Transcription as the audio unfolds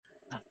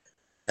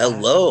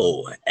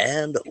Hello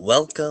and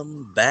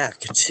welcome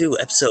back to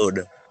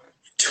episode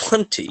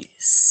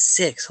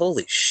 26.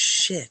 Holy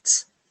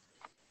shit.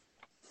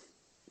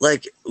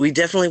 Like, we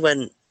definitely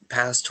went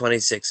past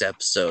 26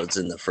 episodes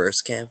in the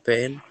first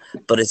campaign,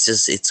 but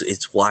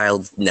it's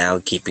wild now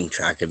keeping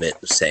track of it,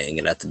 saying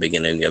it at the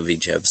beginning of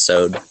each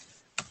episode.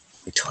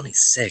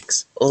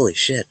 26. Holy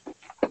shit.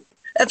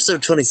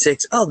 Episode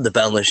 26 of the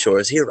Boundless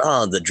Shores here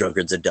on the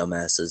Drunkards and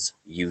Dumbasses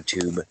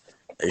YouTube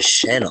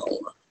channel.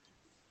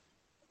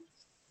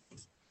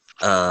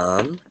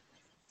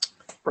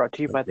 Brought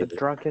to you by the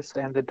drunkest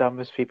and the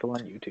dumbest people on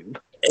YouTube.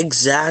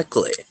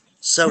 Exactly.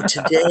 So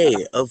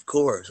today, of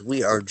course,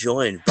 we are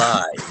joined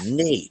by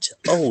Nate,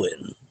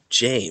 Owen,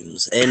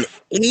 James, and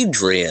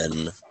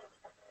Adrian.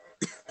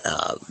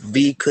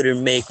 V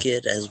couldn't make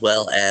it, as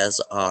well as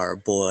our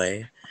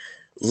boy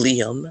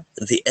Liam.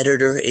 The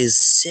editor is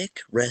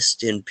sick.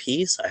 Rest in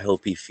peace. I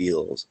hope he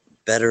feels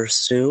better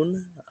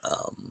soon.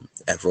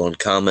 Everyone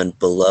comment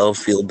below.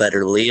 Feel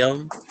better,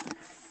 Liam.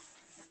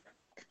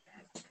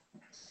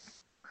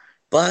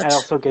 But And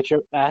also get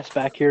your ass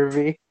back here,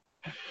 V.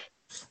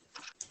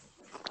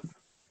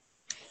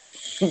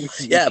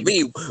 yeah,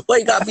 V, why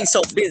you gotta be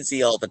so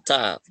busy all the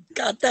time?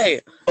 God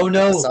damn. Oh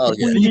no, It's all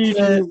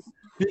good.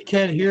 we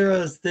can't hear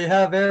us. They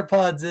have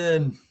AirPods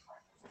in.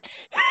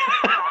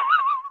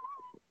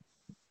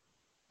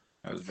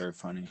 That was very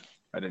funny.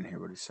 I didn't hear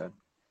what he said.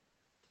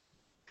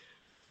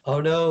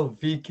 Oh no,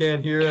 V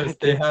can't hear us.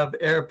 They have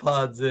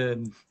AirPods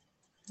in.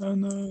 Oh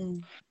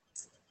no.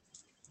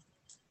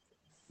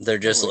 They're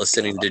just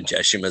listening to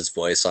Jeshima's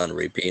voice on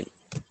repeat.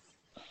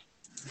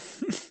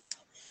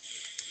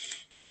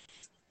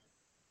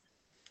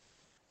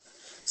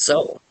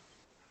 So,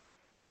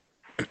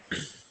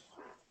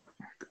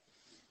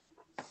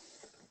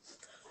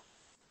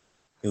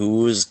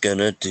 who's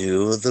gonna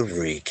do the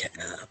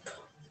recap?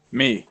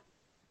 Me.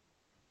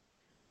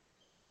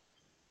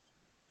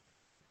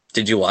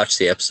 Did you watch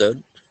the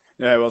episode?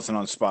 Yeah, I wasn't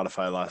on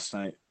Spotify last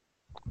night.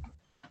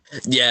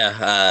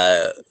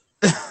 Yeah,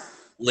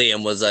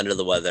 Liam was under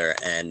the weather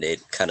and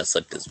it kind of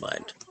slipped his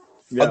mind.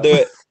 Yeah. I'll do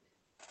it.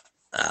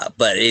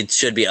 But it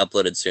should be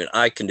uploaded soon.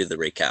 I can do the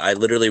recap. I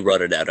literally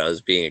wrote it out. I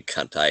was being a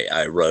cunt.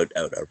 I wrote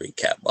out a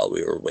recap while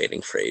we were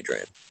waiting for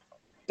Adrian.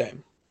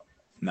 Damn.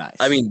 Nice.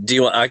 I mean,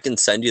 I can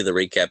send you the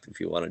recap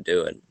if you want to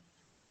do it.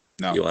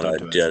 no, You want don't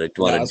to do it.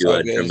 do, Nah, it's do all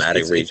a good.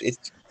 dramatic recap?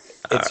 It's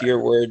Alright. your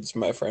words,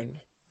 my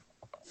friend.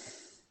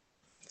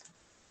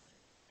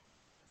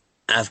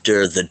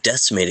 After the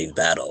decimating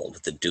battle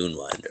with the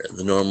Dunewinder,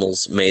 the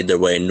Normals made their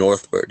way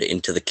northward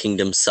into the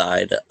kingdom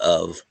side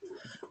of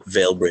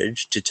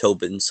Veilbridge to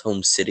Tobin's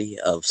home city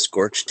of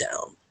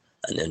Scorchtown,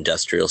 an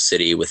industrial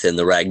city within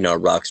the Ragnar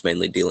Rocks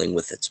mainly dealing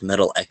with its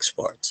metal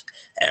exports.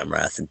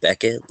 Amrath and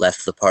Beckett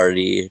left the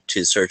party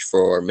to search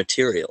for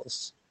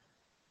materials,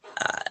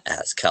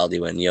 as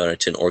Calduin,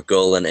 Yonatan,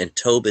 Orgolan, and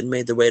Tobin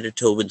made their way to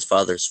Tobin's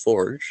father's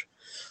forge.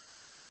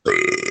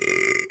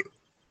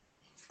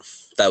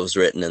 That was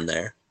written in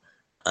there.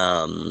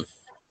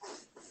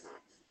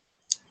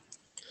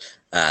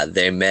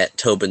 They met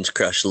Tobin's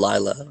crush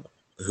Lila,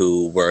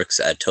 who works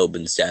at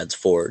Tobin's dad's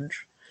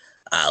forge.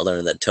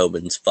 Learned that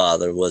Tobin's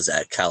father was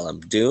at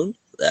Calam Dune,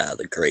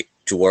 the great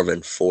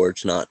dwarven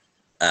forge not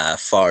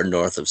far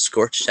north of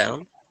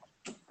Scorchtown.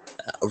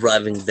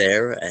 Arriving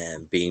there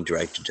and being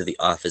directed to the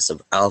office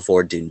of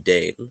Alvor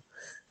Dundane,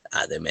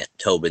 they met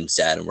Tobin's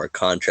dad and were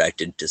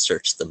contracted to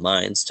search the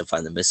mines to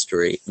find the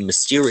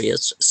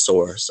mysterious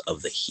source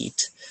of the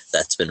heat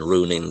that's been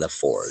ruining the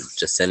forge.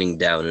 Descending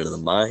down into the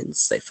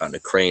mines, they found a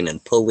crane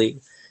and pulley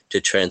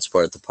to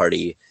transport the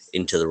party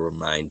into the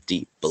mine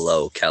deep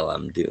below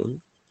Calam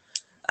Dune.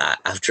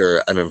 After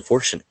an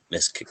unfortunate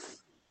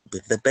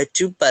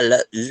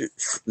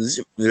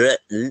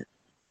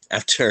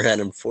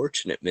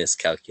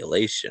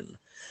miscalculation,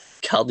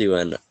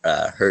 Calduin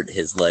hurt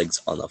his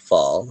legs on the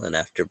fall, and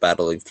after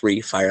battling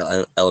 3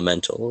 fire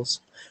elementals,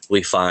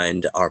 we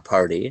find our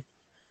party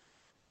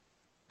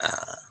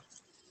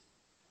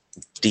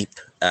deep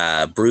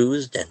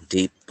bruised and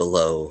deep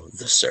below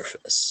the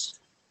surface,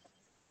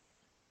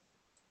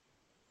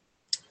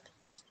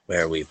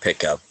 where we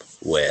pick up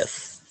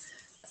with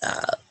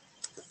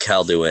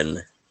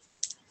Calduin,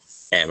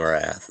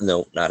 Amarath.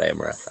 No, not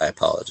Amarath. I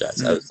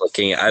apologize. I was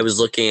looking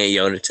at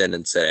Yonatan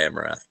and said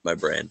Amarath. My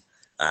brain.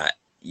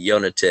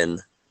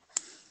 Yonatan,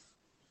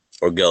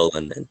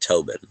 Orgolan, and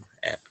Tobin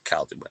and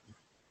Calduin.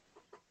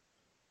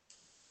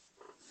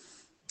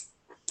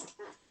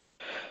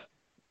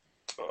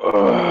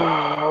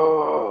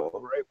 Oh,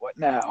 right. What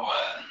now?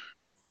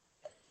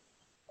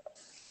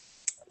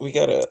 We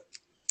gotta.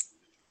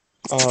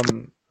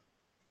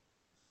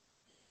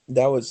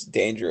 That was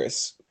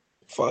dangerous.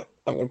 Fuck.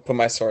 I'm gonna put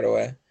my sword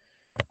away.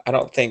 I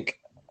don't think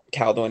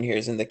Calduin here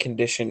is in the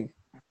condition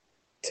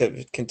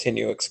to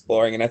continue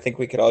exploring, and I think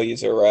we could all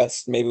use a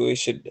rest. Maybe we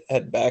should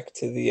head back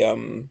to the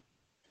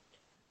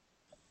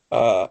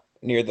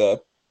near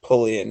the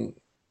pulley and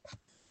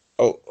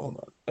hold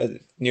on,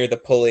 near the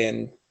pulley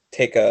and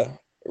take a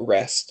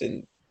rest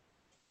and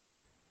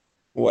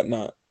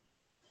whatnot.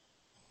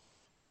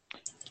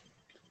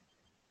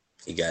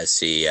 You guys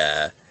see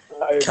I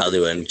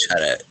Calduin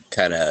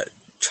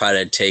try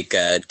to take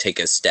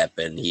a step,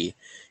 and he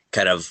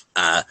kind of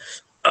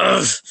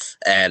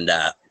and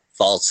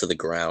falls to the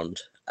ground.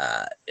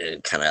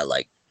 It kind of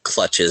like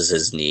clutches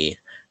his knee,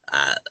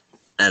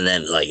 and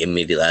then like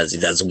immediately as he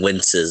does,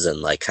 winces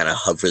and like kind of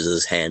hovers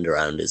his hand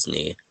around his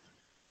knee.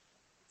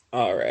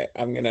 All right,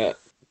 I'm gonna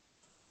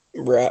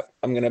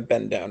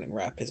bend down and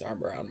wrap his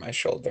arm around my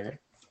shoulder.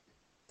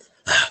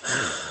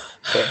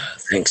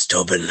 Thanks,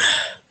 Tobin.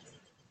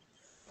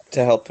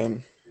 To help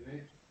him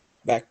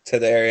back to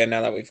the area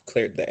now that we've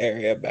cleared the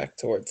area back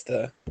towards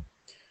the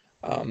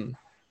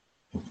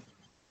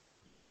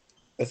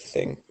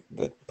thing,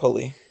 the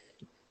pulley.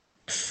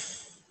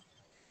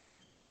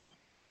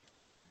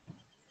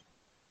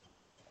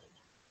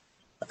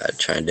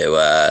 Trying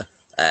to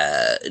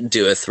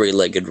do a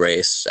three-legged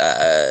race,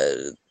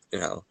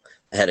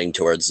 heading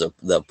towards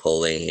the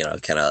pulley,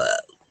 kind of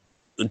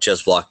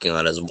just walking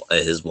on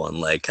his one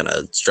leg, kind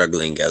of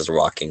struggling as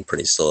walking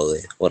pretty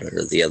slowly. What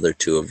are the other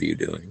two of you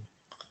doing?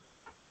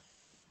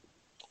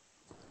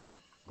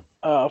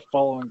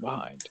 following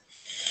behind.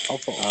 I'll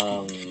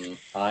follow.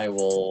 I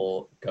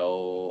will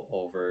go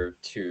over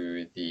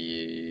to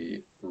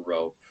the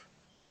rope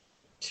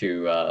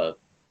to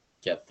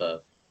get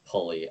the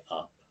pulley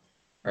up,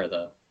 or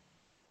the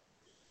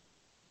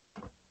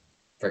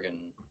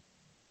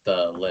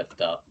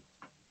lift up.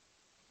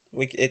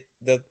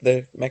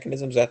 The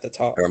mechanism's at the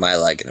top. Or am I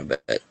lagging a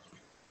bit?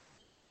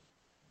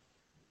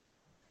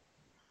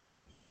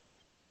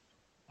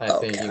 I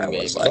think you I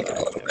may was be lagging a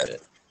lagging little a bit.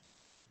 bit.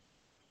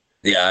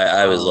 Yeah,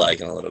 I was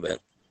lagging a little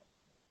bit.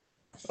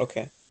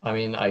 Okay. I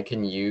mean, I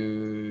could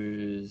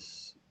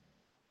use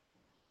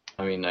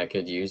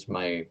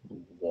my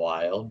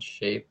wild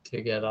shape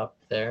to get up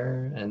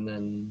there and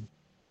then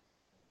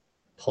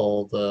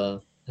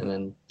and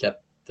then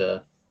get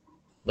the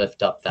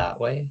lift up that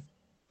way.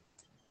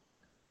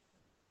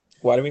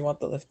 Why do we want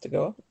the lift to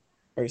go up?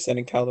 Are you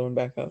sending Calduin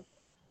back up?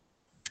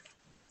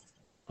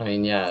 I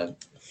mean, yeah,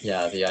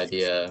 the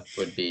idea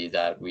would be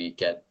that we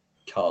get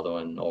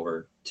Calduin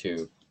over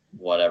to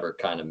whatever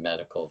kind of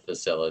medical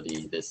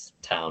facility this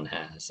town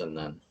has, and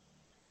then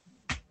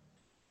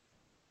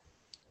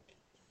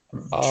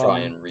try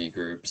and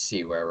regroup,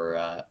 see where we're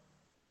at.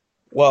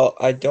 Well,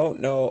 I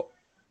don't know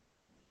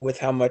with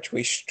how much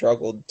we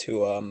struggled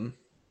to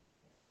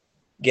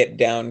get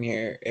down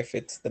here if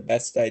it's the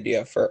best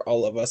idea for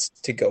all of us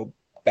to go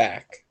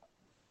back.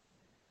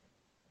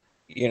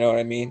 You know what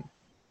I mean?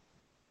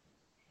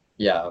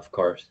 Yeah, of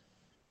course.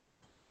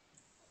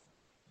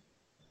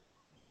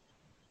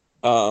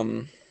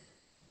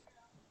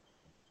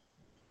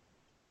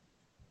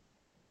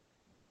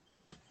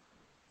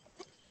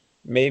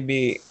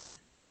 Maybe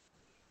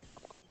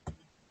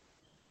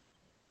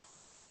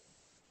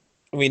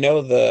we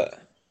know the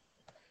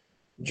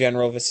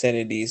general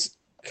vicinity's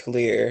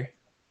clear.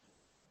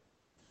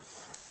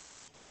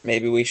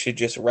 Maybe we should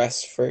just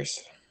rest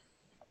first.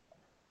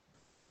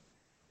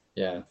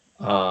 Yeah.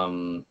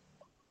 Can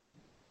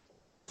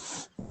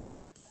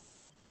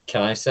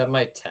I set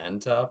my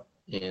tent up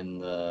in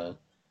the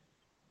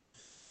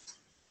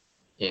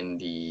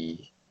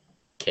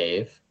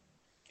cave?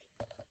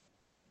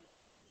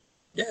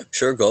 Yeah,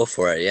 sure, go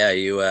for it. Yeah,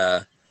 you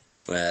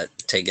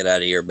take it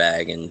out of your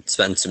bag and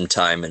spend some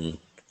time and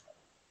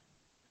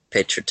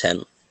pitch your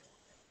tent.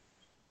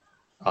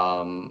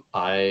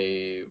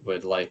 I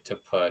would like to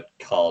put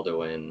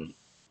Calduin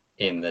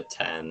in the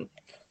tent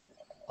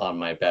on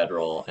my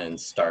bedroll and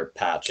start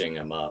patching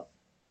him up.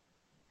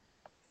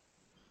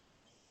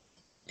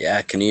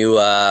 Yeah, can you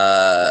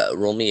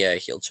roll me a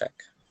heal check?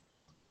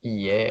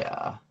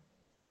 Yeah.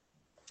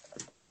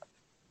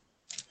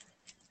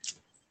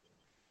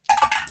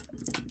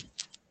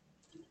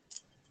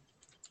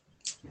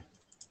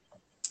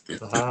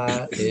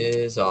 That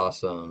is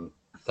awesome.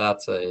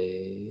 That's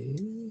a...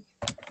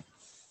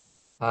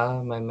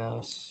 my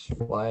mouse.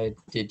 Why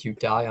did you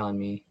die on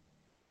me?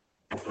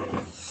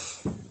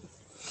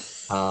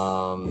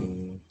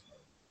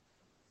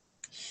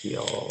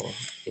 Heal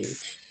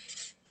 8.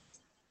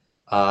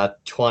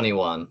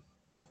 21.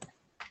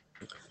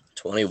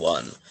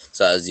 21.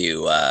 So as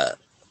you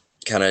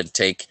kind of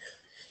take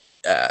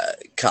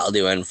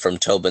Calduin from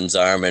Tobin's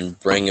arm and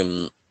bring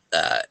him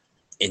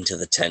into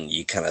the tent,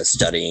 you kind of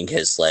studying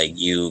his leg,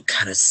 you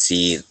kind of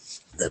see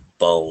the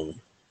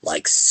bone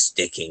like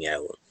sticking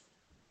out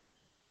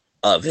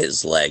of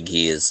his leg.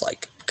 He is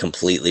like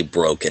completely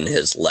broken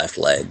his left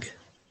leg.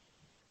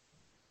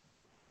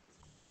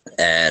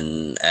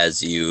 And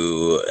as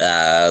you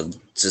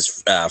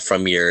just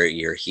from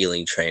your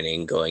healing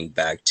training, going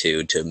back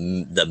to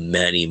the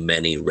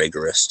many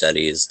rigorous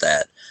studies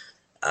that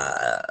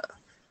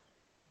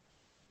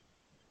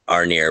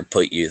Arnir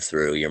put you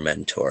through, your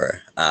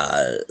mentor,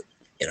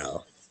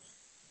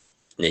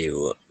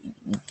 you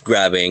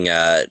grabbing,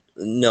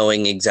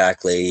 knowing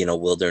exactly,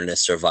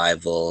 wilderness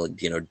survival,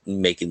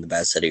 making the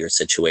best out of your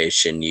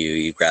situation.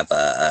 You grab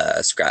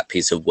a scrap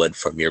piece of wood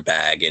from your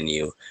bag and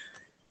you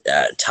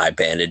tie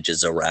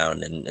bandages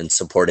around and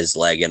support his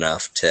leg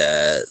enough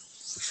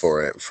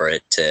for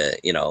it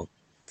to,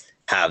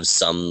 have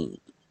some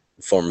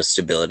form of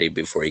stability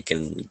before you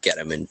can get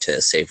him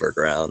into safer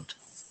ground.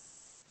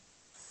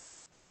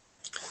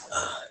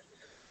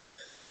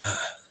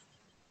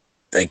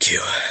 Thank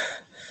you.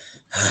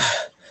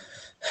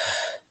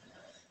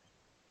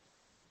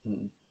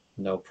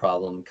 No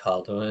problem,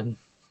 Calduin.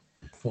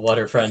 What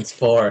are friends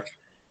for?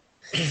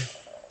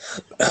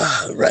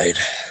 Right.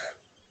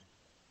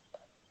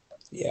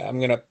 Yeah,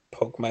 I'm gonna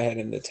poke my head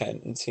in the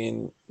tent and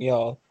seeing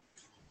y'all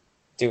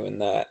doing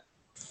that.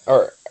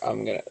 Or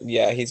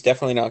yeah, he's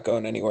definitely not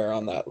going anywhere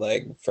on that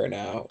leg for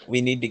now. We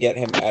need to get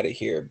him out of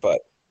here,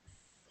 but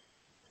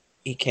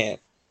he can't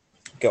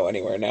go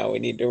anywhere now. We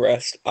need to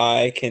rest.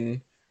 I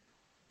can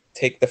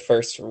take the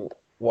first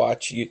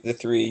watch. The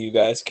three of you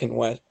guys can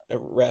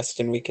rest,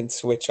 and we can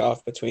switch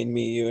off between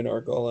me, you, and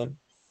Orgolan.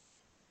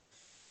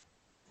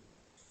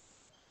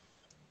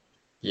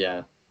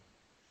 Yeah.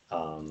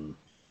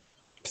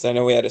 Because I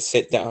know we had to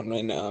sit down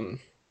in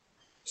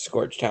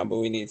Scorch Town, but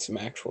we need some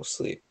actual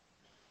sleep.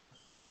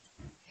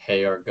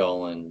 Hey,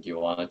 Argolan, do you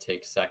want to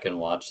take second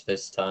watch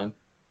this time?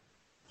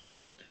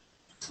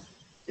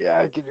 Yeah,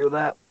 I can do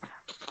that.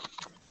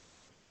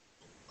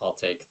 I'll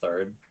take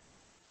third.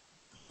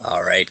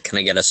 All right. Can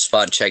I get a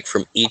spot check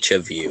from each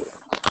of you?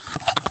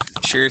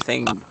 Sure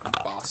thing,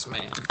 boss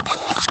man.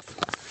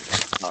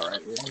 All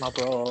right, warm up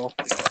roll.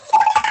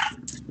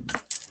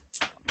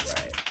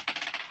 Right,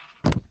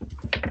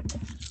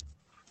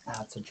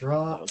 That's a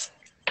drop.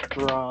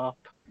 drop.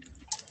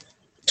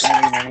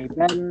 Any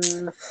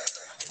better?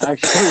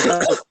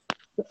 Actually,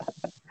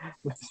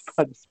 this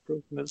bud's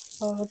broken as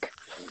fuck.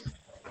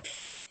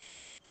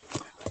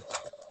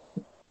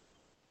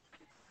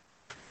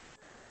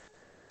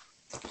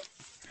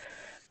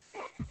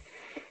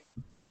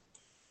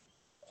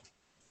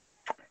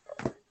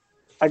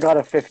 I got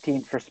a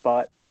 15 for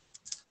spot.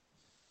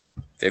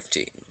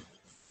 15.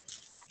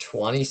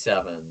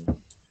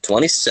 27.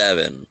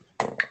 27.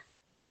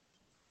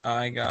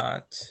 I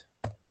got.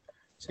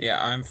 So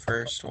yeah, I'm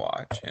first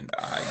watch, and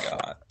I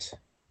got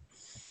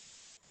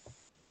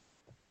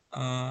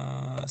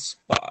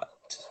spot.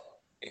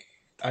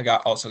 I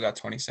also got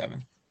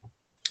 27.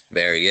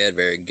 Very good.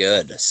 Very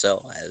good.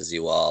 So, as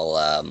you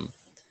all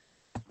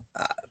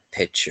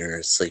pitch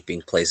your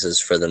sleeping places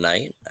for the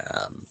night,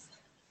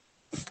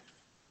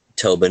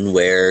 Tobin,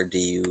 where do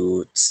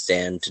you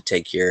stand to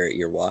take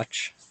your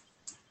watch?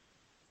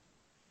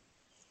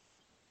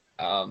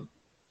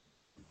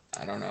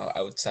 I don't know,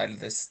 outside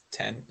of this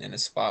tent in a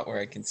spot where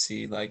I can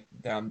see like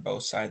down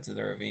both sides of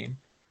the ravine.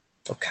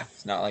 Okay.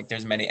 It's not like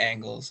there's many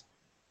angles.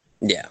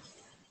 Yeah.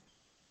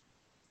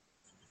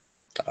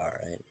 All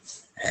right.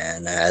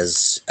 And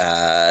as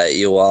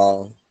you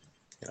all,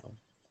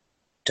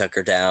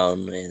 tucker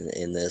down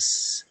in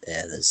this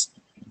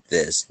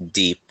this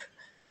deep,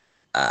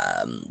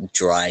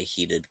 dry,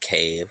 heated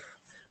cave,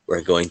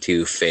 we're going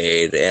to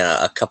fade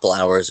a couple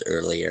hours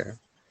earlier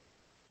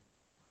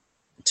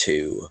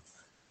to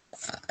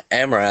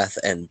Amarath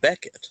and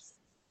Beckett,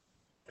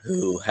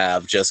 who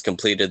have just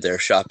completed their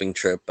shopping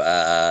trip,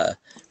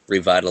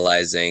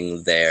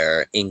 revitalizing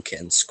their ink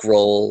and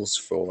scrolls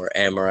for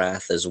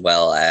Amarath, as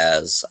well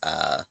as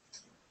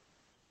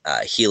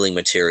healing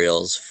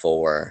materials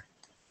for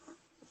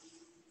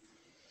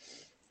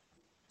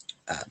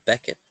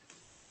Beckett.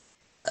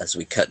 As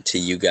we cut to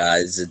you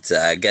guys, it's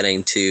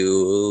getting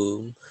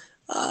to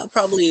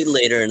probably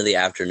later into the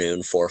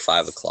afternoon, 4 or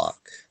 5 o'clock.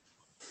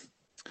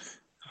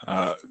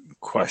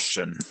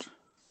 Question.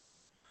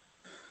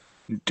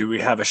 Do we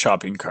have a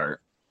shopping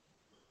cart?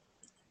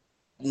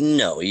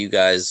 No, you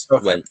guys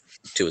Okay. went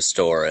to a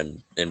store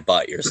and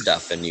bought your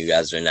stuff, and you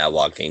guys are now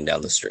walking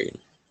down the street.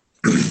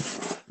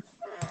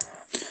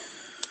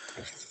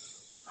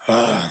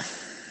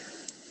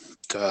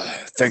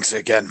 Thanks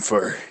again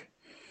for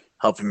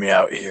helping me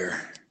out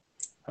here.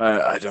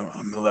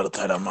 I'm a little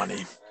tight on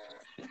money.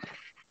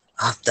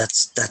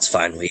 That's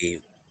fine.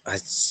 I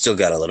still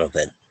got a little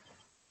bit.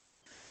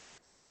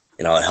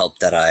 It helped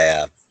that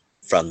I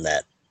from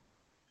that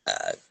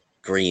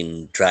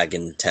Green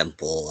Dragon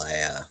Temple,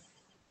 I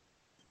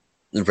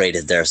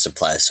raided their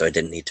supplies, so I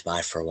didn't need to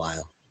buy for a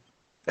while.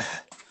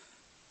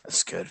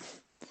 That's good.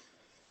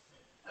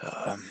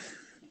 I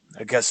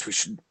guess we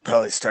should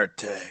probably start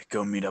to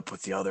go meet up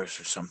with the others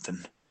or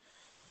something.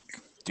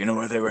 Do you know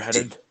where they were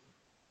headed?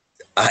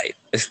 I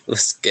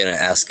was gonna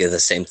ask you the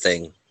same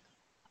thing.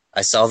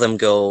 I saw them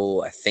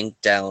go, I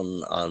think,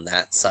 down on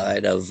that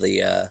side of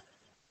the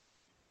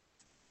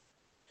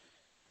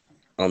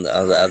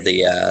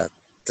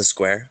the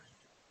square.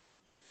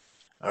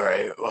 All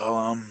right. Well,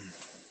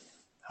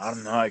 I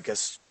don't know. I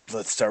guess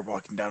let's start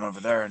walking down over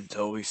there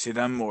until we see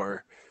them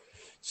or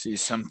see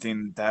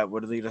something that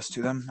would lead us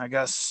to them, I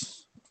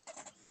guess.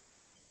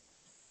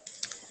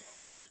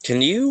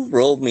 Can you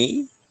roll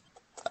me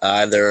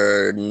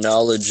either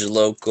knowledge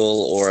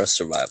local or a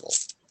survival?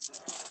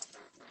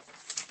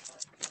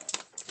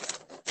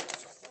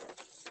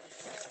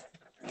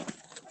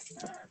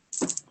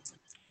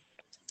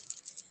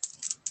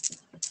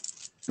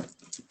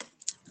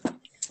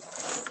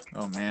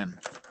 Oh man,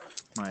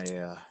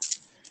 my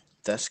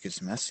desk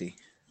is messy.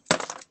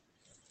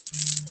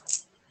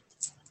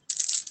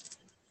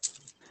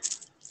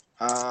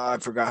 I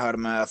forgot how to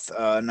math.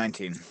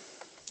 19.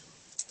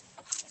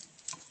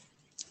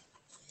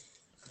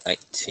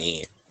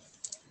 19.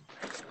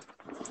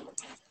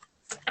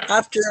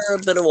 After a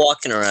bit of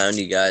walking around,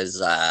 you guys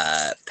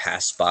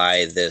pass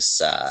by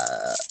this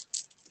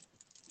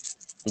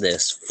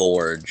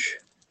forge.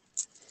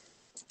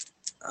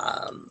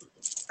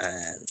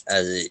 And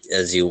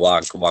as you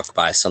walk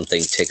by,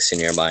 something ticks in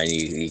your mind.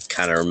 You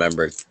kind of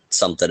remember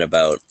something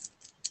about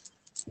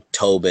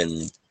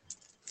Tobin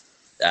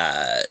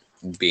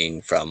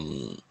being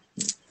from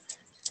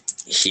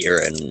here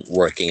and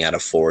working at a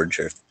forge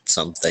or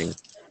something.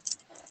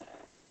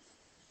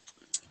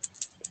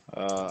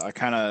 I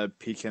kind of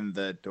peek in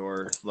the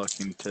door,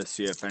 looking to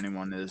see if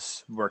anyone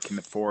is working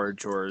the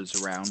forge or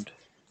is around.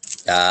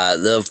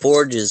 The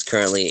forge is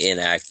currently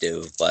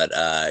inactive, but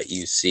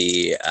you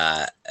see,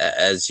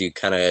 as you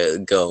kind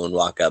of go and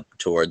walk up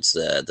towards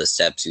the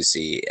steps, you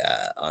see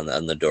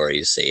on the door,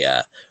 you see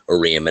a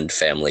Raymond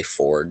family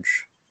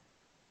forge.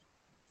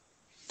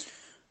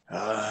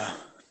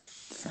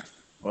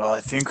 Well,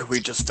 I think we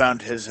just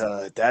found his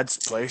dad's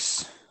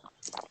place.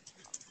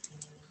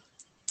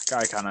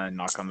 Guy kind of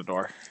knock on the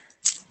door.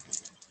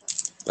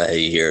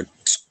 You hear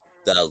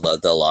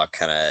the lock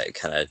kind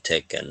of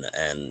tick,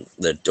 and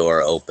the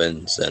door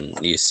opens, and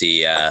you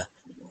see a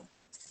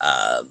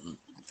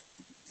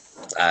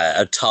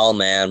tall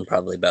man,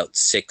 probably about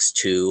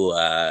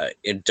 6'2",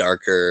 in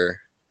darker,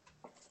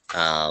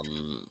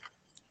 kind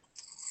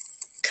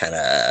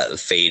of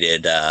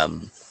faded,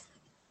 kind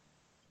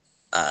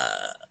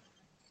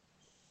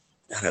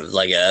of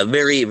like a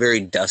very, very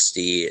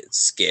dusty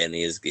skin.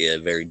 He's a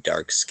very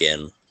dark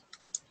skin.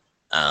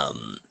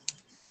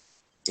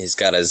 He's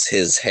got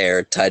his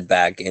hair tied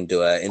back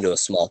into a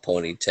small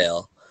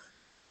ponytail,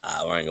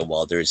 wearing a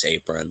welder's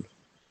apron,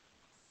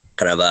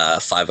 kind of a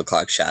 5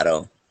 o'clock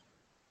shadow.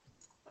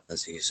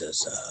 As he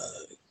says,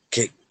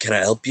 "Can I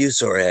help you?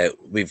 Sorry,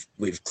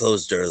 we've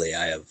closed early.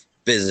 I have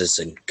business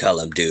in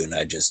Kalamdoon.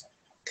 I just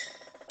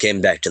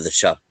came back to the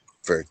shop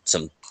for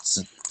some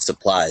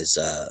supplies.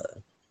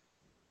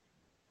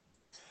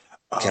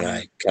 Can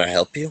I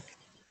help you?"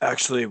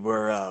 Actually,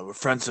 we're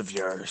friends of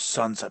your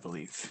son's, I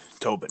believe,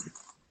 Tobin.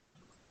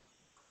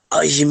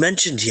 He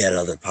mentioned he had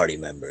other party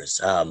members.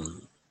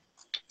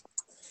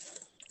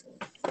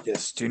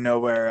 Yes. Do you know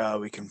where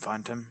we can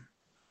find him?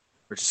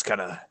 We're just kind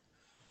of.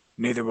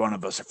 Neither one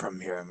of us are from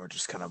here, and we're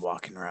just kind of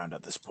walking around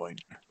at this point.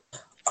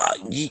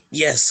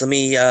 Yes.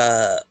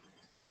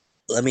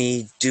 Let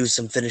me do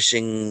some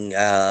finishing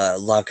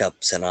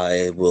lockups, and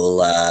I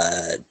will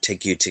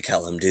take you to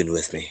Kalamdoon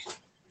with me.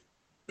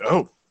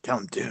 Oh,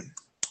 Kalamdoon.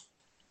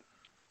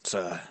 It's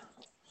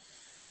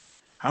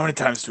how many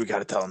times do we got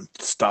to tell him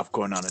to stop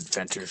going on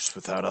adventures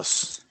without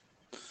us?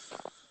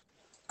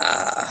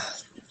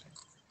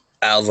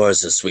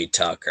 Alvor's a sweet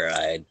talker.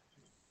 I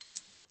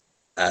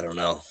don't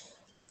know.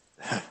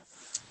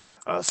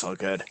 Oh, it's all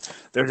good.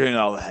 They're doing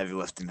all the heavy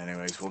lifting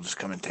anyways. We'll just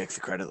come and take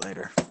the credit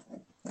later.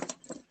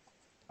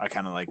 I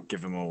kind of like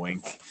give him a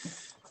wink.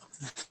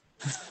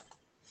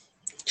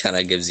 Kind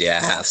of gives you a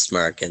half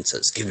smirk and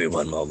says, "Give me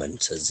one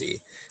moment," as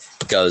he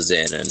goes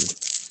in and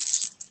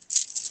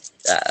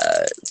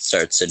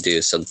starts to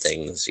do some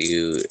things.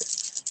 You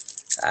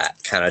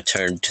kind of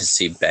turn to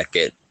see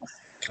Beckett,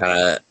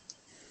 kind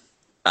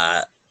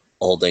of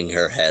holding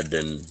her head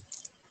and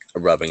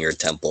rubbing her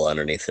temple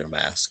underneath her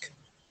mask.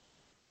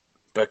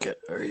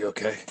 Beckett, are you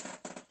okay?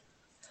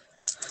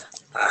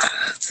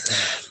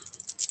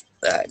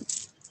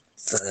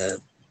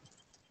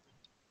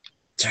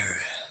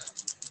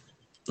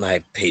 My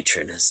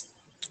patron is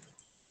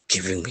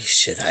giving me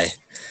shit. I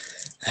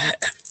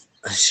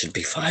should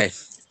be fine.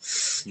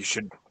 You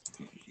should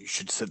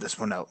sit this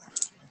one out.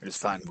 It's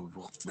fine.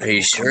 Are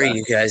you sure?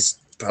 You guys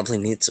probably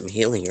need some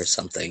healing or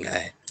something.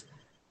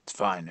 It's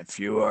fine. If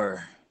you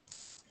are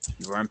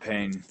in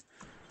pain,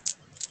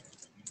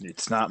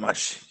 it's not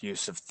much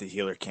use if the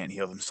healer can't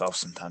heal themselves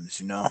sometimes,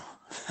 you know?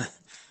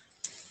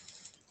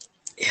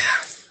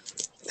 Yeah.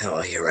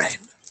 Oh, you're right.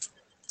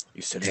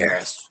 You sit Here. and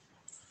rest.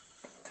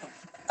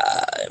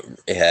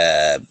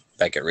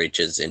 Beckett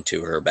reaches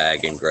into her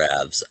bag and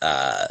grabs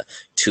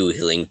 2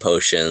 healing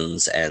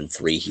potions and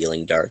 3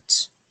 healing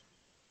darts.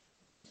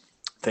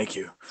 Thank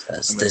you.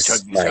 Says, I'm going to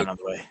chug these down on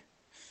the way.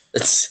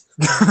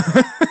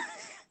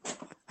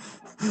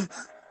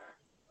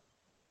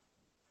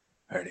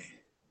 Ready.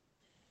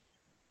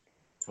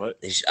 What?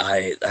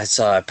 I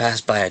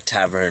passed by a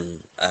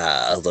tavern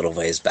a little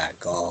ways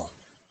back. I'll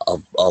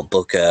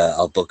book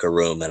a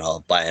room and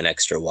I'll buy an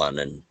extra one,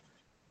 and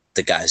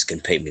the guys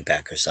can pay me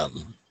back or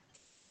something.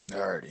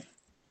 Alrighty.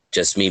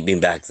 Just meet me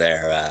back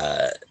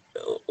there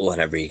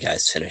whenever you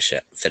guys finish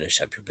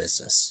up your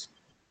business.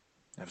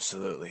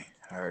 Absolutely.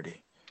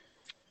 Alrighty.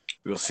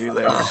 We'll see you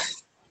later.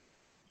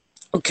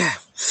 Okay.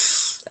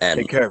 And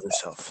take care of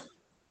yourself.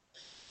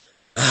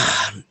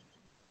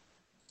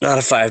 Not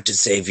if I have to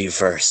save you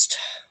first.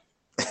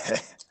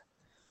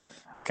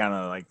 Kind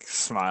of like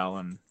smile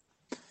and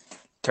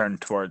turn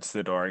towards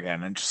the door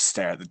again and just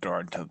stare at the door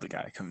until the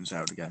guy comes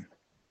out again.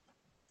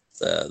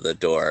 The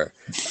door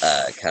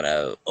kind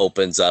of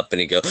opens up,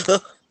 and he goes,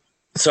 oh,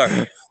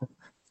 "Sorry,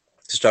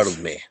 startled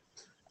me.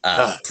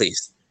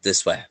 Please,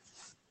 this way."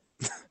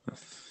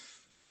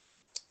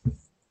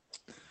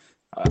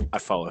 I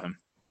follow him.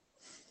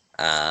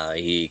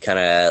 He kind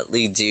of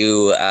leads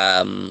you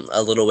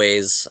a little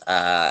ways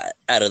out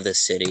of the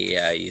city.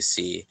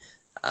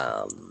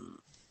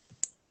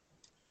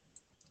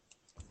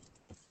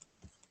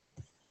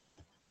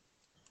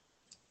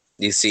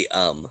 You see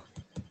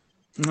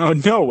Oh,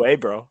 no way,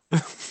 bro.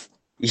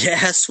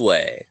 yes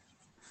way.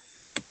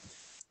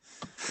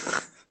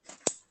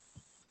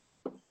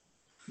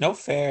 No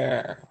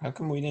fair. How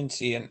come we didn't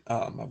see an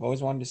I've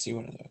always wanted to see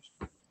one of those.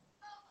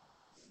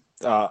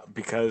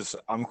 Because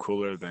I'm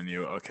cooler than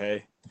you,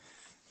 okay?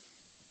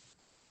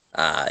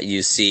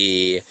 You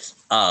see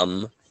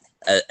and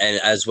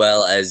as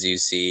well as you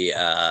see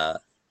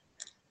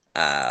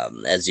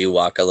as you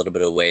walk a little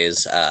bit of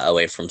ways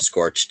away from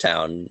Scorch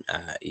Town,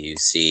 you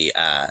see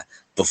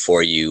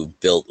before you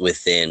built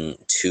within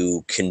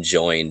two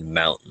conjoined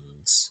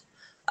mountains.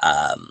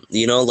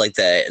 Like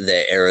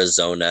the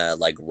Arizona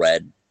like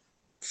red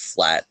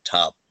flat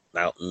top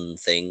mountain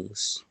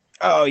things.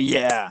 Oh,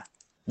 yeah.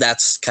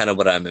 That's kind of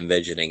what I'm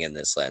envisioning in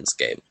this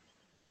landscape.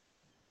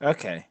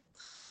 Okay.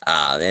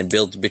 And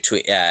built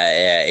between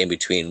in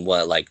between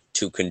what like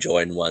two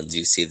conjoined ones,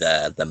 you see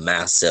the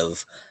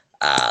massive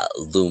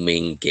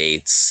looming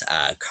gates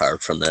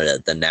carved from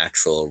the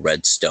natural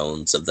red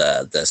stones of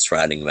the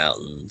surrounding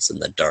mountains,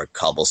 and the dark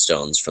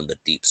cobblestones from the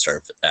deep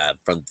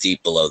from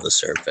deep below the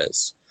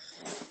surface.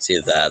 See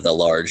the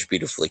large,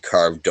 beautifully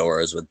carved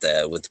doors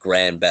with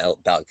grand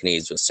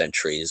balconies with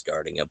sentries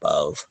guarding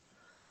above.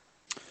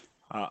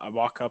 I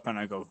walk up and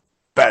I go,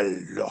 "Bad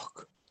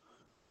luck."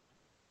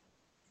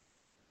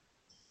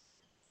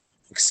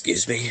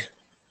 Excuse me?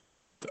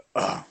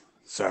 Oh,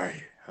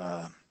 sorry.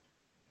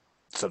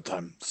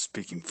 Sometimes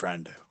speaking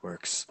friend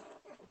works.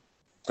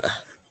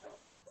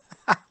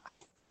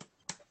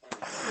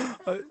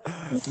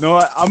 No,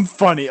 I'm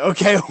funny.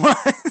 Okay.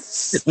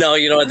 No,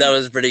 you know what? That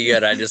was pretty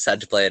good. I just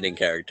had to play it in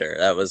character.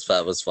 That was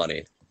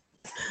funny.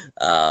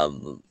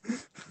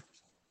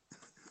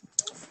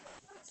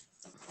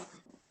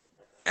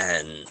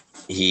 And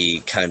he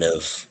kind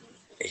of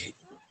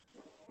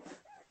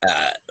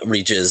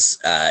reaches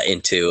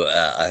into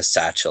a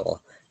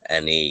satchel,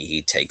 and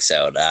he takes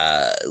out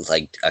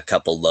like a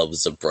couple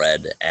loaves of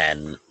bread,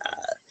 and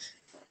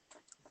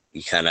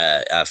you kind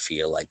of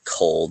feel like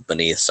cold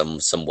beneath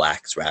some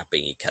wax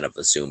wrapping. You kind of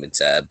assume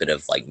it's a bit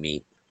of like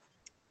meat.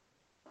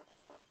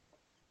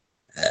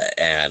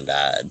 And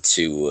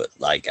two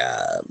like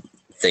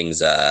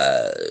things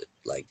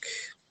like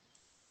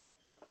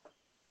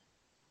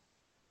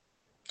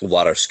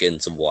water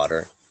skins of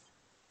water.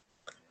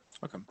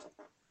 Okay.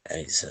 And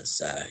he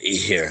says,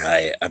 "Here,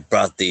 I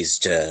brought these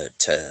to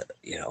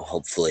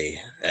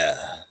hopefully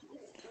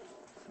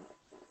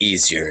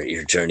ease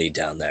your journey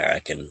down there. I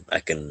can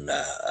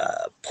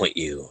point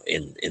you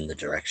in the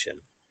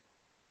direction."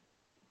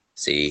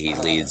 See, he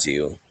leads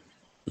you.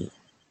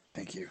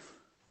 Thank you.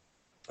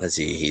 As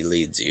he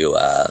leads you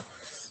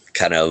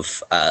kind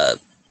of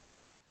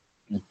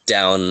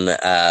down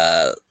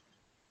a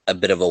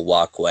bit of a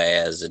walkway.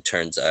 As it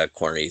turns a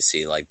corner, you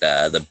see like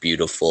the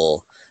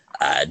beautiful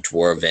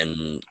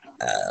dwarven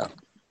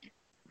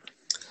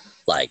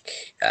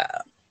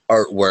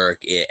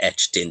artwork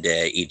etched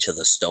into each of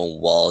the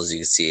stone walls.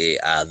 You see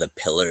the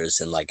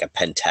pillars in like a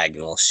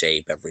pentagonal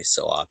shape every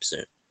so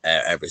often.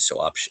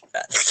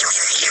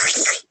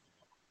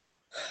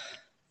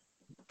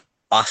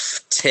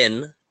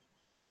 Often.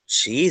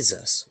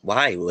 Jesus,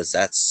 why was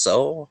that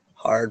so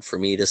hard for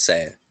me to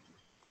say?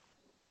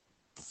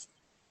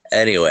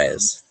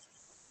 Anyways,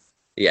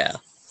 yeah.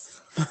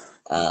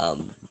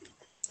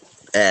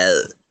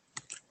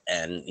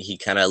 And he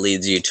kind of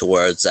leads you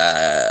towards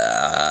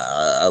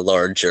a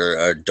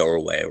larger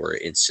doorway, where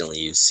instantly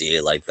you see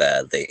like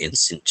the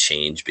instant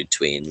change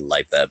between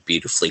like the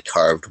beautifully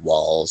carved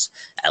walls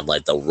and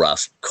like the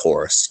rough,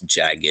 coarse,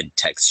 jagged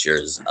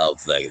textures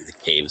of the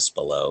caves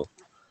below.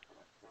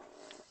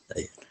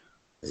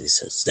 As he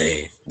says,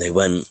 they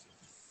went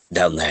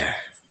down there.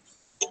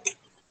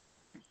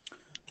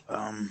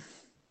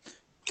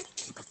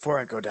 Before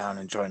I go down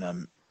and join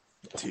them,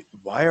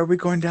 why are we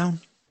going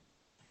down?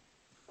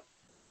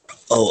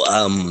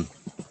 Oh,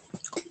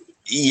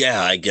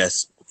 yeah, I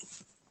guess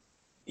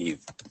you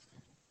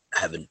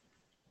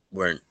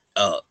weren't.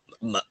 Oh,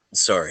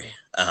 sorry.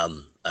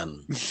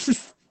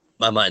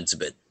 My mind's a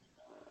bit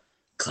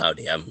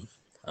cloudy. I'm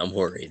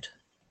worried.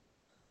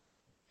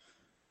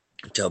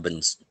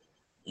 Tobin's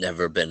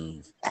never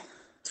been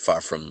far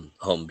from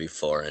home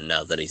before, and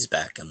now that he's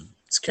back, I'm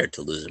scared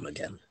to lose him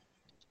again.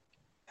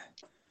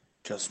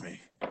 Trust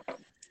me.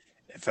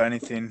 If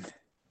anything,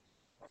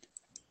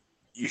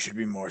 you should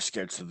be more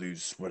scared to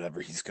lose whatever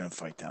he's going to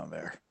fight down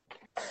there.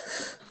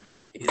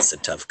 He's a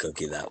tough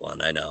cookie, that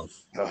one, I know.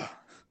 Ugh.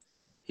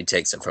 He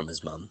takes it from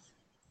his mom.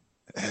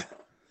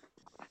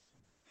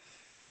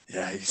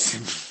 Yeah, you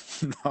seem...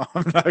 No,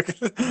 I'm not going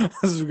to... I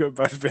was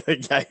about to be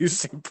like, yeah, you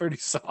seem pretty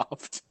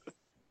soft.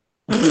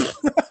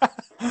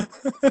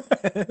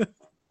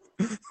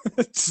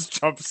 Just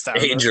jumps down.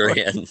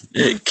 Adrian,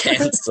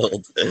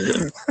 canceled.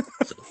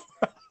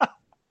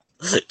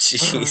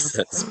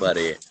 Jesus,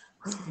 buddy.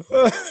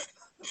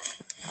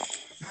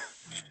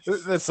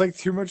 That's like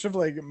too much of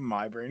like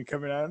my brain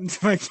coming out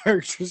into my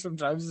character.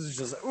 Sometimes it's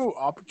just like, ooh,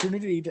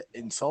 opportunity to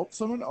insult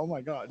someone. Oh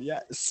my god,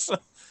 yes.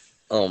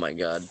 Oh my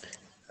god.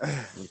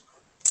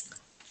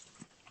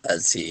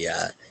 As he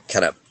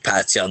kind of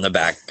pats you on the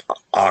back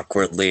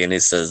awkwardly and he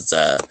says,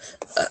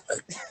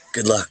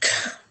 good luck,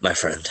 my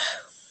friend.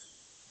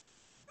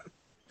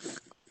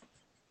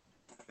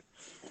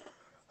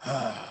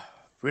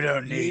 We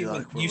don't need You,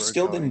 luck. you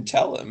still didn't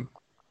tell him.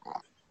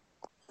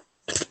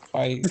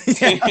 Why?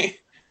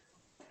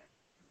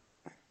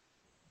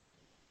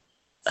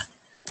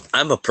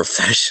 I'm a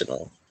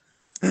professional.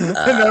 He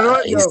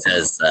No.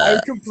 says,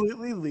 I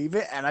completely leave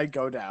it and I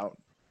go down.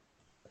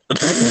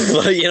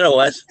 well, you know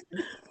what?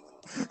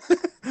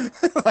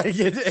 Like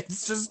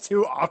it's just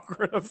too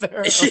awkward up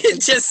there.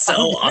 It's just so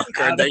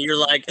awkward that you're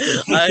like,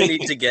 I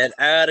need to get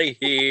out of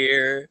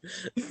here.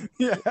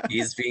 Yeah.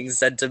 He's being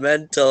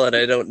sentimental and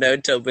I don't know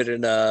Tobin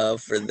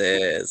enough for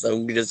this.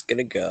 I'm just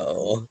gonna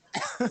go.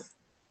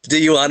 Do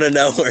you want to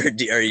know or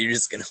are you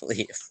just gonna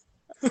leave?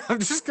 I'm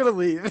just gonna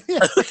leave.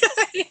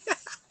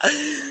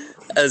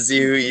 As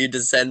you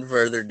descend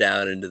further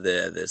down into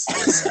this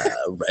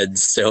red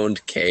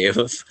stoned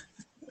cave.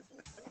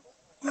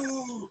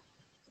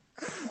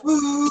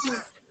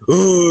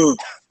 Ooh.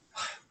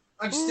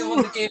 I'm still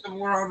in the game and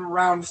we're on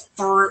round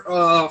 3.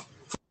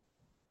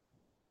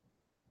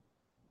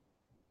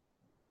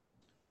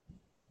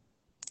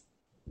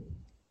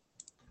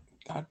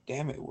 God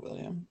damn it,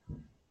 William.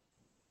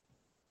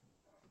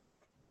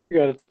 You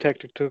got a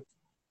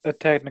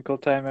technical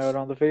timeout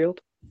on the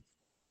field.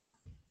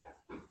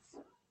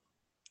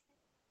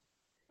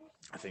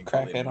 I think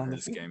Crackhead on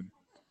this the game.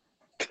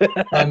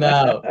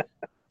 Timeout.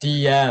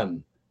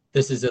 DM.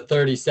 This is a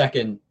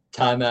 30-second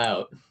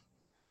timeout.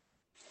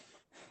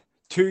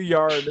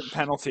 2-yard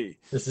penalty.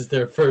 This is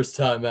their first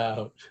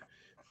timeout.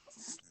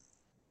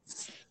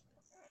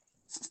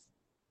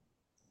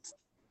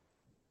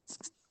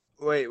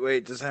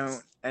 Wait. Does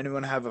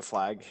anyone have a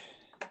flag?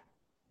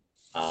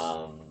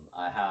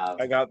 I have.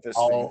 I got this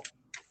all. thing.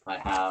 I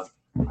have.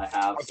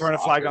 I'm throwing a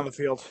flag on the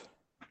field.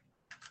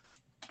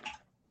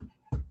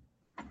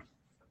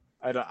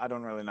 I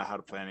don't really know how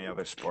to play any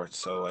other sports,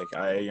 so like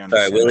I understand. All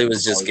right, Willie that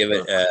was just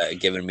football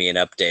giving me an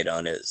update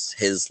on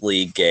his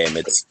league game.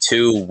 It's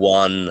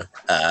 2-1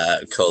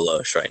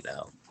 Kolosh right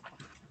now.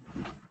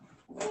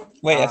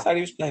 Wait, I thought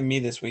he was playing me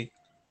this week.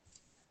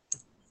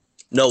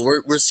 No,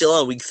 we're still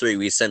on week 3.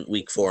 We sent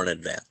week 4 in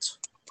advance.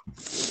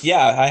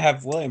 Yeah, I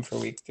have William for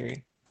week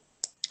 3.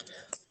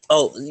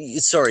 Oh,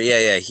 sorry.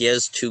 Yeah. He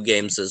has 2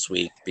 games this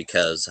week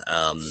because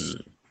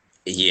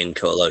he and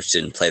Kolosh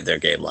didn't play their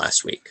game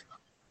last week.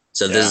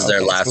 So this is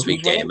their last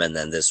week game, and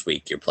then this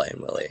week you're playing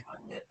Willie.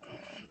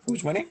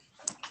 Who's winning?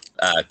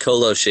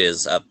 Kolosh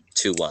is up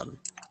 2-1.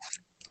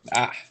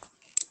 Ah.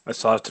 I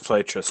still have to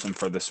play Tristan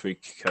for this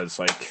week because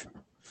like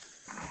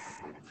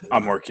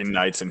I'm working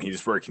nights and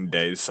he's working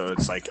days, so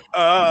it's like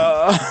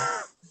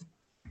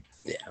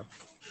Yeah.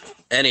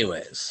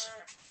 Anyways.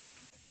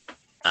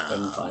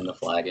 Couldn't find the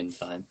flag in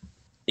time.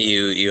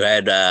 You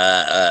head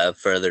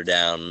further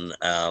down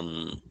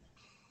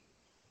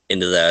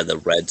into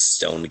the red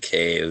stone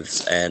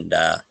caves, and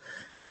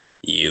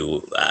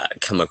you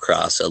come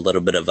across a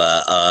little bit of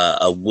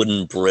a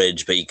wooden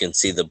bridge, but you can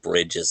see the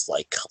bridge is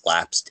like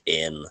collapsed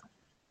in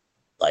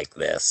like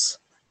this.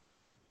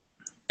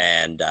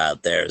 And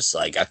there's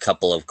like a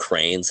couple of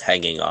cranes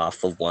hanging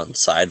off of one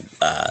side,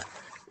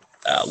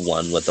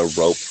 one with a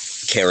rope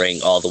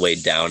carrying all the way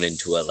down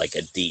into a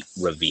deep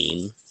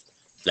ravine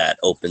that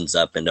opens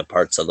up into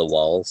parts of the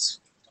walls.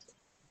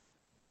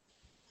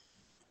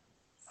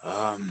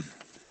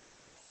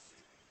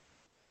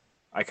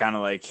 I kind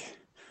of like,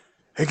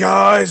 hey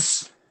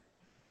guys.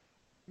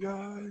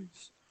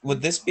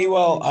 Would this be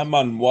while I'm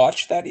on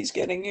watch that he's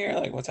getting here?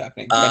 Like, what's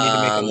happening? Do I need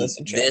to make a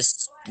listen check?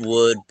 This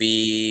would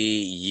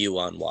be you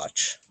on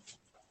watch.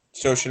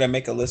 So should I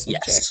make a listen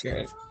Yes. check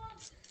here?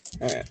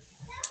 All right.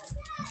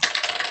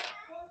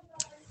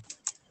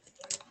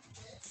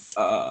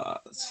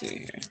 Let's see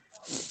here.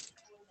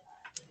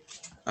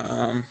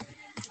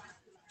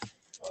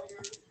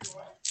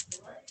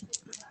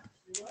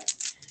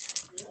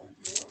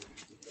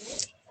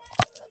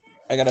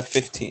 I got a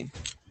 15.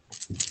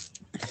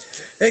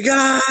 Hey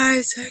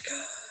guys!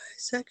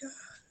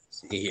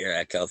 You hear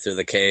echo through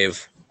the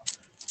cave.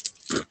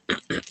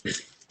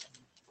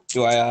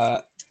 Do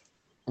I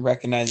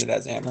recognize it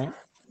as Amaranth?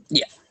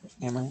 Yeah.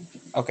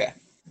 Amaranth? Okay.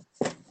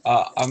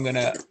 I'm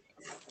gonna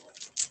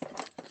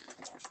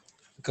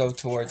go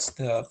towards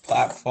the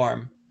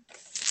platform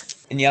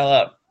and yell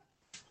up,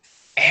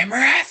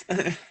 Amaranth!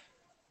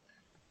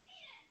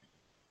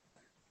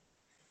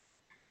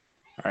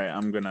 All right,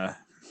 I'm gonna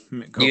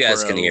go. You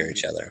guys for can hear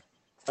each other.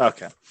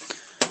 Okay.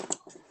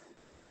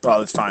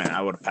 Well, it's fine.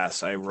 I would have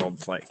passed. I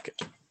rolled like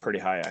pretty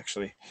high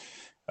actually.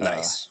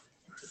 Nice.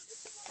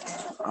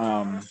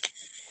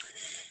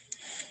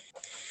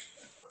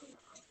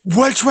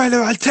 Which way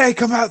do I take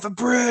him out the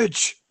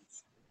bridge?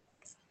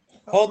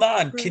 Hold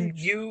on. Bridge. Can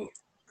you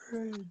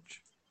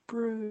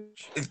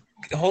Bridge.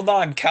 hold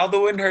on?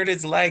 Calduin hurt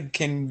his leg.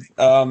 Can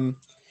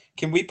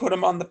we put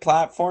him on the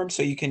platform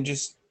so you can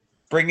just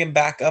bring him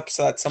back up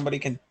so that somebody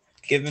can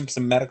give him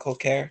some medical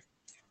care?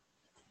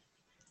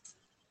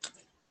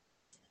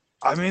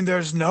 I mean,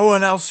 there's no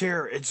one else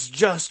here. It's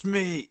just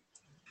me.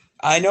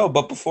 I know,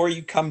 but before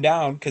you come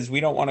down, because we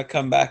don't want to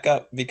come back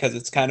up because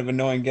it's kind of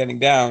annoying getting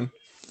down.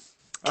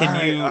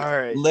 Can you All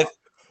right. lift?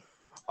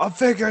 I'll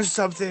figure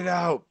something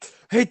out.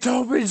 Hey,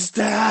 Tobin's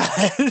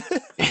dad.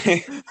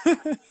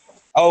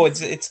 Oh,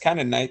 it's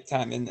kind of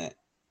nighttime, isn't it?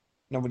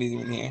 Nobody's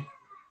even here.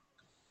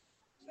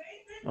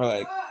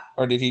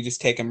 Or did he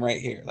just take him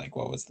right here? Like,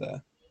 what was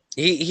the?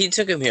 He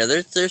took him here.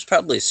 There's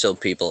probably still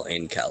people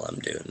in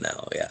Kalamdoon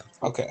now. Yeah.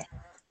 Okay.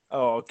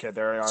 Oh, okay.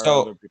 There are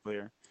So- other people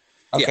here.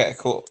 Okay,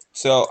 cool.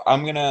 So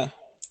I'm gonna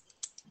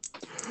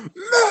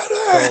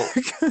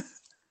Medic!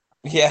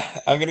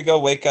 I'm gonna go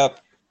wake up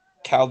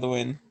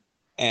Calduin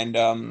and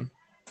and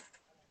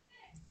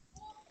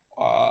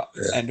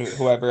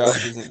whoever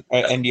else is in,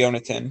 and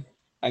Yonatan,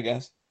 I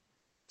guess.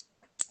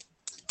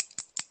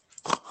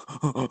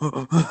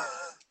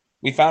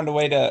 We found a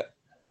way to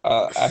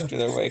after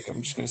their wake,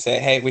 I'm just gonna say,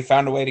 hey, we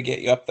found a way to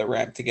get you up the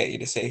ramp to get you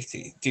to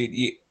safety,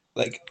 dude.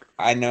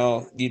 I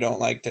know you don't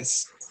like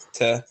this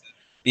to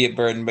be a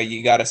burden, but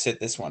you got to sit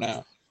this one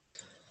out.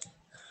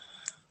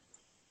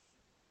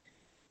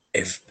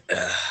 If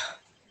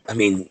I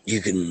mean,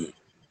 you can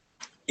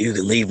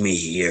leave me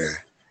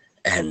here,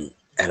 and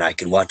I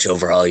can watch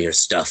over all your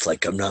stuff.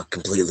 Like, I'm not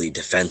completely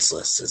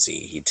defenseless. As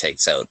he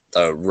takes out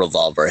a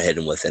revolver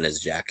hidden within his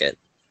jacket.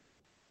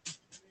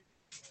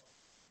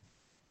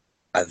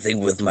 I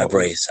think with my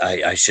brace,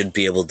 I should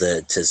be able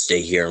to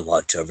stay here and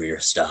watch over your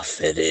stuff.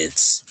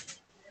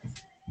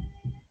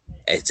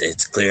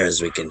 It's clear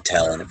as we can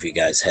tell, and if you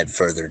guys head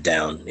further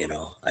down,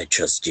 I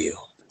trust you.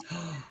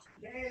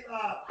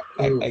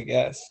 I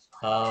guess.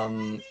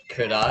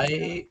 Could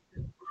I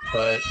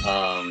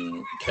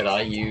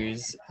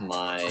use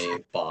my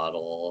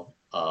bottle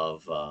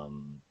of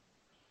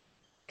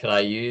could I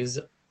use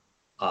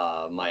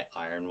my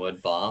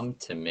ironwood bomb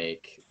to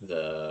make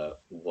the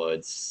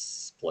wood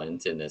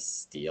splint into a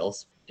steel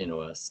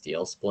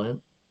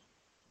splint?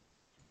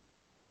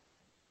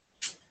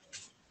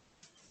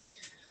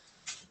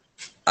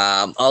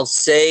 I'll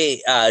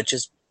say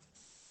just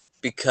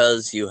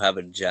because you have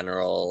a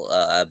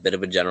bit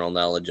of a general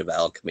knowledge of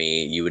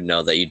alchemy, you would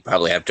know that you'd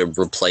probably have to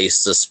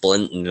replace the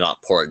splint and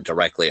not pour it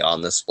directly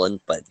on the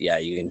splint. But yeah,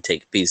 you can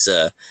take a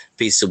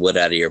piece of wood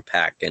out of your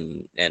pack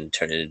and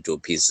turn it into a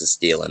piece of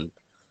steel and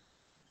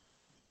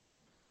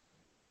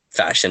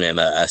fashion him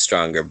a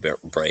stronger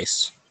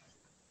brace.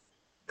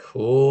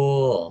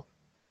 Cool.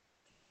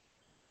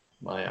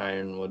 My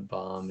ironwood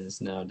bomb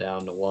is now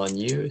down to 1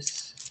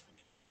 use.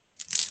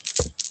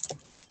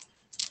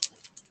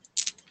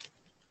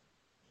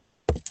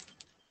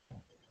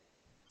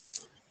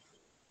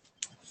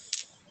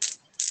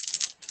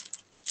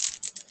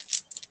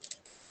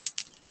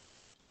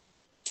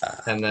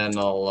 And then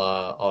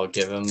I'll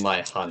give him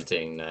my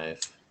hunting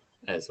knife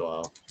as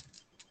well.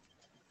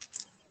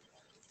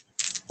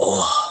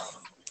 Oh,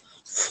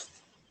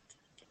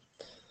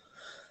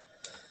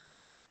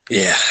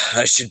 yeah,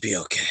 I should be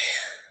okay.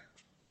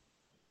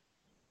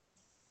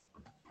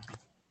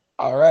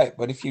 All right,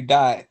 but if you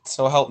die,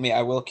 so help me,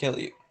 I will kill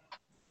you.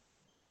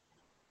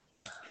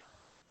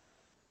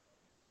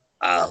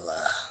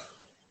 I'll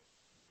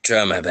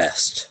try my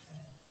best.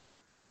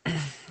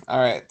 All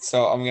right,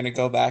 so I'm gonna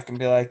go back and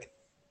be like,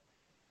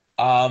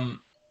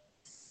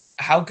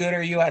 how good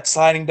are you at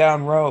sliding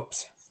down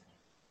ropes?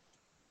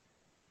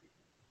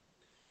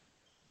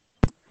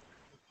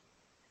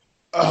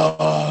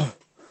 Or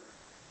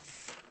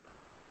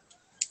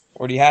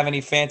do you have any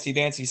fancy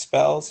dancy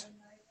spells?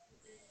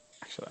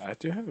 Actually, I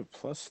do have a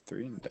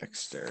 +3 in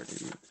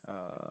dexterity.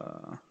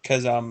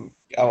 Because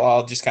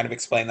I'll just kind of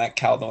explain that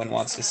Calduin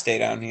wants to stay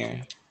down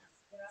here.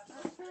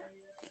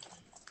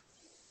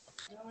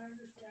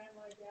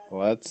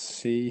 Let's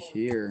see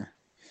here.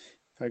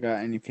 If I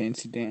got any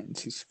fancy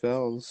dancy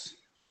spells.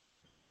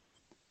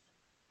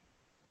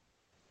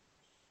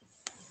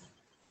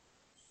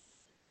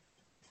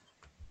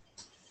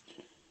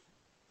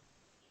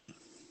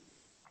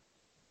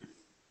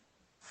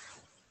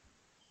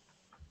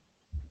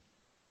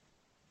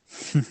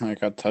 I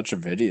got touch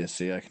of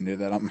idiocy. I can do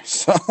that on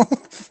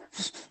myself.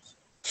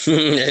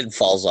 It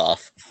falls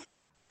off.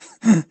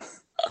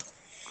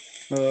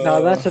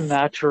 No, that's a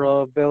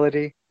natural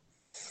ability.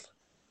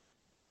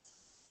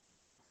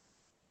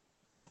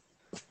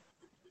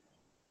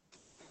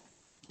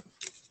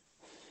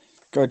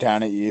 Go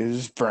down at you,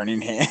 just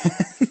burning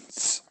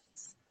hands.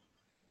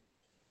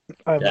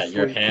 I'm Yeah,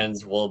 your asleep.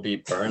 hands will be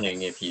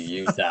burning if you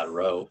use that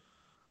rope.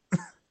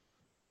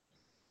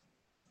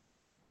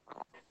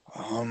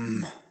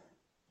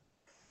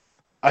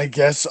 I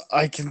guess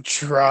I can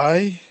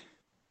try.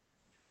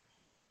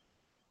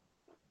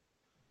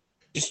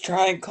 Just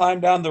try and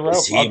climb down the rope.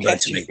 Is he I'll about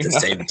catch to you. make the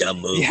same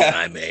dumb move Yeah. that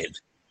I made?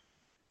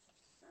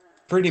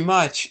 Pretty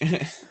much.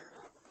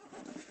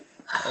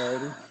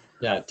 Alrighty.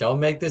 Yeah, don't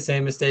make the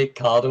same mistake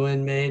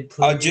Calduin made,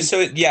 please.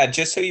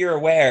 Just so you're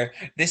aware,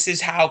 this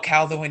is how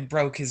Calduin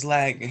broke his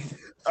leg.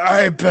 All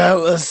right, bet.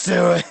 Let's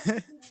do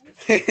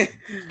it.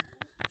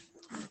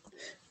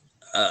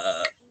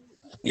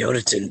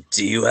 Yodaton,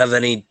 do you have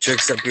any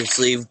tricks up your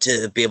sleeve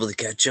to be able to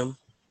catch him?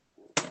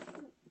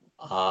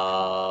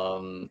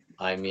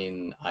 I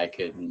mean, I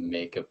could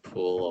make a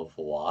pool of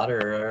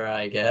water,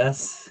 I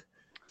guess.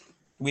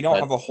 We don't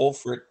But- have a hole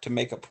for it to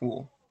make a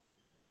pool.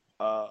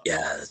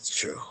 Yeah, that's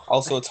true.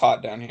 Also, it's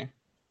hot down here.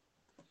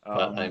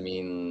 But I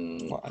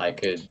mean, Well, I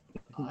could.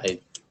 I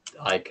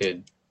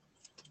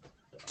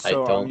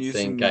So I'm don't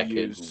using think I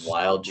could used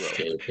wild rope.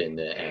 shape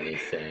into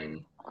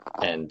anything,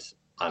 and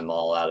I'm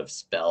all out of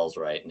spells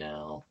right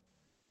now.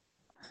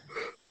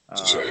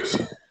 Shit.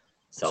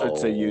 So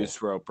it's a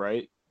used rope,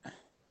 right?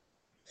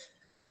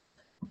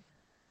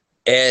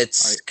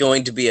 It's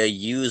going to be a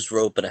used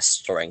rope and a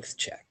strength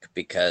check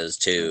because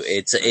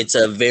it's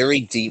a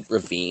very deep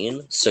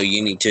ravine, so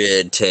you need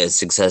to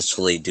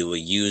successfully do a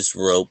used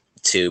rope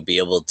to be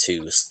able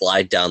to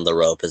slide down the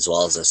rope, as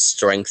well as a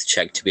strength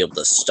check to be able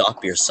to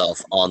stop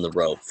yourself on the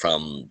rope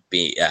from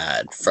going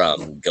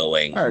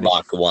Alrighty.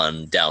 Mach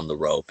 1 down the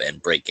rope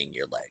and breaking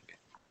your leg.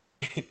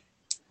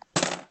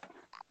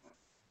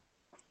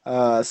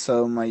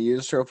 So my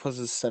used rope was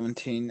a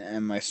 17,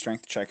 and my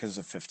strength check is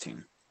a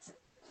 15.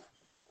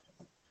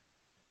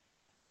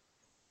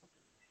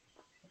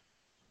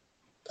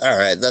 All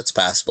right, that's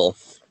passable.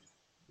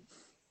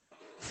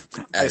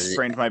 I As-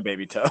 sprained my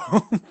baby toe.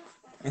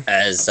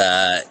 as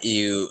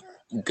you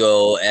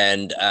go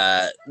and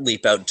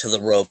leap out to the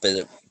rope, and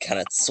it kind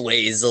of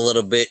sways a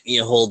little bit.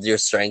 You hold your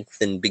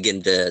strength and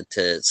begin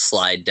to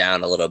slide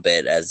down a little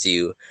bit as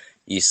you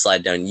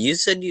slide down. You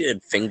said you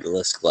had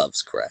fingerless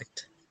gloves,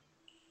 correct?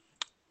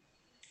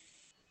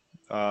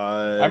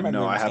 remember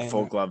No, him I have saying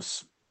full that.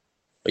 gloves.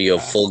 Or you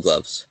have full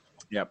gloves?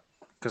 Yep.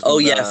 Oh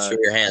yes, for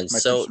your hands. my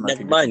So tips of my never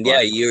fingers mind. are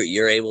Yeah, black.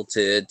 you're able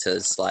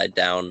to slide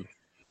down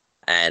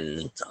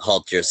and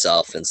halt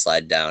yourself and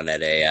slide down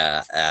at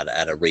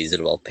a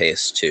reasonable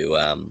pace to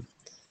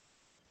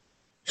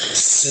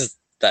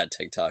that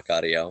TikTok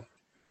audio.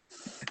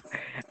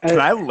 Can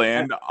I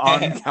land on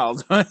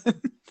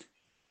Calduin?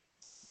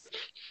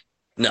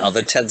 No,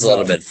 the tent's a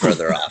little bit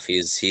further off.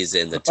 He's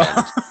in the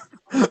tent.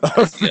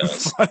 That He was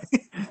goes,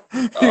 funny.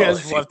 You Oh, guys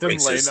if he left him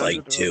breaks laying his on the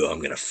leg door. too,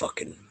 I'm gonna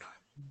fucking.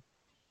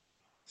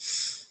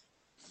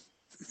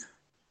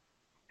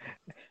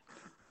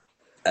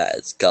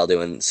 As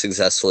Calduin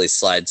successfully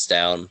slides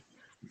down.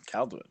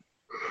 Calduin.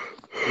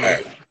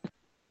 Alright.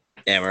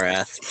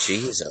 Amarath,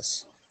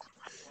 Jesus.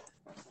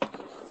 I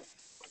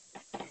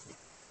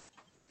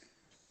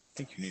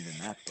think you need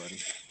a nap, buddy.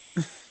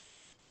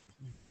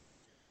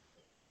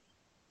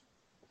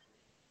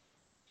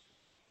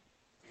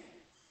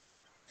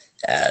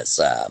 As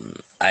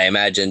I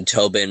imagine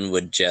Tobin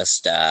would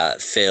just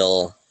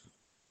fill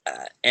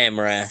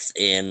Amarath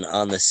in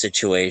on the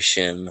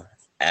situation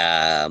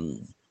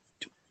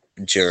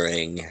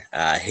during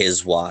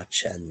his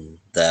watch, and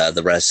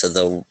the rest of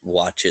the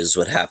watches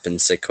would happen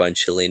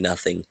sequentially.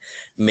 Nothing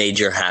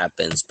major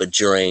happens, but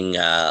during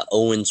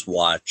Owen's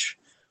watch,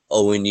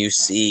 Owen, you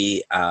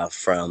see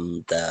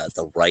from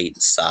the right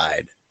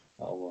side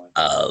Oh boy.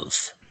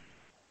 of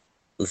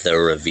the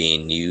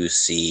ravine, you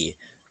see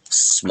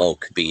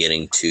smoke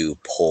beginning to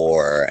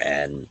pour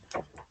and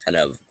kind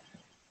of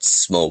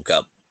smoke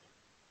up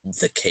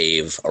the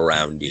cave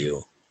around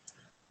you,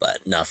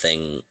 but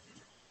nothing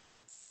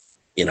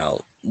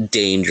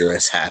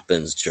dangerous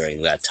happens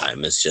during that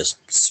time. It's just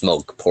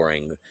smoke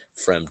pouring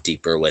from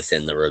deeper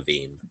within the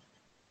ravine.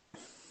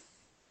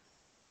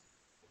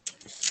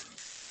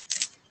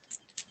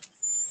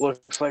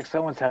 Looks like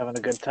someone's having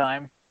a good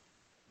time.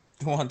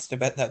 Who wants to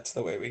bet that's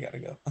the way we gotta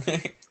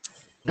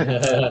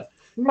go?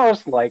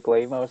 Most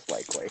likely, most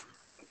likely.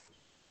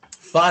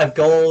 5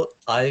 gold.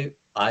 I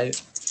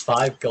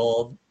 5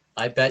 gold.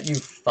 I bet you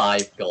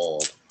 5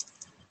 gold.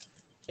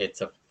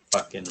 It's a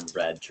fucking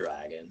red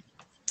dragon.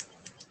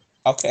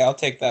 Okay, I'll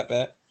take that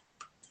bet.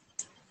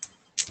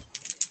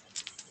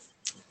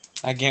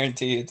 I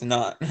guarantee it's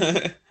not.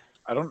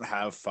 I don't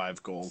have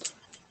 5 gold.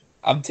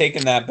 I'm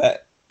taking that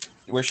bet.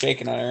 We're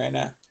shaking on it right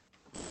now.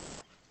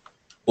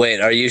 Wait,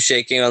 are you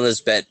shaking on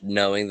this bet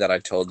knowing that I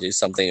told you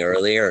something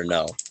earlier, or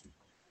no?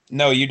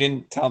 No, you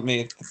didn't tell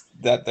me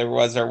that there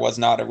was or was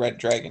not a red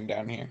dragon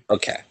down here.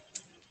 Okay.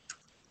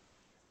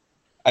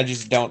 I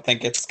just don't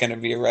think it's going to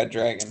be a red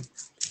dragon.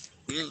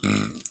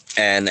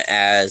 And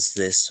as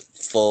this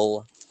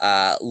full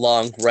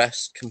long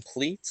rest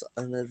completes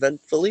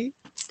uneventfully,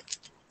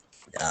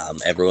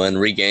 everyone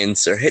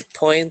regains their hit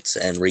points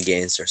and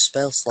regains their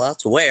spell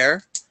slots,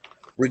 where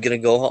we're going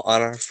to go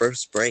on our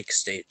first break.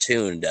 Stay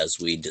tuned as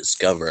we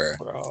discover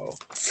Bro.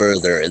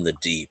 further in the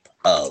deep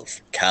of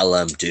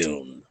Calam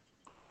Dune.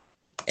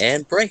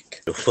 And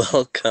break.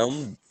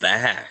 Welcome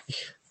back.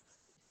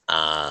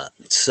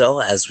 So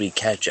as we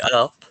catch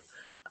up,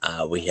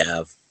 we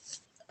have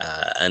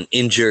an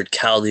injured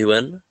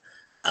Calduin,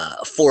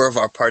 4 of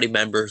our party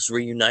members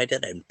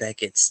reunited, and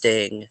Beckett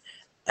staying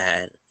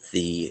at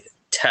the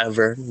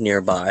tavern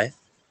nearby.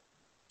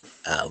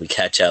 We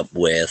catch up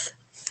with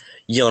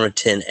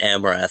Jonathan,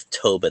 Amarath,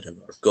 Tobin, and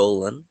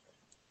Orgolan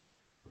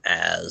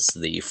as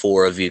the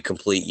four of you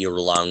complete your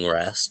long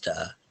rest.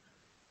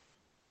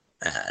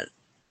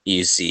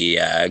 You see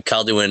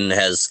Calduin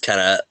has kind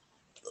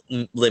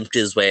of limped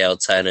his way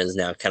outside and is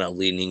now kind of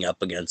leaning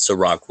up against a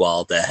rock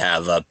wall to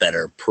have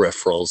better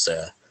peripherals,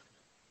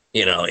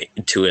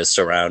 to his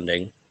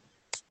surrounding.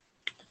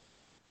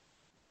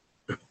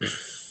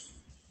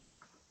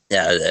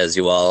 Yeah, as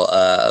you all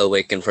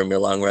awaken from your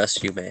long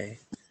rest, you may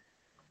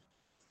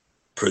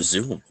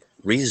resume.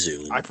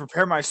 I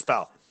prepare my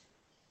spell.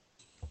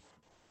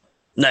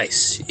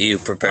 Nice. You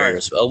prepare Alright.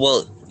 your spell.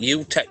 Well,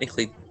 you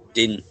technically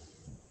didn't.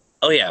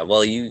 Oh, yeah.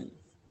 Well, yeah,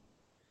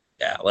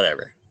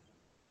 whatever.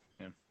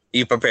 Yeah.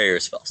 You prepare your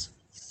spells.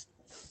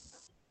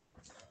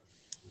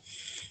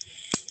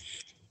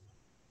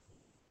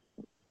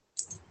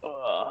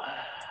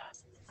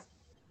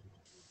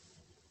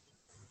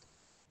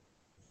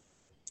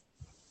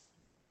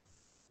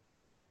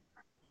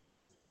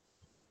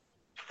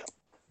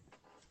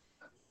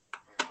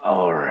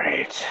 All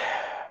right.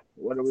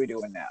 What are we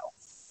doing now?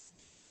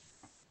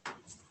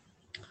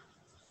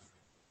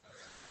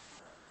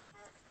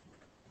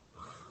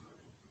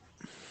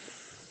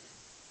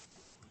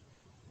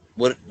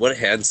 What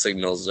hand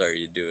signals are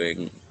you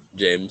doing,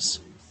 James?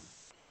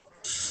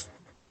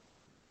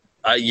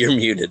 You're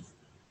muted.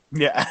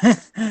 Yeah.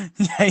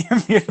 Yeah,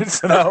 you're muted,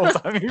 so the whole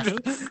time you're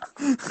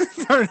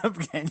just turning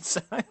up game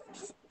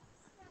size.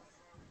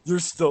 You're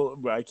still.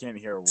 Well, I can't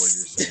hear a word you're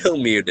saying. Still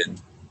muted.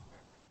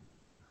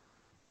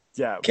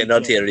 Yeah.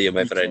 Cannot hear you,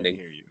 my we friend. Can't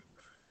hear you.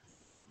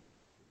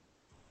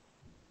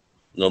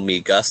 No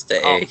me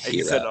gusta Oh, e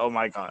you said, "Oh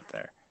my god!"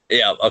 There.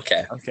 Yeah.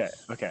 Okay.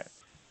 Okay.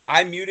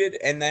 I muted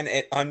and then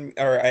I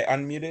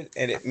unmuted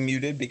and it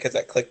muted because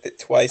I clicked it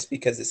twice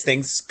because this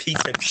thing's a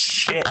piece of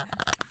shit.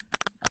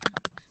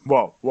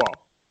 Whoa.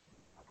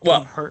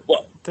 Well,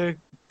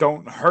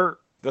 Don't hurt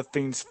the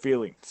thing's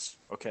feelings.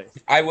 Okay.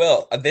 I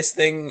will. This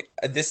thing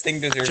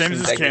deserves James some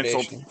is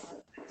degradation. canceled.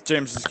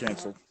 James is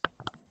canceled.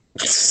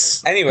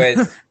 Anyways,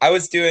 I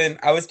was doing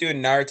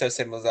Naruto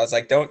symbols. I was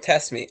like, "Don't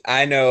test me.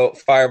 I know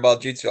Fireball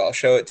Jutsu. I'll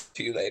show it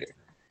to you later."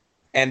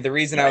 And the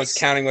reason I was Nice.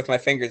 counting with my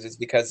fingers is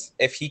because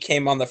if he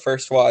came on the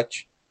first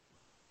watch,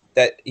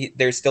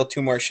 there's still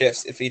 2 more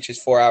shifts. If each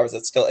is 4 hours,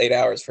 that's still 8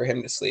 hours for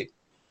him to sleep.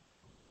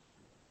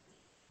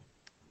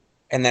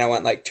 And then I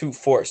went like 2,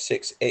 4,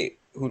 6, 8.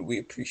 Who do we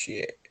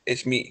appreciate?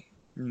 It's me.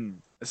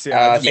 See,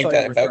 I just think thought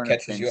that you were about throwing up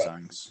catches game you up.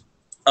 songs.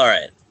 all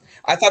right.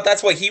 I thought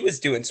that's what he was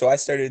doing, so I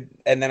started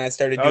doing Oh, that's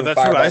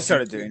Fireball what I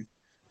started Jutsu. doing.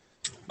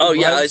 Oh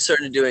yeah, What? I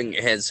started doing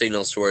hand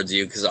signals towards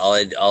you because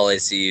all I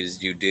see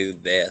is you do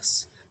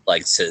this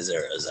like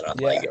scissors, and I'm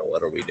like, Yeah. yo,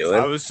 what are we doing?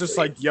 I was just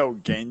like, "Yo,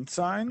 gain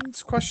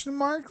signs?" Question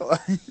mark.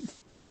 Like,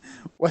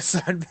 what's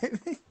side,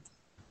 baby?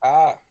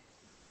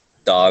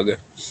 Dog,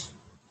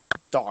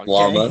 Dog.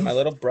 llama, gang. My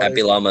little brother.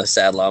 happy llama,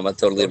 sad llama,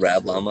 totally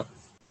rad llama,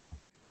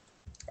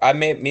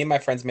 Me and my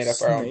friends made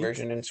up our own Snake?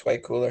 version, and it's way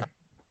cooler.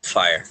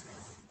 fire.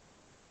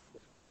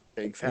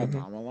 Big fat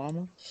Mhm.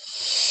 llama.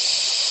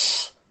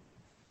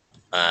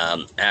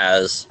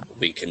 As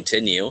we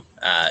continue,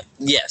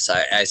 yes,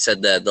 I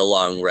said that the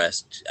long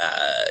rest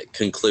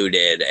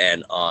concluded,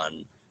 and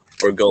on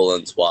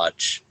Orgolan's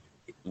watch,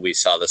 we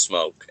saw the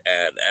smoke,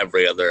 and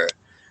every other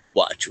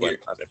watch went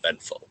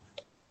uneventful.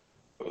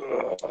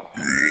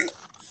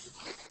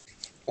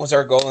 Was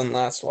our goal in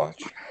last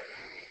watch?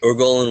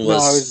 Orgolan No,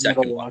 was, I was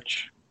second middle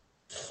watch.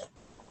 watch.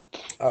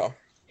 Oh.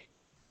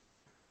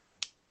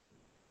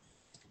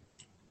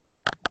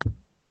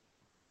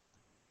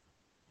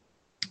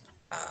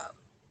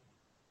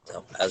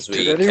 So as we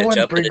Did catch anyone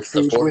up, bring it's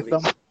the food four with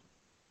of you. them?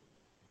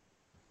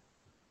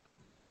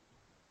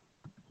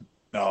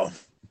 No.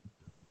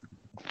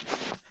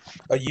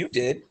 Oh, you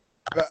did?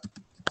 Uh,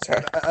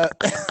 Sorry.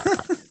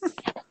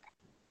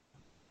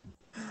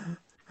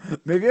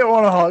 Maybe I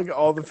want to hug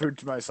all the food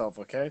to myself.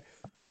 Okay.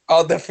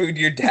 All the food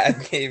your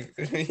dad gave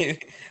me,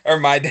 or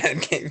my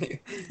dad gave you.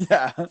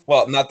 Yeah.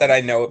 Well, not that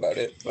I know about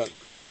it, but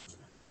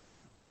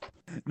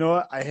You know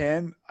what? I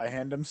hand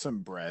him some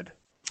bread.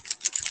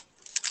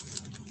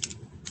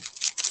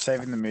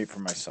 Saving the meat for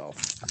myself.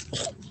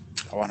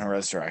 I want to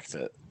resurrect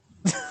it.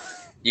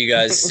 You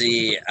guys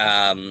see,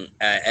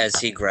 as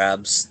he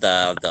grabs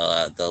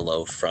the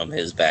loaf from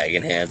his bag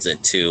and hands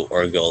it to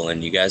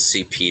Orgolan, you guys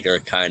see Peter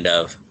kind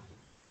of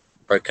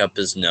perk up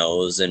his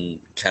nose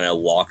and kind of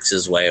walks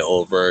his way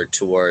over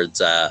towards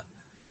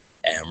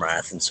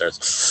Amrath and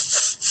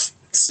starts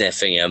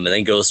sniffing him, and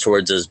then goes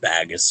towards his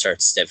bag and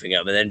starts sniffing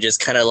him, and then just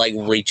kind of like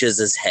reaches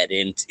his head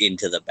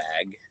into the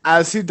bag.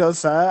 As he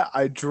does that,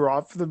 I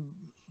drop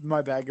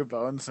my bag of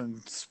bones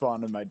and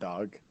spawn in my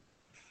dog.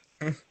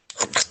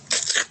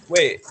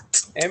 wait,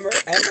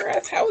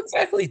 Amarath, how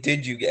exactly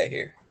did you get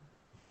here?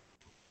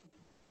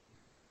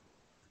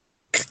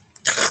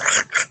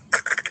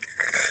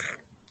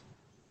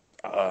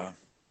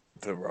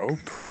 The rope?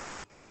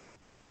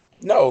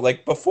 No,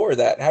 like before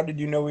that. How did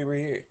you know we were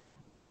here?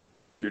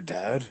 Your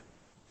dad?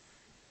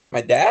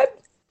 My dad?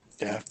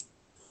 Yeah.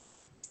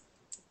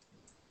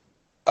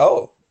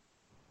 Oh.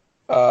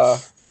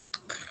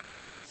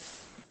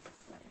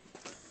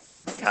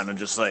 Kind of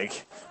just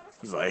like,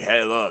 he's like,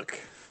 hey, look,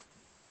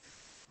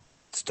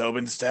 it's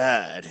Tobin's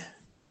dad.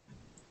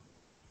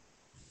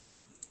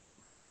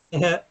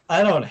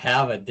 I don't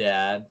have a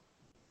dad.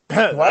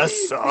 Why That do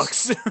you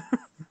sucks.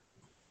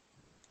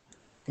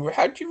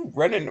 How'd you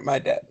run into my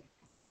dad?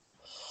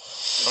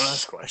 Don't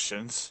ask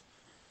questions,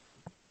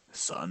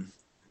 son.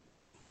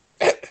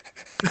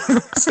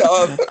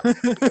 Stop.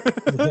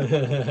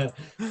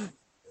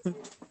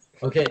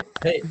 Okay,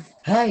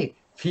 hey,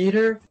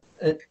 Peter.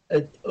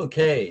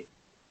 Okay,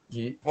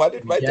 Why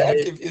did you my get dad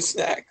it. give you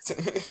snacks?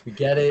 You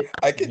get it.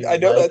 You I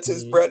know like that's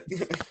his me. bread.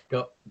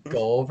 Go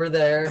over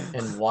there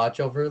and watch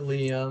over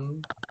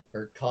Liam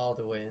or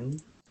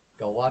Caldwin.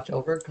 Go watch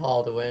over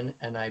Caldwin,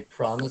 and I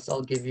promise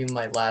I'll give you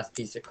my last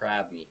piece of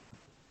crab meat.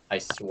 I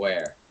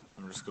swear.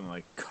 I'm just gonna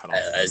like cut off.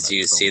 As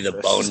you see the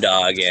fish. bone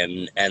dog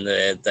and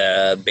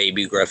the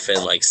baby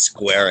griffin like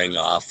squaring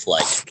off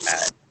like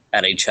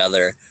at each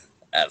other,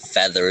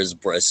 feathers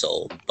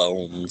bristle,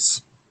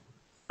 bones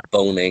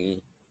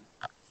boning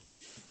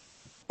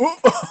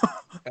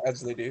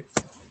As they do.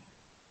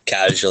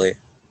 casually.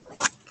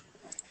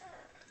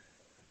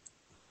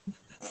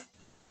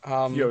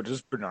 Yo,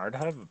 does Bernard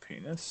have a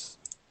penis?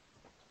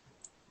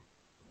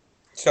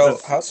 So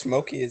how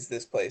smoky is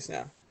this place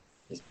now?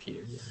 Is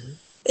Peter here?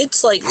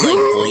 It's like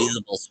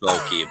breathable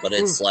smoky, but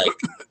it's like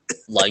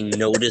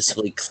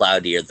noticeably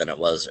cloudier than it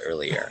was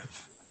earlier.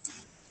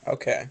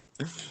 Okay.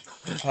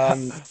 How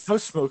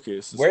smoky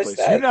is this where's place?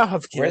 that- You now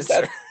have Where's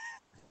cancer.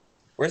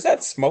 Where's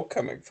that smoke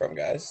coming from,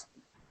 guys?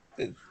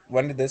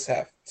 When did this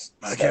happen?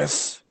 I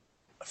guess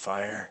a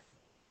fire.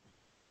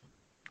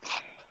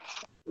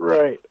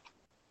 Right.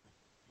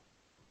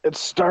 It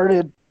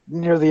started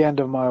near the end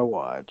of my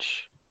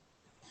watch.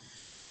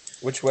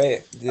 Which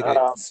way did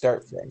it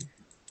start from?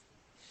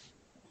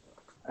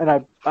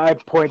 And I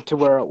point to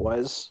where it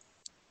was.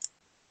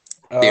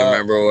 Do you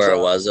remember where it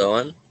was,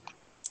 Owen?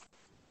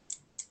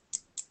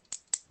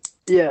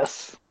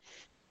 Yes.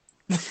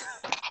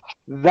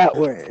 That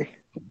way.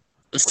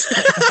 He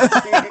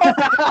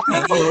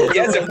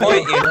has a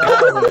point.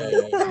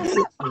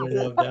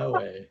 That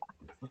way.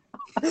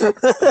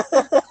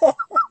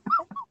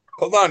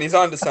 Hold on, he's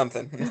on to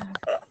something.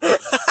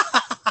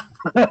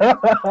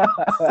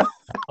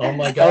 Oh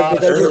my gosh,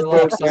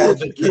 Sherlock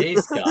solved the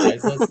case,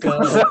 guys. Let's go.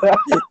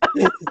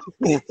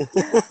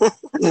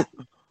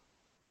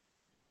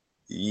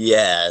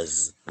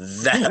 Yes,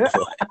 that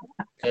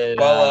way.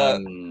 Well,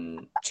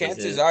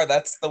 chances are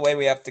that's the way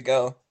we have to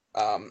go.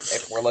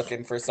 If we're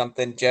looking for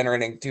something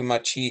generating too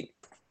much heat,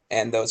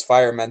 and those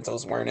fire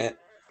mentals weren't it.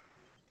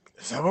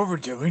 Is that what we're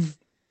doing?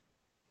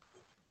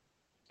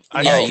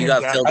 Yeah, you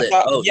got filled in.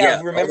 Oh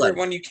yeah, remember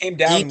when you came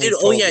down? He did.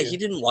 Oh yeah, he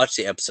didn't watch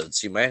the episodes.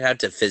 So you might have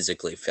to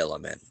physically fill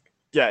him in.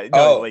 Yeah,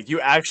 no, like you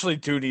actually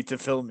do need to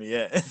fill me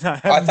in.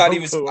 I thought he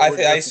was.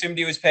 I assumed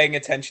he was paying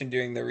attention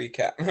during the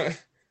recap.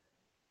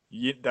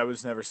 That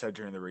was never said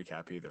during the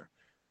recap either.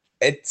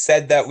 It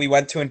said that we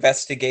went to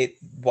investigate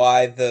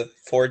why the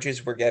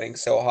forges were getting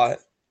so hot.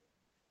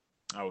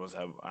 I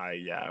wasn't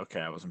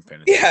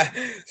paying attention. Yeah,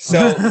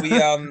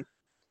 so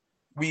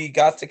we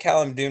got to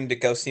Callum Doom to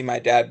go see my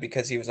dad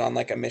because he was on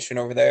like a mission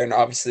over there, and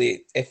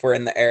obviously if we're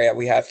in the area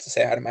we have to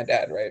say hi to my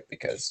dad, right?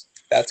 Because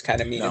that's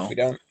kind of mean if we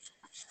don't.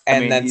 And I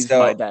mean, then he's so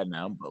my dad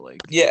now, but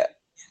like yeah,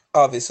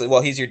 obviously,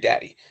 well he's your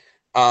daddy.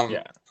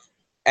 Yeah.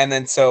 And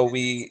then so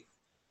we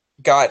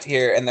got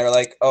here and they're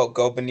like, oh,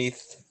 go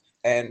beneath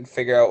and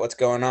figure out what's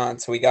going on.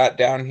 So we got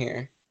down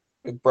here.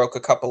 We broke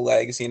a couple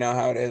legs, you know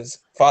how it is.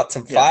 Fought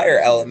some fire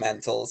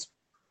elementals.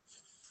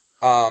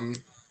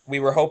 We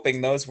were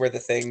hoping those were the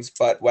things,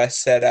 but Wes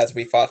said as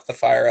we fought the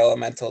fire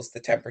elementals, the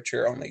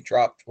temperature only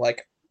dropped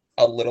like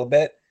a little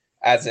bit,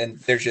 as in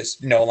there's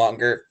just no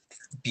longer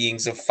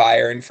beings of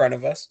fire in front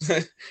of us.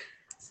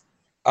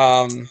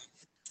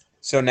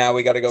 So now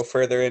we got to go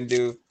further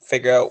and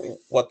figure out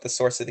what the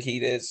source of the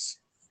heat is.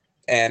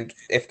 And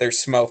if there's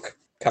smoke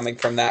coming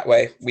from that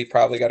way, we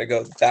probably got to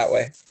go that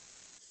way.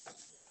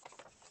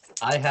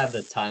 I had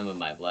the time of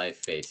my life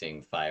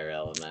facing fire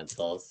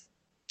elementals.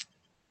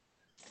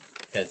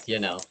 Because, you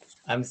know,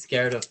 I'm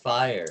scared of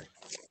fire.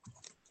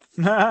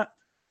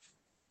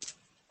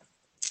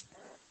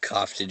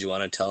 Cough, did you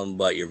want to tell him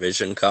about your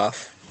vision,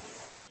 Cough?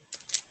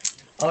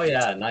 Oh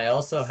yeah, and I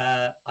also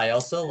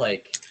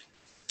like,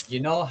 you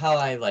know how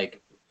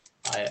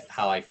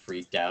I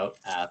freaked out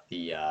at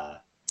the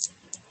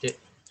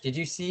did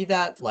you see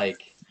that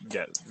like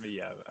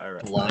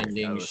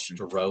blinding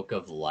stroke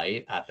of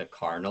light at the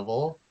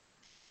carnival?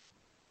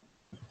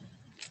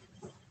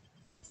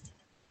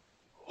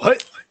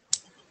 What?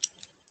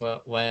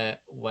 Well,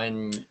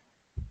 when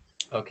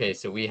okay,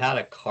 so we had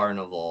a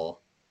carnival.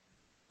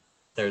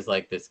 There's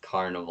like this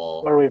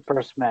carnival Where we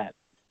first met.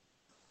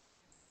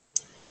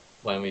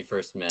 when we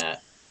first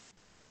met,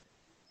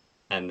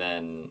 and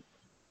then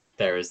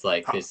there was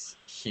like this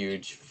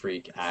huge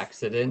freak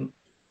accident,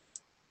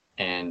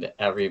 and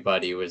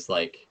everybody was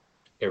like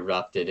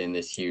erupted in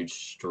this huge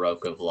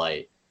stroke of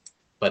light,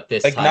 But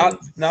this Like time,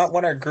 not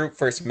when our group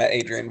first met,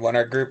 Adrian. When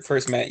our group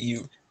first met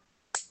you.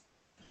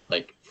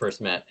 like first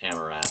met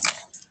Amaranth.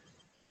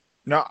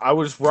 No, I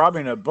was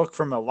robbing a book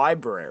from a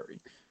library.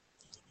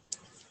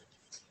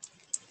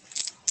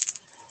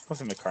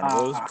 Wasn't a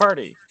carnival, it was a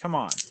party. Come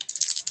on.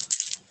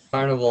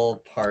 Carnival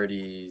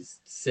parties,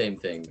 same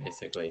thing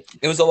basically.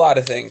 It was a lot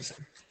of things.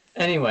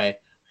 Anyway,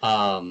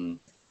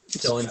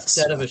 so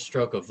instead of a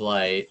stroke of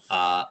light,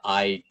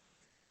 I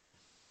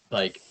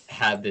like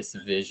had this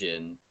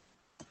vision,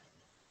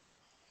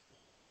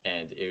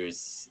 and it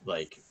was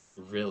like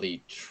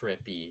really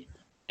trippy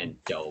and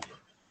dope.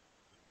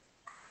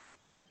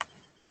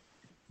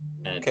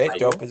 And Okay,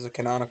 dope is a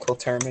canonical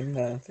term in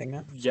the thing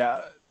now.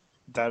 Yeah,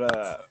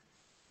 that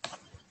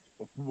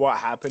what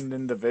happened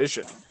in the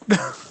vision?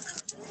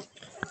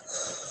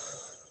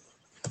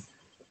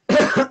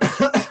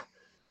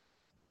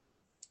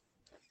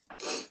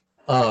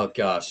 Oh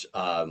gosh.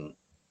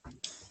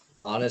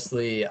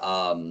 Honestly,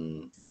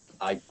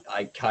 I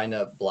kind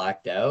of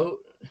blacked out.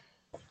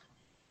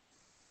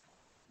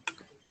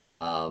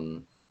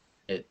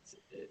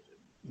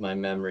 My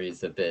memory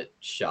is a bit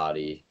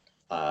shoddy.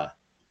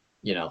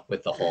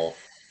 With the whole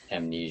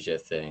amnesia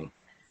thing.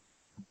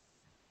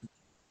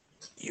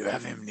 You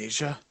have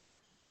amnesia?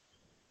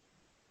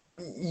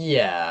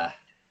 Yeah.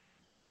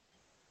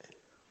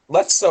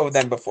 Less so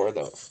than before,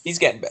 though. He's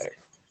getting better.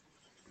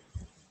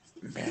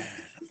 Man,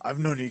 I've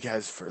known you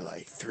guys for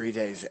like 3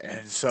 days,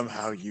 and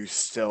somehow you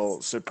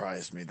still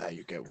surprise me that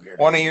you get weird.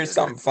 Want to hear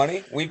something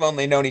funny? We've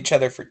only known each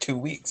other for 2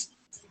 weeks.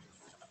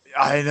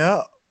 I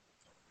know.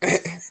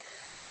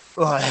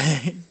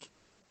 Like,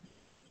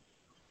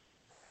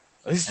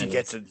 at least you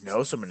get to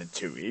know someone in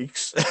 2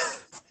 weeks.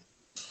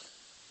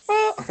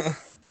 Well,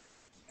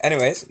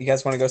 anyways, you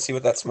guys want to go see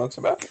what that smoke's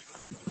about?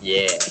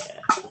 Yeah.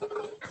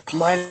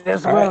 Might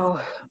as All right.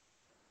 well.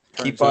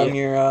 Keep on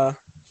your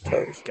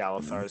toes.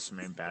 Galathar's the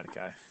main bad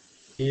guy.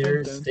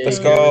 Peter, Let's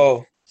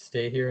go.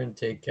 Stay here and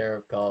take care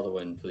of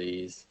Caldwin,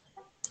 please.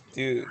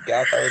 Dude,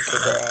 Galathar would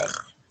kick our ass.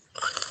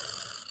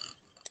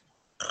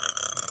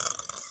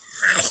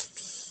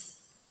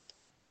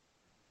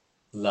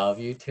 Love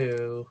you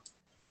too.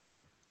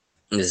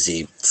 As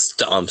he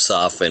stomps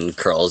off and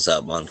curls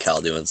up on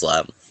Calduin's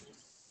lap.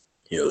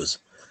 He goes,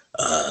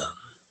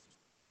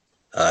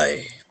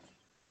 hi,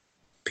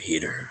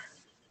 Peter.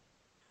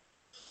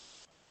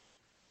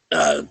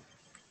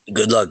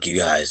 Good luck, you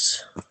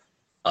guys.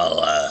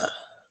 I'll,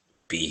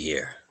 be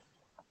here.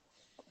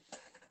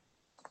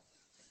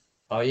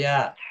 Oh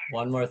yeah,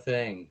 one more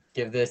thing.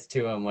 Give this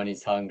to him when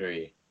he's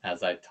hungry,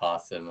 as I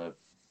toss him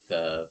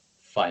the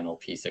final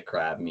piece of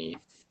crab meat.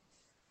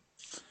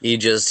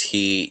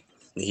 He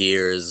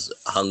hears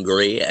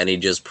hungry and he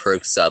just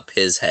perks up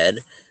his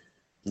head,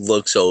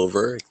 looks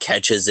over,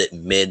 catches it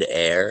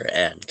mid-air,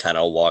 and kind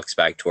of walks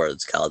back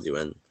towards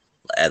Calduin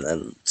and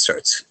then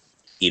starts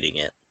eating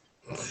it.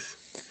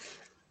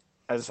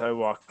 As I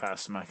walk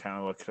past him, I kind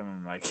of look at him and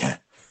I'm like,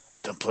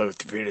 don't play with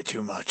the Peter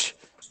too much.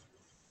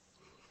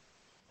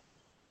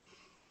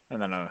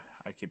 And then I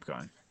keep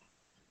going.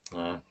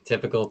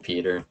 Typical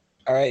Peter.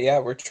 All right, yeah,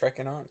 we're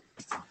trekking on.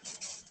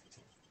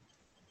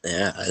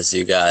 Yeah, as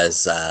you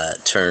guys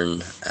turn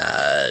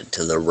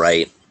to the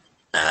right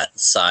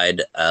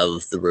side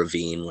of the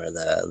ravine where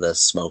the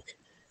smoke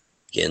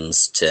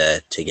begins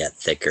to get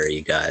thicker,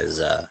 you guys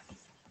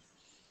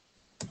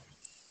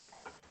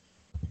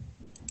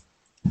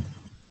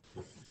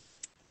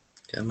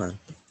come on.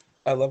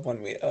 I love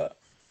when we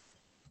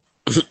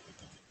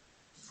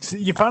See,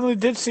 you finally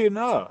did see an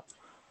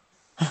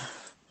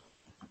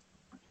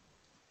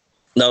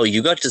No,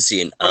 you got to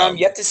see an But I'm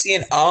yet to see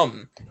an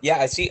Yeah,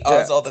 I see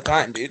Yeah. all the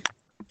time, dude.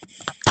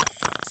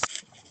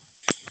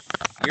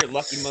 You're a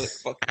lucky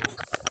motherfucker.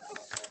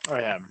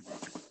 I am.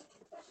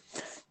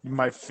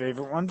 My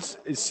favorite ones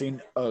is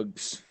seeing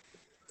Uggs.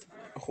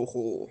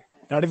 Oh.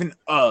 Not even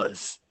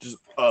us, just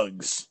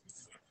Uggs.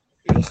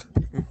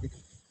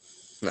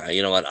 No,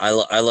 you know what? I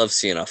love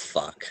seeing a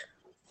fuck.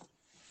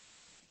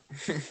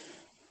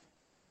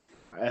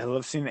 I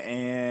love seeing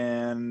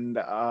and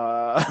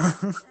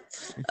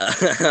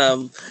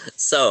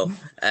So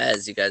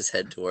as you guys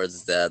head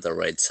towards the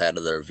right side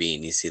of the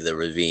ravine, you see the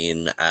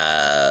ravine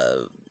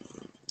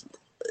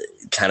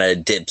kind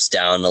of dips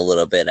down a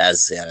little bit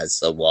as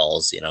the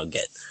walls,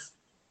 get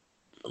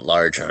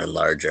larger and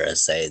larger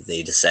as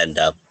they descend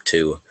up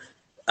to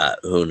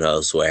who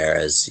knows where.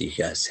 As you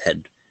guys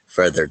head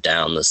further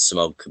down, the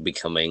smoke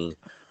becoming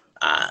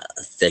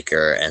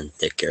thicker and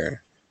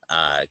thicker.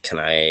 Can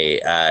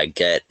I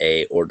get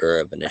a order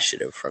of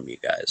initiative from you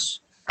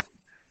guys?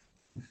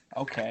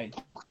 Okay.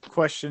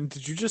 question,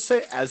 did you just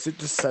say as it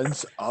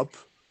descends up?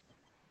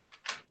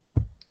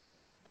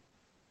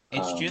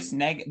 It's just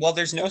well,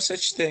 there's no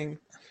such thing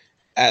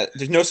as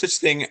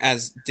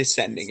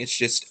descending. It's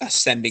just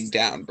ascending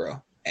down,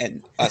 bro,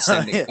 and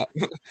ascending up.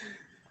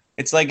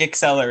 It's like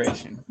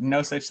acceleration.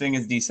 No such thing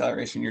as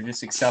deceleration. You're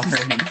just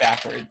accelerating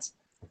backwards.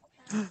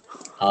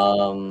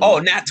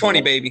 Nat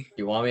 20, baby.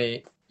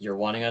 You're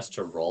wanting us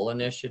to roll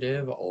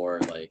initiative or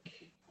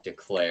like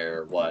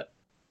declare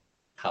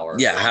how are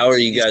Yeah, how are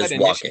you guys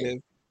walking?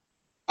 Initiative.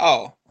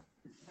 Oh,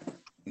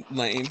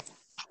 lame.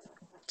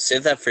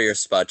 Save that for your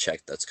spot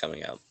check that's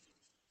coming up.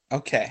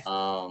 Okay.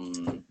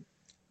 Um,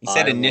 You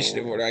said I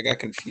initiative will- order. I got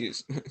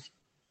confused.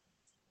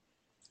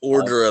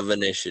 Order of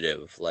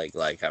initiative, like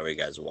how are you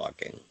guys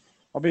walking?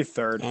 I'll be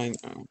third. I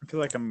know. I feel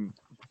like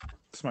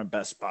it's my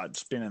best spot,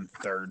 just being in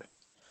third.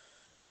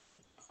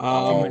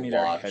 I'll we need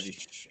our watch. heavy.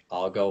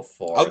 I'll go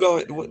 4th. I'll go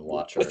and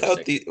watch our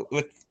without six.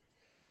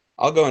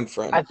 I'll go in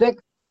front. I think.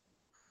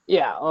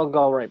 Yeah, I'll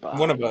go right behind.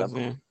 One of us.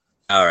 them. Yeah.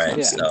 All right,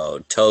 Yeah. so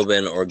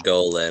Tobin,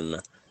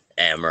 Orgolan,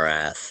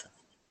 Amarath,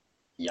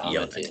 Yamatin.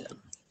 Yonatan.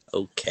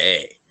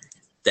 Okay.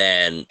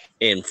 Then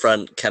in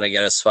front, can I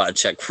get a spot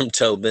check from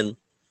Tobin?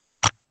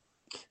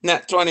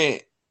 Nat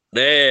 20.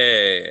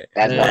 Hey!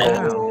 That's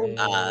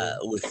Wow.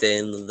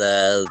 Within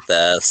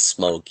the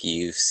smoke,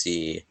 you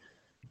see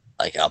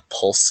like a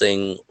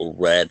pulsing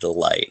red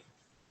light,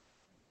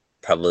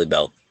 probably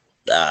about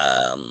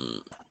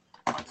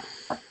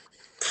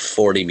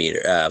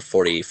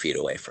 40 feet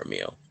away from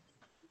you.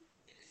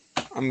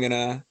 I'm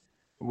gonna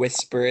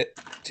whisper it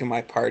to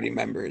my party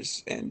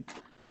members and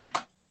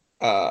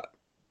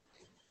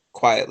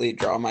quietly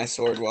draw my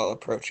sword while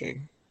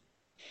approaching.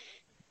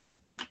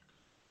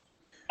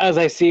 As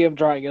I see him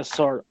drawing his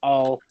sword,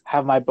 I'll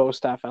have my bow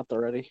staff out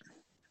there ready.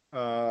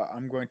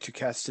 I'm going to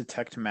cast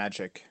Detect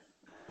Magic.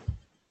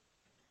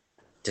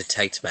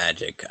 Detect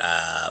magic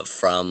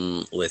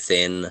from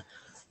within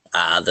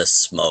the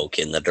smoke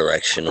in the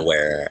direction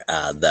where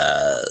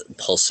the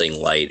pulsing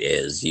light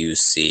is. You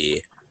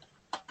see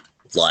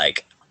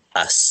like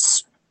a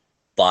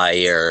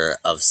spire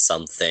of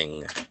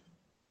something.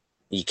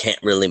 You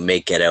can't really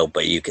make it out,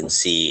 but you can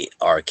see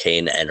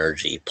arcane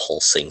energy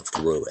pulsing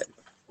through it.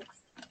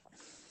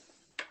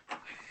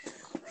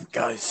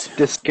 Guys,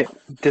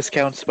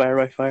 Discount Spire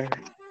by Fire.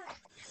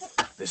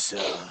 this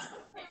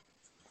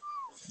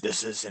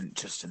isn't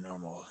just a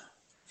normal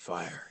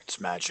fire. It's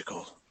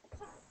magical.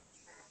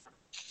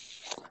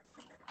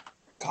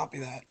 Copy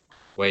that.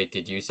 Wait,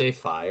 did you say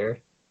fire?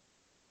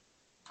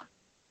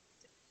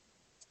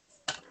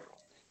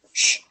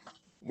 Shh.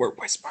 We're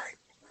whispering.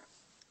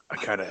 I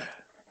kind of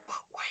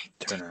Wait,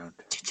 turn around.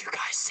 did you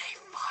guys say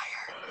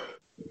fire?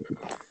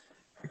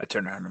 I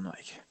turn around. I'm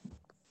like,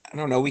 I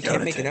don't know. We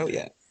can't make it Jonathan. out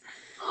yet.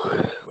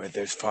 where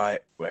there's fire,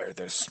 where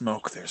there's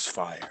smoke, there's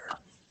fire.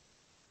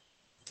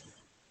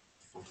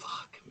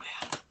 Fuck,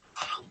 man.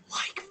 I don't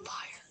like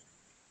fire.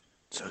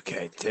 It's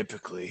okay.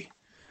 Typically,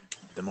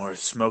 the more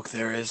smoke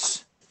there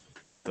is,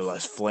 the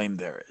less flame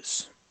there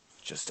is.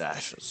 Just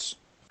ashes.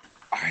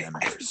 All right,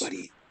 Embers.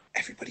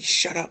 everybody,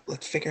 shut up.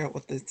 Let's figure out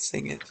what this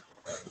thing is.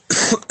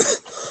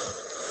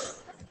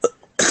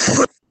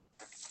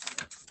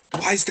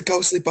 Why is the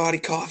ghostly body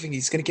coughing?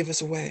 He's gonna give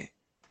us away.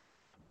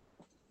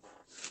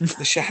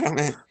 The Shadow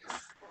Man.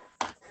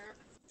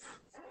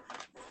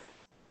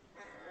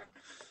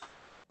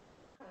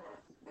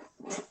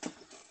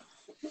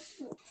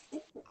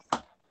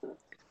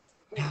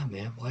 Yeah,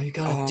 man. Why you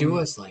gotta do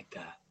us like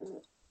that?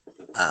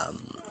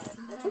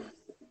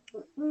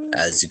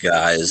 As you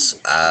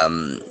guys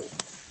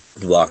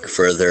walk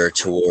further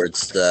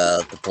towards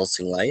the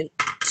pulsing light,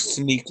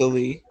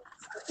 Sneakily.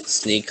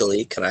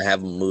 can I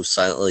have a move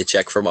silently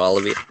check from all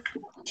of you?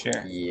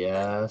 Sure.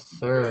 Yes,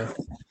 sir.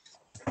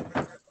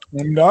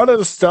 I'm not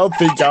a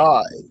stealthy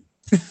guy.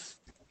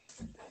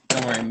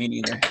 Don't worry, me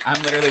neither.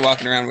 I'm literally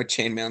walking around with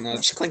chainmail now.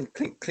 Just clink,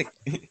 clink, clink.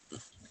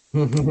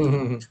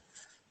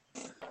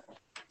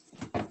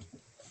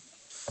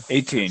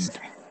 18.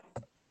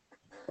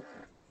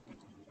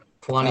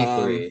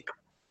 23.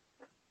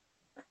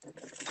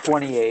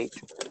 28.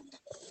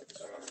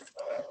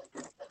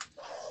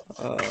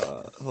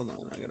 Hold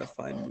on. I gotta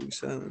find move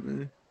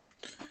silently.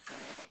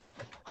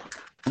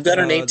 You got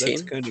an That's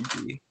 18. gonna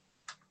be.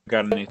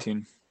 Got an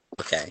 18.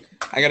 Okay.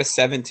 I got a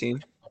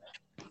 17.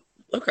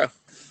 Okay.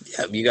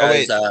 Yeah, you Oh,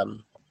 guys wait.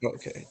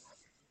 Okay.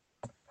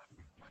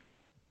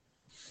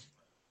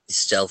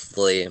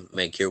 stealthily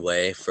make your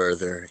way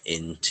further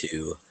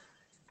into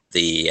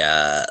the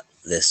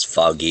this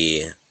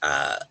foggy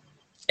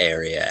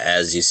area.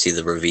 As you see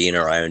the ravine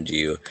around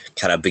you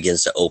kind of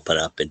begins to open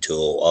up into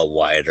a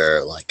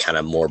wider, like kind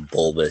of more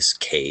bulbous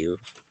cave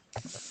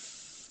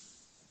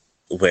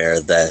where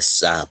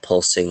this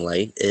pulsing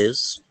light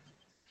is.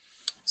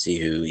 So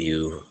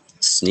you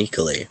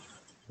sneakily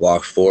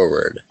walk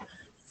forward.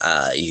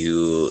 As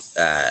you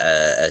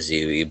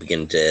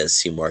begin to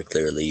see more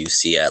clearly, you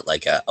see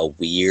like a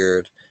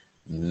weird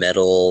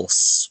metal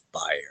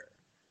spire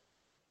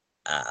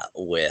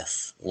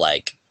with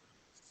like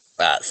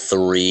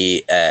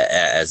three,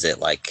 as it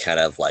like kind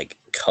of like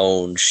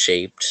cone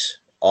shaped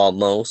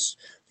almost,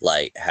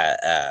 like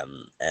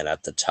and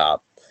at the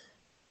top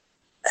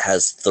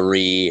has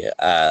three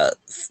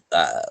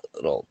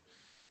little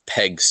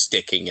pegs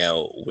sticking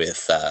out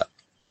with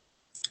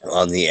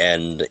on the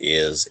end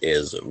is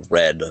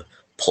red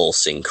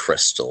pulsing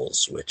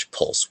crystals which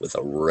pulse with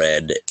a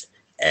red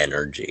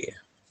energy.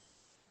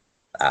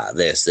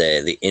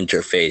 The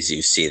interface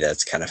you see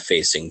that's kind of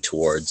facing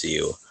towards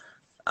you,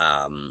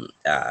 Yonatan,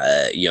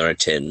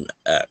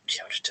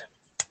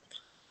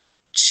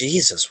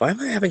 Jesus, why am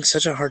I having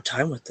such a hard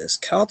time with this?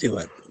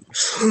 Calduin.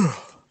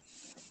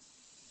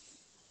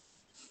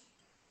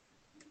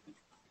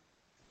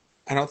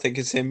 I don't think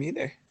it's him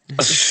either.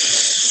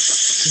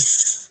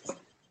 If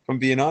I'm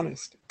being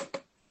honest.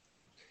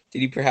 Did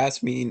he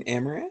perhaps mean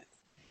Amaranth?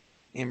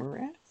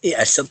 Amaranth?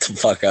 Yeah, shut the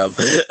fuck up.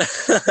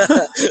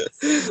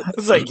 I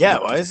was like, yeah,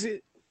 why is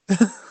he?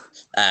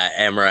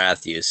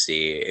 Amarath, you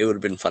see, it would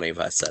have been funny if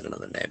I said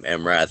another name.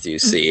 Amarath, you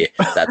see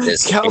that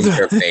this Calder.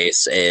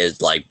 interface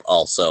is like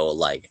also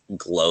like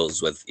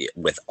glows with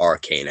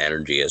arcane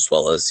energy as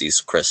well as these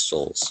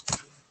crystals.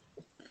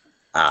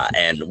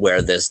 And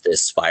where this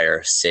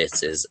spire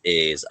sits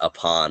is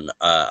upon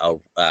a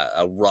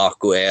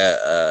rock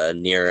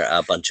near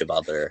a bunch of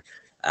other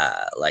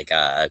like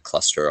a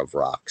cluster of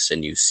rocks,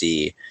 and you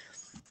see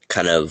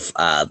kind of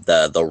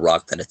the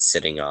rock that it's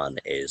sitting on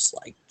is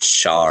like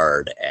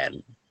charred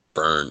and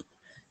burnt,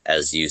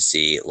 as you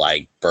see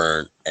like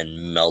burnt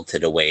and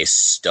melted away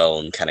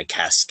stone kind of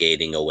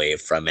cascading away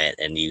from it,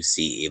 and you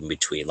see in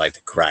between like the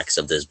cracks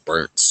of this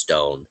burnt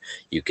stone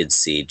you could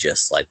see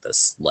just like the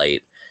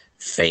slight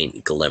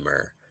faint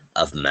glimmer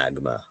of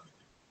magma.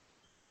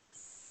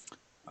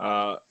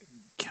 Can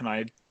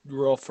I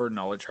roll for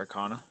knowledge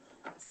arcana?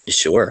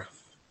 Sure.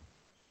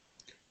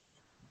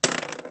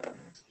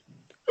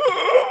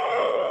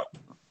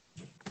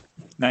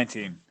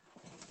 19.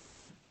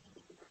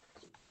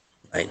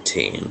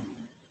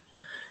 19.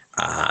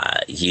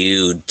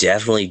 You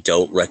definitely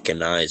don't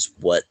recognize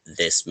what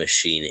this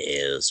machine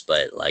is,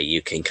 but like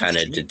you can kind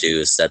of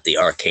deduce that the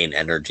arcane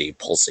energy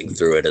pulsing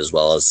through it, as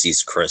well as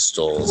these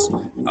crystals,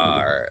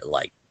 are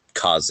like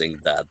causing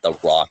the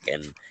rock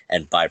and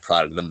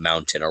byproduct the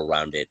mountain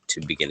around it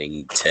to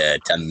beginning to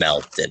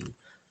melt and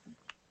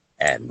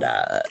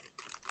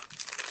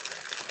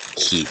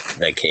heat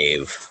the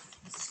cave.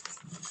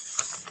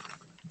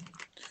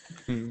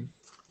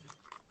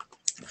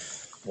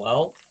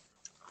 Well,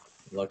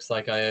 looks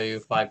like I owe you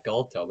 5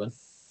 gold, Tobin.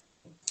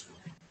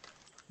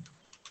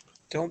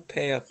 Don't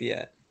pay up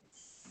yet.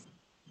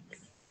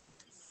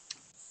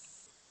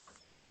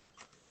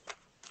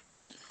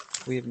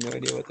 We have no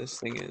idea what this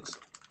thing is.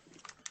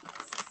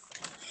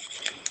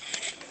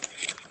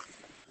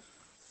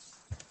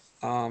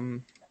 All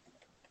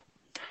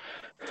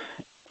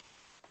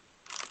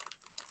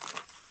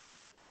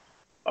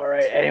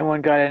right,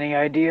 anyone got any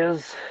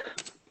ideas?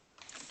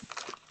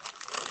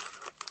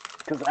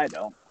 Because I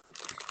don't.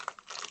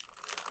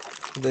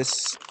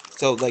 This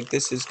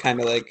is kind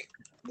of like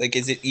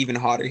is it even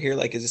hotter here?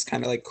 Like, is this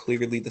kind of like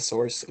clearly the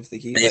source of the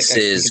heat? This like,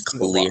 is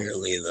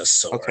clearly the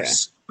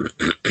source.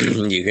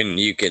 Okay.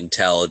 You can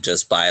tell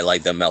just by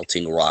like the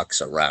melting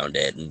rocks around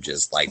it and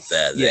just like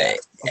the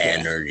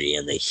energy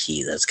and the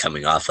heat that's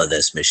coming off of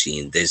this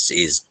machine. This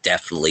is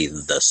definitely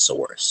the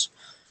source.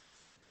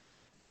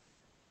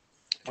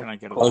 Can I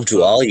get a Home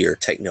to all your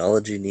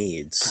technology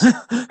needs.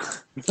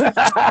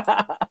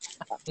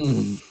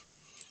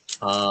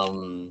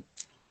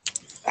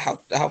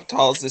 How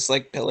tall is this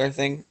like pillar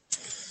thing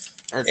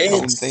or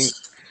cone thing?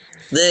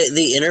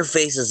 The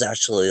interface is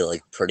actually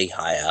like pretty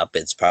high up.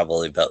 It's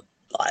probably about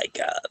like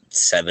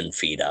 7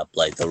 feet up.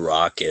 Like the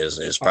rock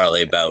is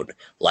probably about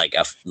like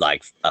a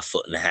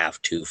foot and a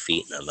half, 2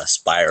 feet, and then the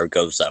spire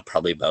goes up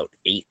probably about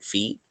 8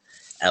 feet.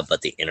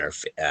 But the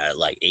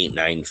like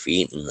 8-9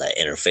 feet, and the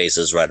interface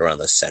is right around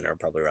the center,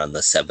 probably around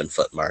the 7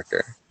 foot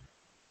marker.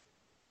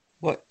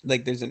 What,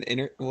 like there's an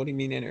what do you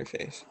mean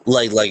interface?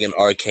 Like an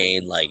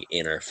arcane like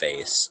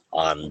interface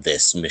on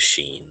this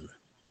machine.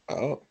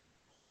 Oh.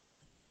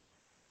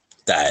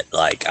 That,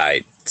 like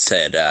I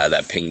said,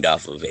 that pinged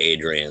off of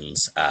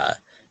Adrian's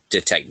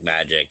detect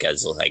magic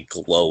as like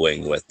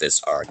glowing with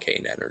this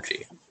arcane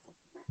energy.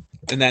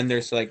 And then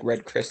there's like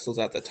red crystals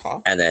at the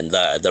top. And then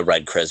the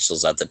red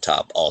crystals at the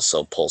top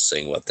also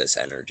pulsing with this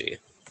energy.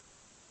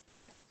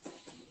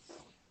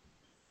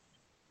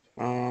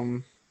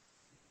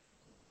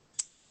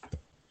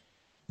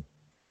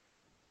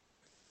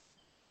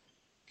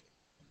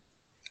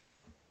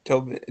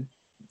 Tobin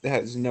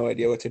has no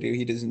idea what to do.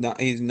 He's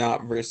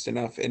not versed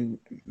enough in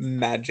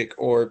magic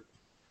or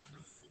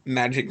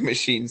magic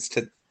machines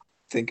to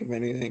think of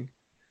anything.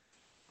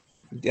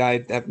 Yeah,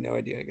 I have no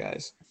idea,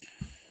 guys.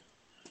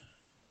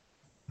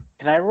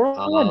 Can I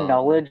roll a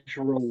knowledge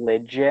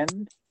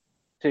religion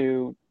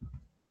to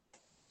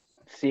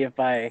see if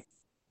I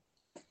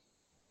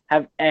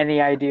have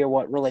any idea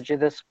what religion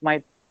this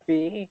might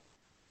be?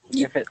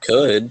 If it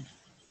could.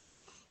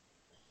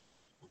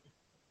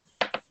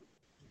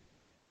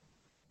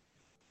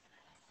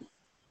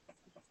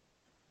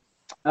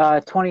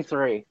 Uh,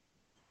 23.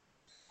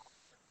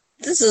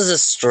 This is a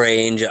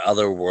strange,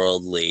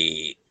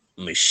 otherworldly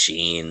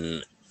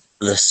machine.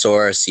 The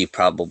source you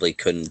probably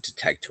couldn't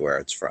detect where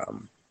it's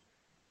from.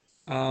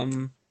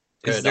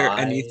 Is there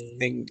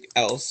anything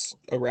else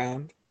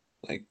around?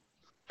 Like,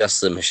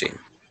 just the machine.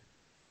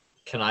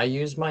 Can I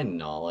use my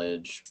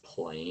knowledge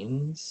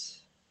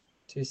planes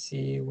to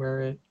see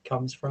where it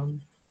comes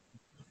from?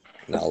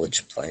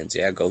 Knowledge planes,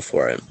 yeah, go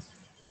for it.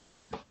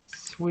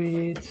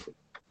 Sweet.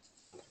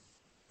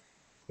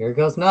 Here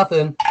goes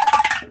nothing.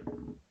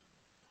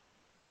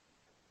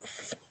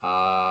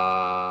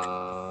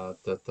 Does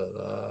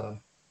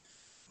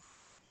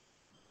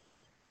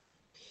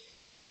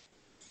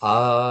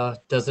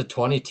a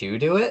 22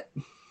 do it?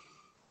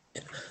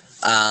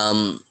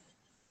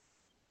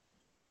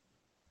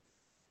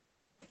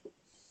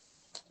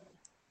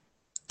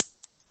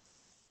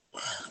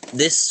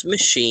 This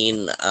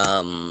machine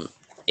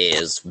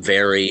is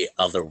very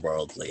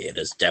otherworldly. It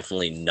is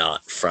definitely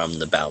not from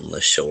the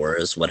Boundless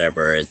Shores,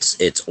 whatever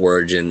its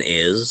origin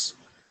is.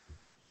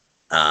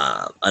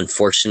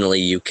 Unfortunately,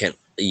 you can't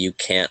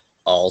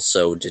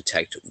also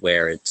detect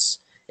where it's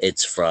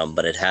from,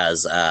 but it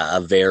has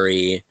a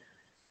very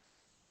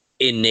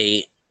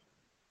innate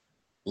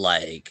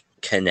like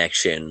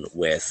connection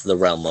with the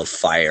realm of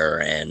fire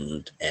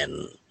and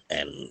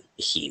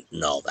heat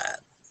and all that.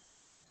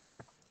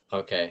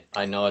 Okay,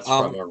 I know it's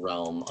from a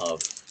realm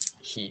of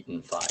heat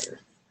and fire.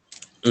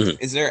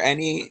 Is there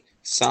any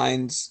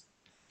signs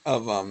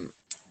of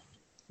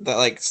that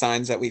like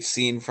signs that we've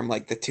seen from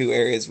like the two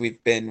areas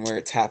we've been where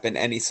it's happened?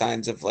 Any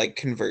signs of like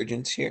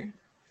convergence here?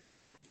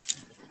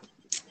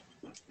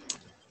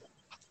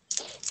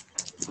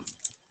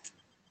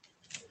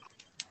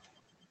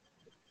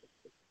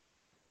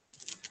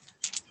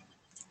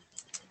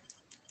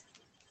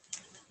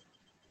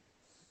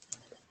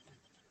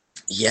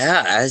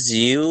 Yeah, as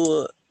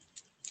you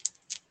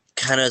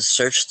kind of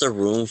search the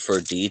room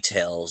for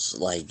details,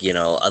 like,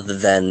 other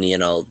than,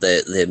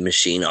 the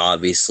machine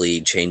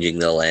obviously changing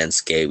the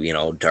landscape,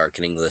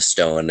 darkening the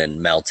stone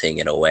and melting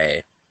it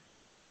away.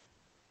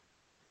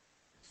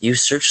 You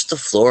search the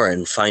floor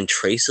and find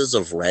traces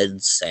of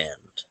red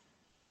sand.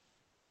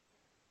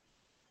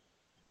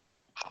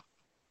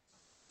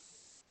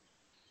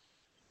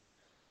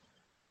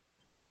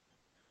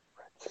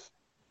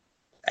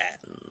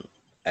 And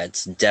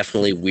it's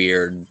definitely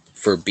weird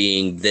for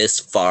being this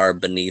far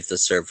beneath the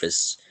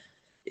surface.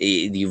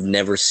 You've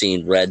never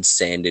seen red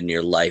sand in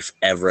your life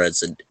ever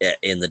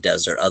in the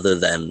desert, other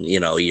than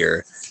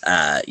your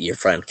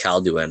friend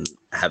Calduin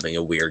having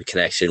a weird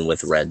connection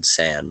with red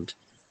sand.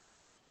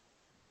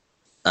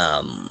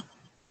 And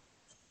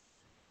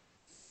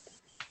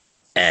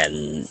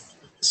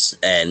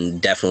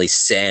definitely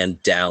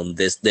sand down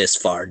this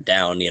far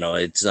down.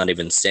 It's not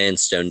even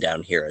sandstone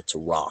down here; it's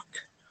rock.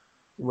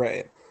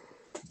 Right.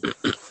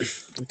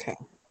 Okay.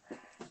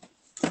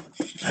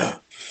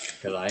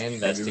 Could I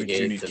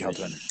investigate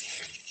the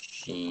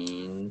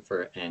machine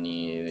for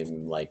any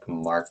like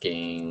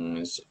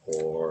markings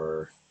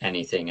or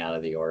anything out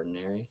of the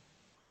ordinary?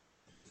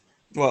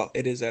 Well,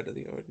 it is out of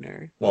the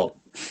ordinary. Well,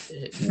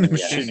 the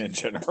machine in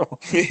general.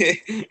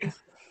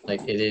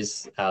 Like, it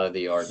is out of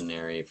the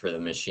ordinary for the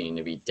machine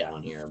to be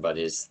down here, but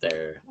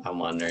I'm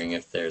wondering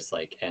if there's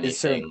like anything.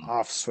 Is there an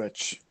off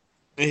switch?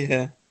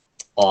 Yeah.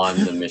 On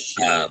the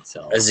machine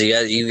itself. As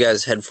you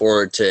guys head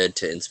forward to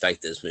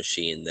inspect this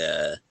machine,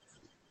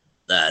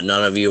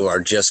 none of you are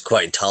just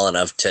quite tall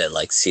enough to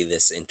like see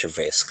this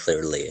interface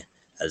clearly,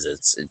 as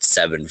it's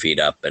 7 feet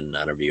up, and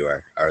none of you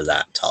are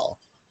that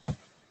tall.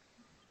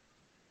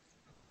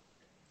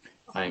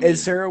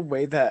 Is there a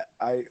way that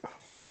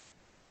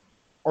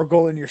or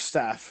go in your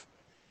staff?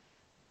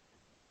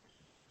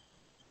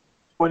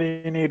 What do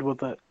you need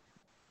with it?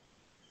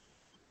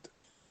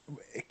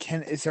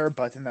 Is there a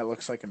button that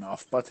looks like an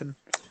off button?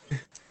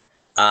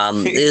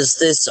 Is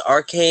this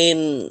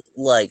arcane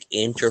like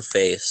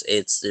interface?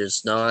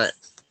 There's not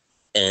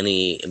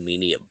any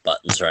immediate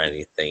buttons or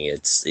anything.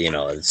 It's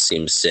it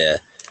seems to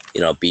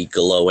be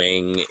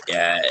glowing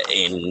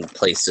in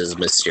places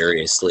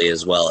mysteriously,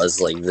 as well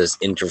as like this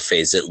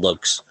interface. It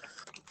looks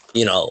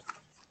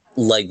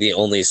like the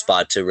only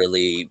spot to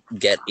really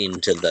get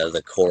into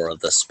the core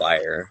of the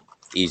spire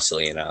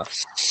easily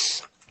enough.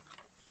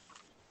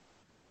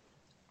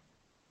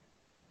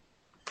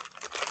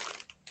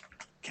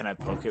 Can I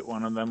poke at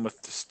one of them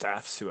with the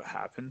staff, see what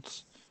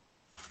happens?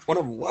 One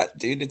of what,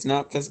 dude? It's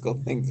not physical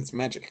things, it's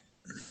magic.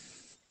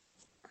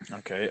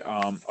 Okay.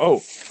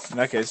 In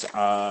that case,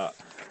 I'm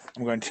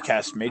going to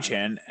cast Mage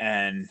Hand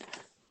and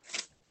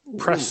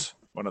press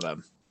one of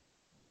them.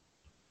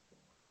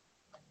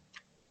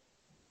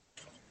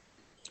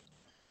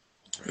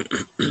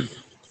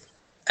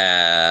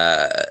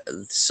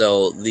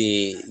 So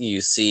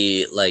you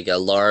see like a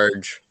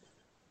larger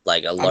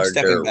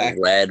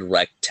red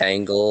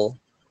rectangle.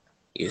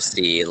 You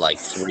see like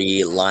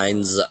 3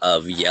 lines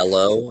of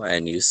yellow,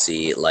 and you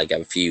see like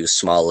a few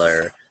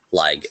smaller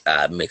like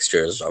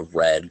mixtures of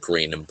red,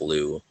 green, and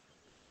blue,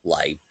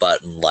 like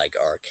button like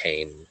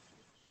arcane.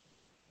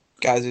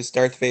 Guys, it's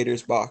Darth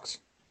Vader's box.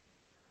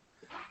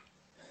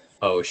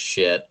 Oh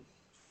shit.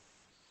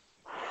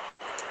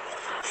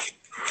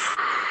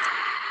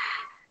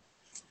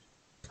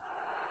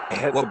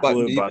 Hit What the button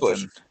blue do you button.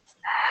 push?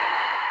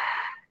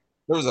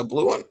 There was a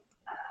blue one.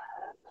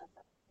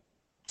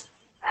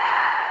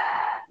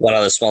 One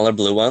of the smaller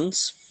blue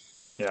ones.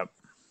 Yep.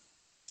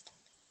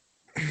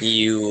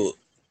 You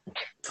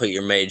put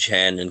your mage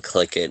hand and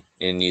click it,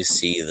 and you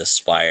see the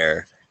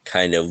spire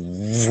kind of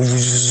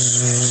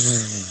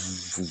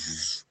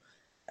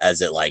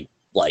as it like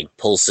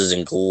pulses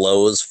and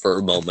glows for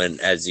a moment,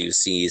 as you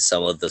see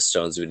some of the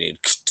stones we need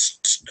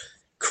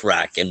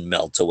crack and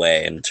melt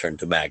away and turn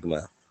to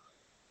magma.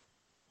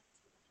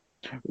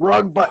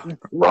 Wrong button.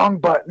 Wrong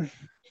button.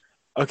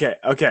 Okay.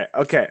 I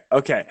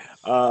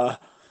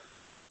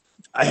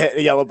hit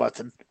the yellow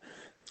button.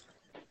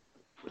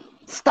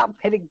 Stop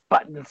hitting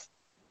buttons.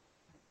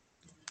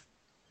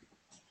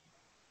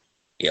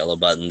 Yellow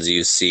buttons,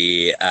 you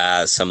see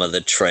some of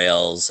the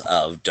trails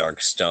of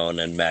dark stone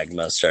and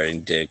magma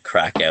starting to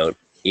crack out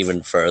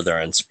even further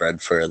and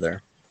spread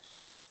further.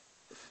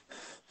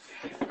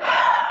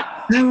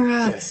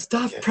 Amaranth,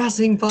 stop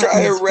pressing buttons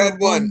Try a red for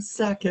one. 1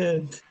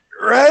 second.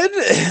 Red?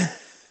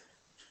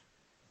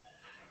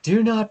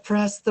 Do not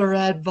press the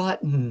red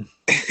button.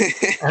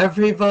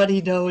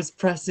 Everybody knows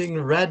pressing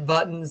red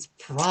buttons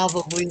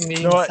probably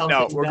means You know what? something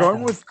No, we're bad.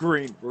 going with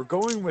green. We're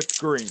going with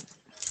green.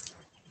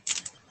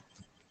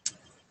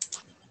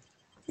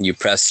 You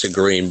press the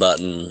green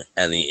button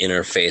and the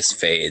interface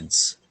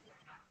fades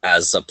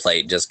as the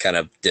plate just kind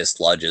of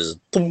dislodges,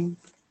 boom,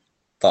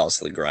 falls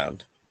to the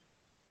ground,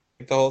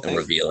 The whole and thing.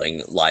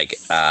 revealing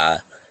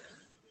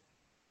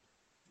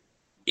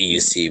you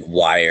see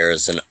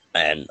wires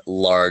and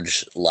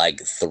large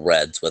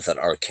threads with an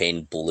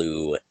arcane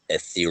blue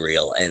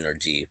ethereal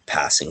energy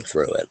passing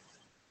through it.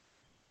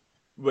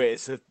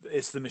 Wait,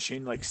 is the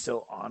machine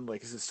still on?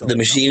 Is it still? The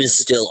machine is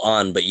still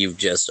on, but you've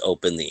just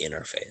opened the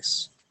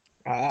interface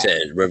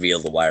to reveal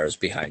the wires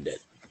behind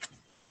it.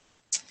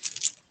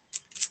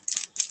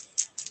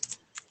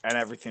 And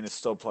everything is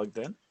still plugged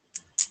in.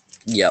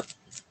 Yep.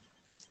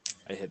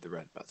 I hit the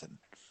red button.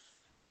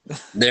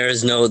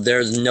 There's no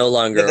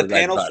longer Yeah, the a red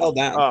panel button. fell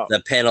down. Oh,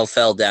 The panel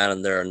fell down,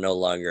 and there are no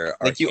longer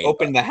Like you arcane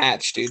opened the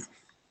hatch, dude.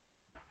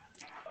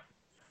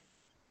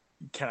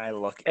 can I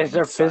look? Is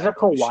there inside the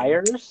physical machine?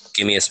 wires?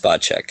 Give me a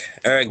spot check,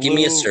 or give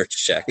me a Blue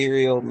search check.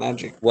 Ethereal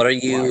magic. What are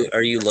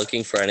you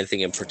looking for?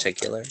 Anything in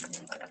particular?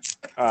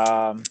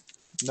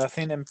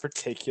 Nothing in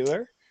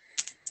particular,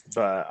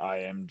 but I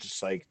am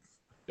just a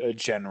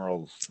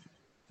general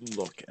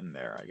look in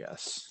there, I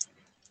guess.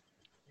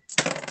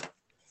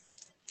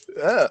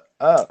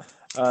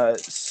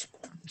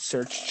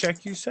 Search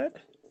check, you said?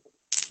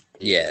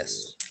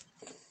 Yes.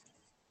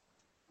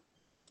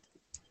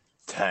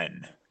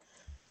 10.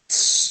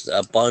 It's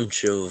a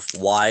bunch of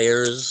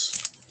wires.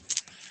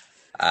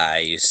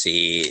 You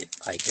see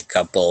a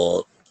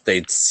couple.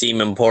 They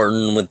seem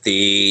important with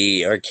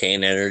the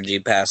arcane energy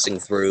passing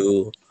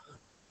through.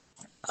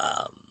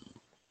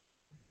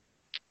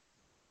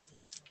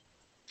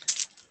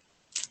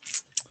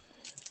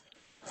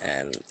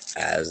 And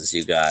as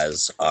you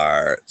guys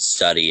are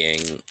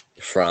studying,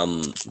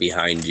 from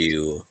behind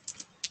you,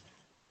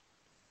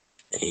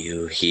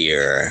 you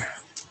hear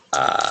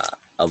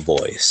a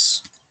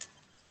voice.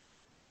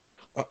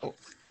 Uh-oh.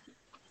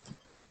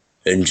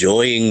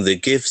 Enjoying the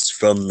gifts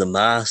from the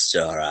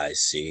master, I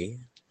see.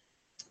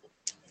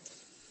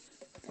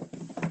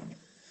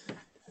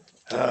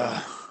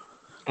 I'm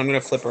gonna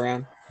flip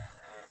around.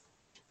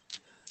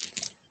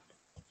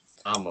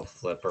 I'm a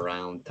flip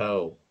around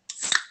toe.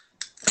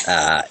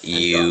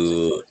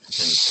 You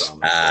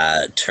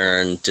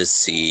turn to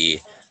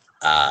see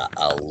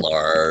a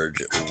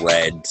large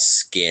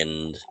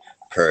red-skinned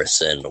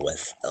person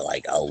with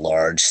a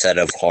large set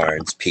of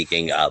horns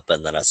peeking up,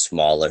 and then a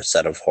smaller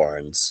set of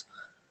horns.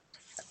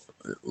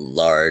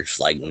 Large,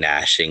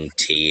 gnashing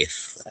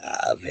teeth,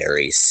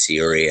 very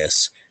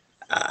serious,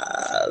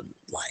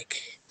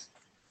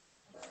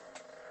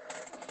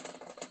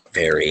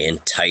 very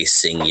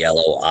enticing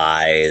yellow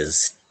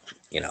eyes,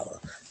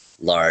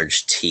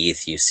 large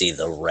teeth. You see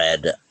the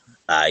red,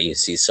 you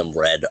see some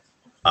red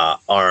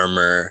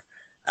armor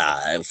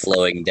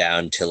flowing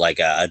down to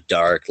a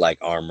dark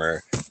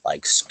armor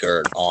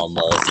skirt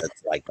almost.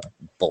 It's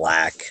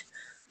black.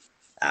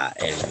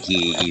 And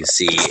you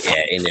see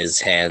in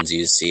his hands,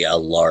 you see a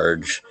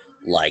large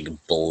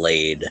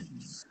blade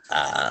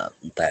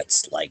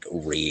that's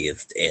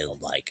wreathed in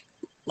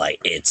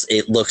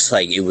it looks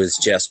like it was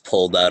just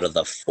pulled out of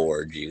the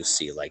forge. You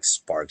see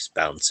sparks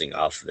bouncing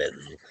off of it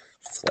and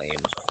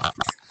flames.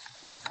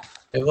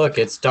 Hey, look,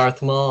 it's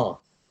Darth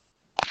Maul.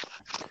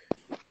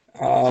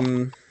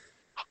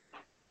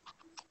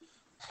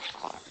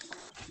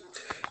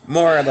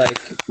 More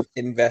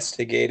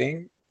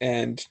investigating.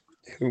 And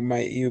who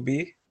might you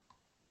be?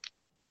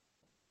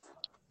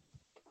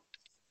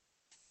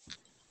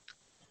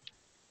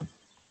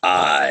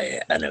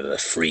 I am a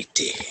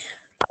Afriti,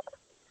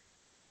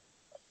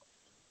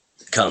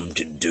 come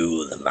to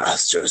do the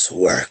master's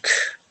work.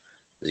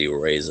 As he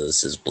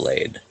raises his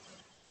blade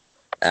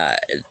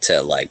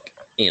to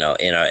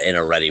in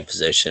a ready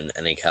position,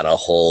 and he kind of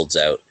holds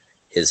out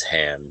his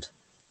hand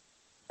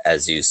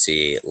as you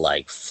see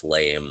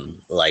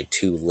flame,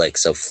 two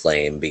licks of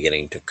flame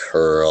beginning to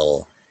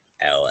curl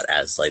out.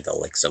 As the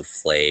licks of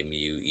flame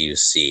you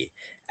see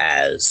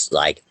as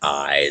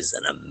eyes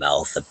and a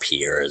mouth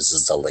appears,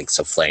 as the licks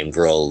of flame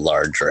grow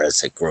larger,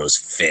 as it grows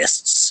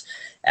fists,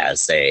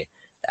 as it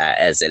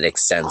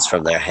extends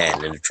from their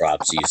hand and it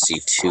drops. You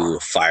see two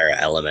fire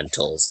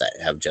elementals that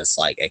have just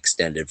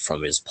extended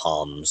from his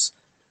palms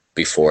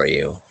before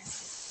you.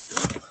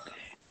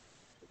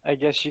 I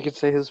guess you could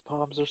say his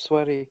palms are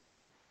sweaty.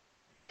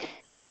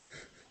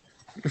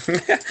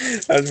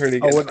 That was pretty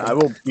good. Oh, and I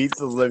will beat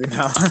the living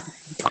out.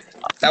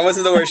 That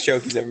wasn't the worst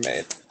joke he's ever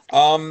made.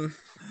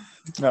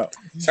 No,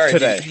 Sorry,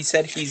 today. he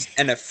said he's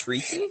an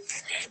Afriki?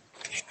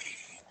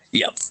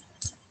 Yep.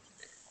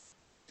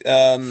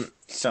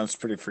 Sounds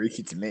pretty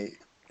freaky to me.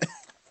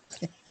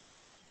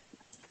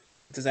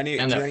 Does any?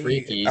 And do the any-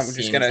 freaky I'm just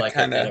seems gonna like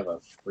kind a bit of. of a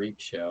freak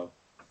show.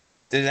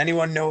 Does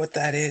anyone know what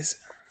that is?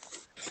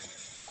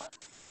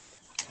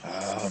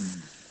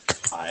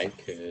 I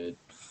could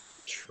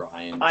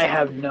try and. I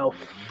have no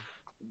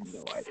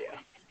idea.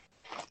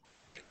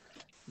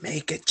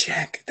 Make a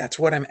check. That's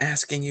what I'm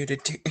asking you to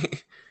do.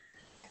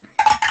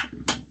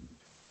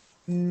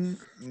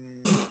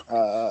 Not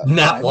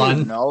I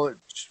one.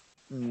 Knowledge.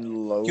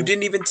 Low. You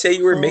didn't even say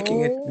you were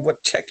making it.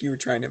 What check you were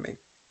trying to make?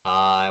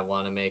 I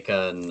want to make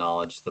a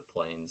knowledge the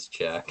planes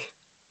check.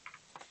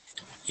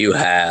 You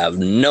have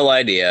no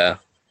idea.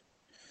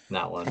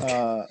 Not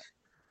one.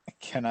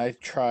 Can I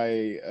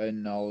try a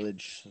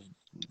knowledge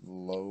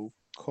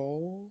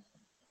local?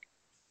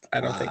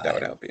 I don't think that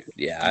would help you.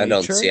 Yeah, I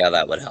don't Nature? see how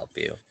that would help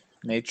you.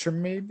 Nature,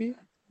 maybe?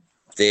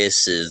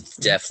 This is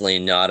definitely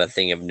not a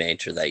thing of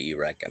nature that you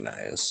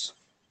recognize.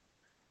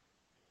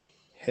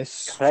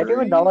 History? Could I do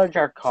a knowledge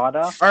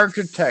arcana?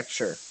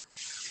 Architecture.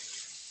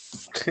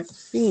 You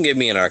can give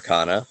me an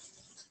arcana.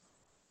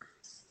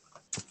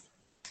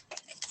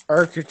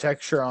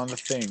 Architecture on the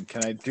thing.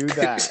 Can I do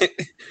that?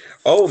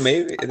 Oh,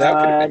 maybe that could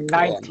have been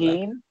cool on that.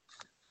 19.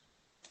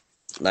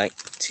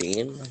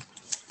 19.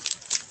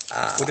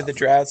 What did the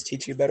drowns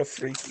teach you about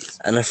Afrikis?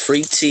 An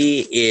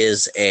Afriti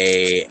is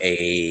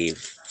a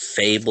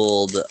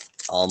fabled,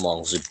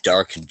 almost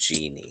dark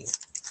genie.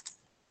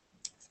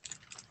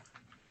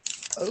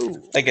 Oh.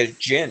 Like a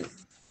djinn.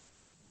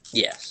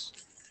 Yes.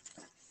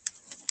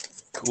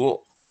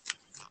 Cool.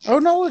 Oh,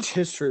 knowledge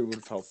history would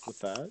have helped with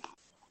that.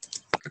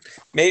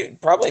 Maybe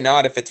probably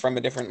not if it's from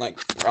a different realm.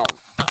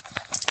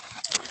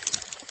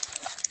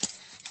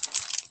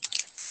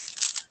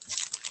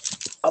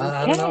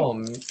 I don't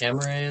know.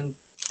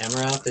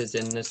 Amaranth is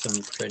into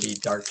some pretty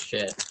dark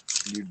shit.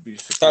 You'd be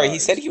surprised. Sorry, he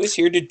said he was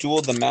here to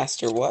duel the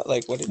master. What?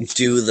 Like, what did he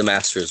Do the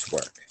master's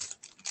work.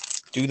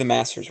 do? The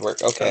master's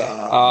work. Okay.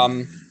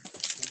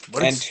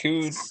 What And is-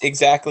 who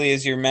exactly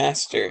is your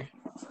master?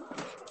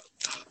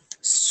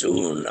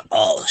 Soon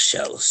all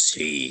shall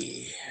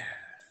see.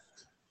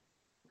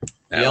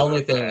 The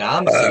only thing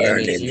I'm seeing Burn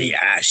is in you. the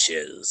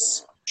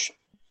ashes.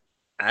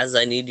 As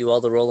I need you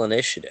all to roll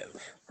initiative.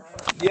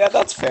 Yeah,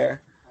 that's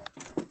fair.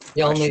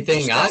 The only should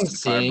thing just I'm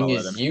cast a fireball seeing at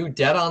is him. you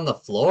dead on the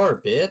floor,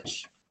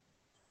 bitch.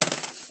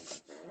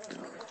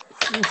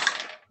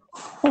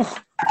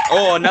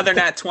 Oh, another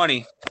nat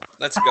 20.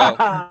 Let's go.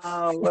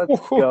 Let's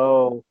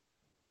go.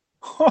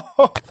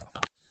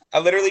 I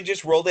literally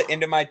just rolled it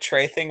into my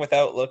tray thing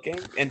without looking,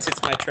 and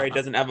since my tray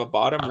doesn't have a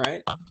bottom,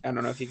 right? I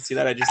don't know if you can see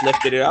that. I just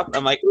lifted it up.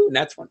 I'm like, ooh,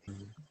 nat 20.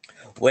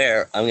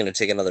 Where I'm going to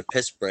take another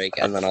piss break,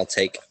 and then I'll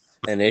take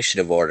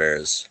initiative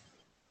orders.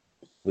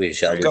 We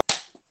shall Go.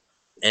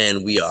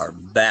 And we are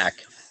back.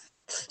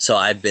 So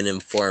I've been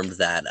informed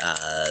that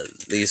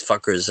these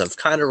fuckers have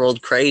kind of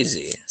rolled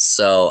crazy.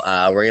 So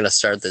we're going to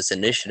start this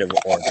initiative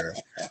order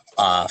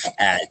off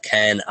at,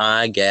 can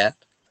I get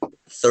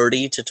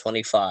 30 to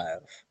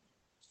 25?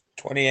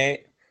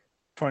 28.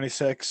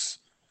 26.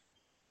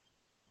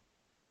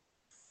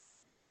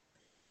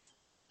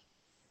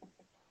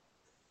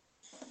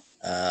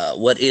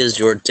 What is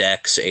your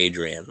dex,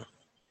 Adrian?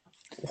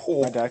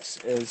 My dex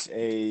is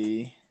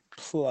a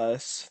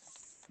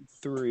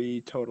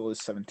 +3. Total is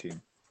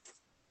 17.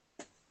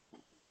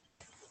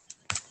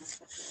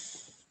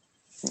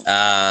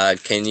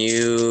 Can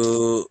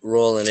you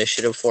roll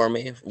initiative for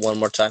me one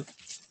more time?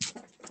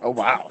 Oh,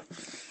 wow.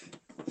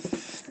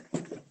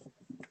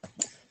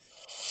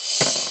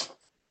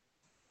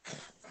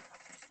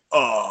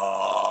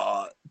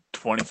 Uh,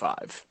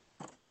 25.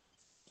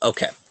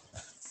 Okay.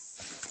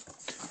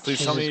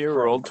 Please tell me Jesus you Christ.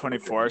 rolled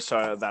 24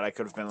 so that I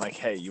could have been like,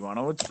 hey, you want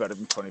to know what's better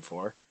than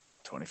 24?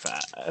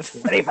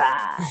 25.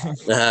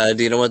 25.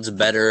 Do you know what's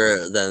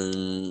better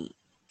than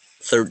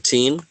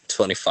 13?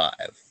 25.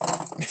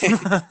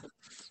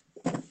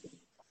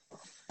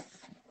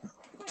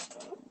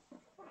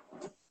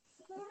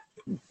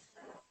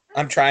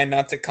 I'm trying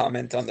not to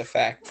comment on the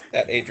fact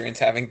that Adrian's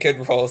having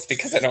good rolls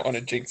because I don't want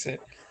to jinx it.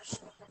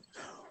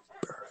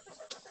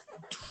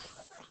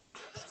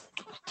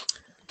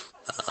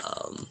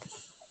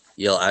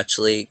 You'll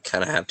actually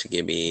kind of have to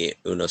give me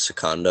uno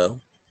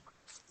secondo.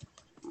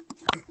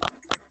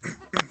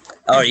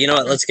 Oh, you know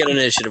what? Let's get an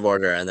initiative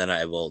order, and then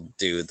I will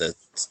do the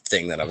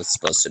thing that I was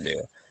supposed to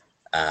do.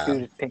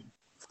 Dude, pink.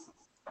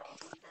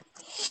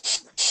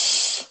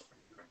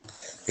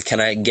 Can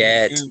I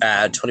get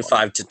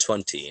 25 to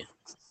 20?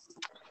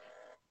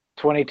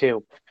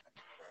 22.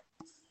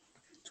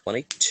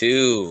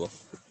 22.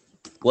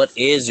 What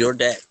is your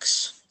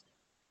dex?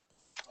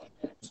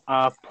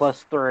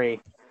 +3.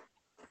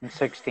 And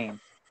 16.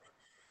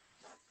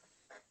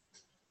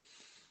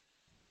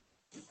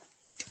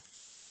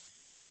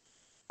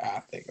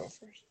 They go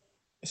first.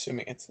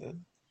 Assuming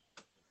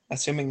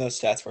those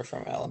stats were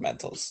from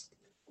elementals,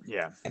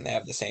 Yeah. and they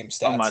have the same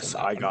stats. Unless and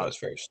that I one got goes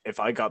first. if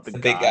I got the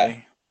big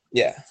guy.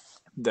 Yeah.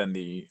 then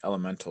the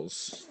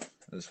elementals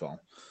as well.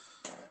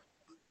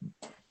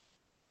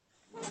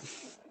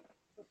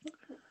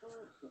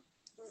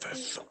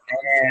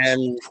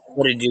 And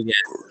what did you get,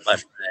 my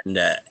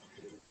friend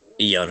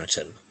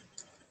Jonathan?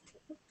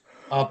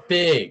 A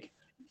big,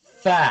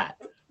 fat,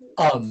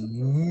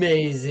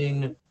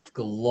 amazing,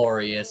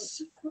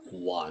 glorious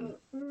one.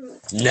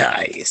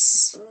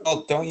 Nice.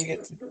 Oh, don't you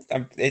get?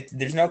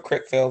 There's no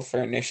crit fail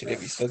for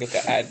initiative. You still get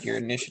to add your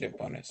initiative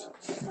bonus.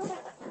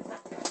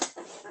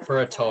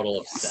 For a total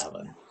of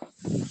 7.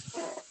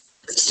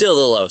 Still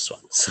the lowest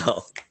one.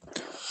 So,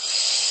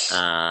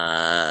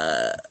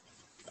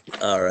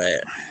 all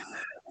right.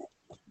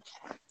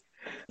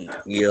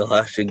 You'll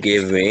have to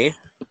give me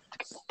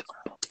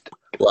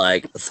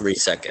like 3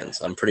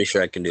 seconds. I'm pretty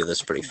sure I can do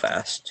this pretty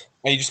fast.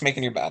 Are you just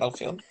making your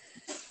battlefield?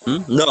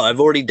 No, I've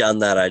already done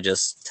that. I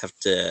just have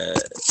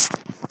to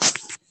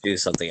do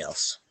something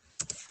else.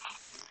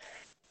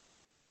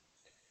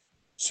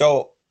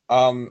 So,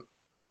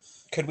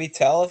 could we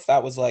tell if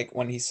that was like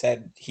when he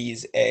said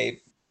he's a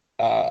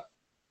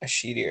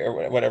Ashidi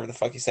or whatever the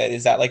fuck he said?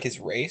 Is that like his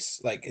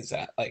race? Like, is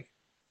that like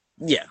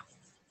Yeah.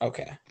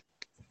 okay?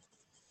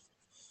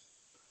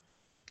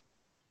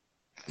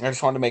 I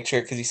just wanted to make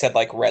sure because he said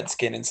like red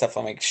skin and stuff.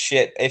 I'm like,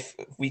 shit. If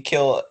we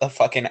kill a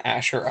fucking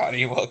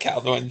Asherati while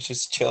Calduin's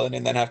just chilling,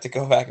 and then have to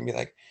go back and be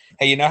like,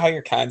 hey, you know how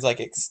your kind's like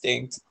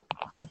extinct?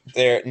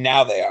 They're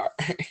now they are.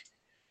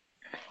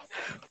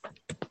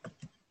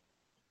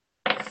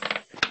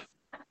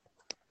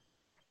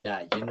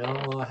 Yeah, you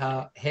know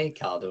how. Hey,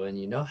 Calduin,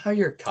 you know how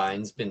your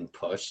kind's been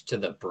pushed to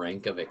the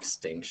brink of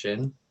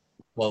extinction?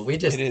 Well, we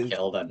just It is.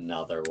 killed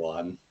another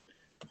one.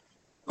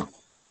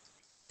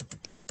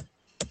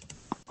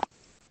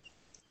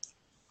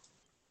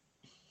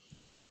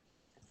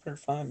 For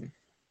fun.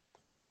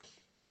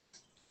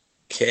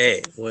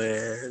 Okay,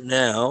 where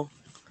now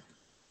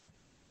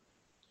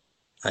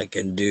I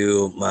can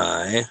do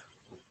my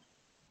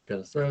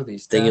Gonna throw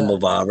these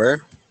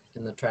thingamabobber.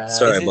 in the trash.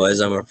 Sorry, Is it- boys,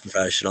 I'm a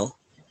professional.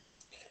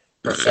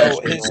 So his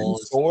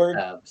Professionals sword.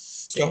 have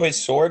So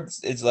his sword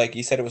is like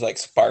you said it was like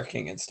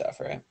sparking and stuff,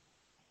 right?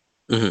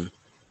 hmm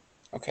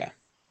Okay.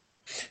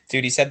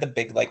 Dude, he said the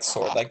big like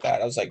sword like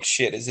that. I was like,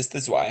 shit, is this the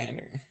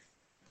Zweihander?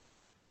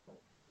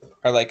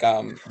 Or like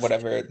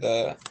whatever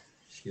the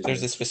Excuse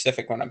there's me. a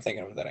specific one I'm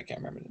thinking of that I can't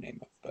remember the name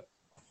of, but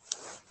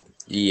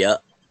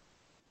Yep.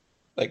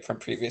 like from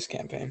previous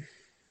campaign.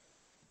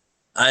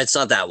 It's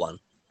not that one.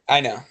 I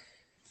know.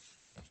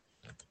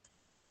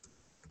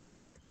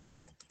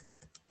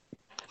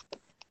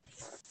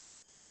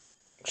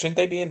 Shouldn't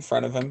they be in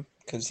front of him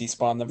because he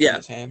spawned them Yeah. from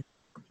his hand?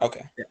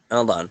 Okay. Yeah,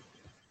 hold on.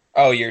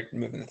 Oh, you're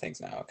moving the things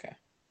now. Okay.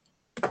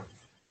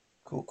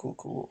 Cool, cool,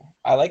 cool.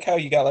 I like how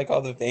you got like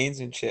all the veins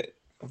and shit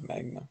of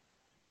magma.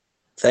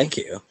 Thank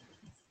you.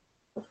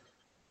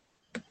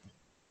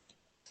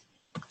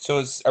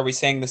 So are we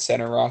saying the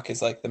center rock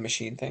is like the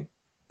machine thing?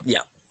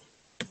 Yeah.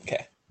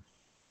 Okay.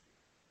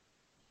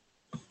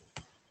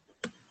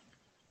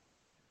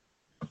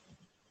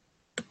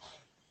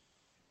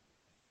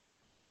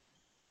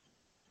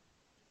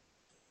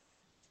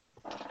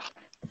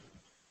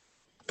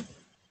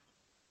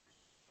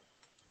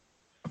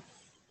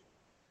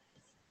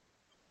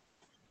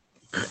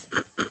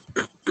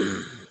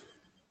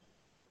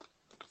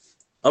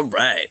 All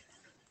right.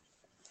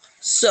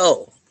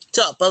 So,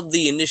 top of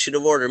the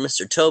initiative order,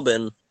 Mr.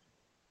 Tobin.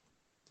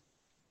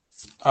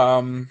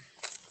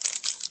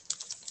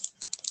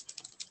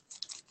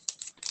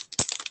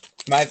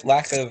 My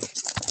lack of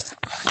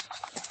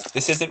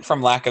this isn't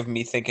from lack of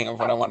me thinking of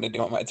what I wanted to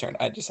do on my turn.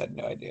 I just had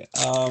no idea.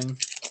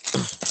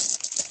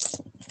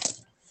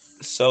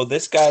 So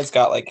this guy's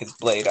got like his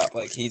blade up,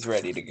 like he's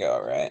ready to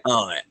go, right?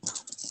 All right.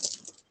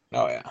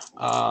 Oh yeah.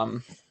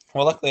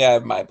 Well, luckily I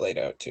have my blade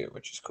out too,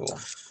 which is cool.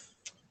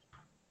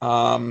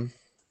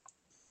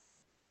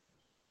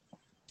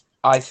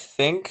 I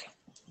think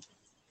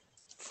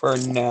for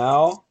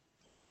now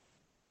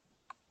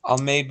I'll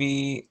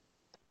maybe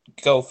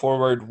go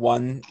forward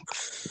one.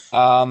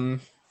 I'll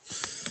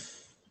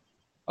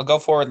go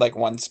forward like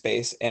one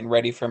space and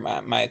ready for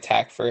my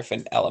attack for if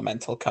an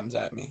elemental comes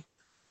at me.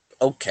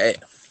 Okay.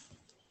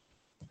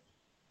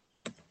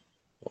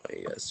 Want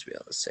you guys to be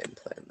on the same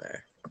plane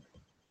there.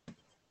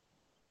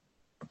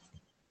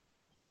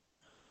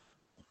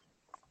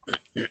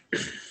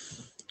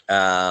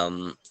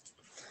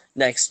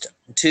 Next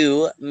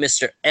to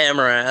Mr.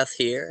 Amarath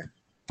here.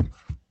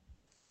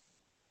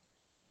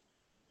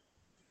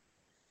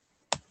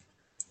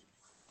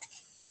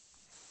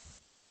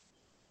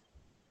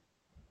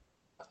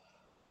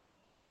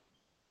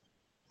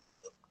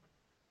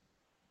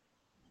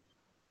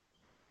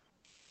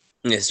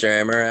 Mr.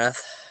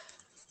 Amarath.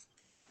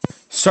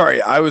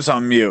 Sorry, I was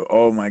on mute.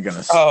 Oh my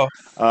goodness. Oh,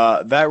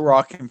 That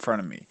rock in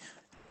front of me.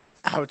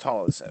 How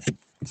tall is it?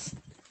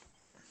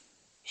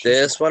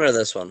 This one or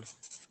this one?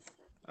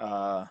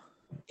 Uh,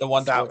 the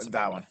one towards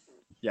that the one.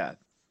 Yeah.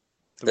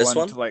 The This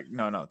one? To like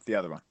no, the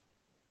other one.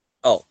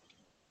 Oh.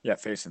 Yeah,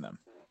 facing them.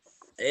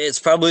 It's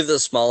probably the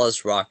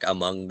smallest rock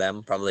among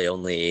them. Probably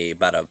only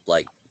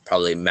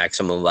probably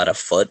maximum about a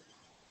foot,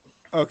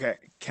 Okay,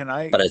 can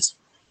I but it's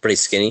pretty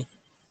skinny.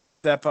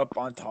 step up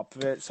on top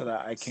of it so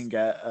that I can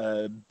get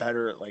a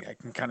better, like I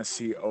can kind of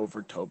see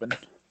over Tobin?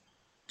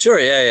 Sure,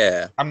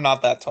 yeah. I'm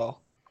not that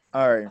tall.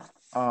 All right.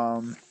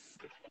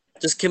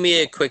 Just give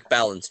me a quick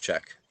balance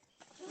check.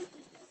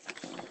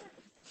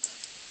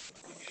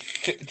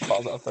 It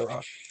falls off the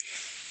rock.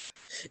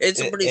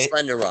 It's a pretty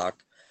slender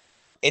rock.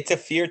 It's a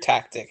fear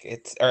tactic.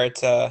 It's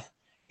a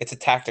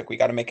tactic. We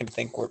got to make him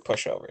think we're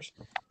pushovers.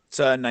 It's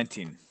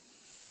 19.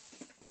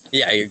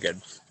 Yeah, you're good.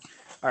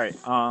 All right.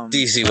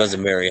 DC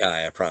wasn't very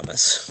high, I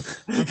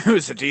promise. It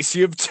was a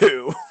DC of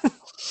 2.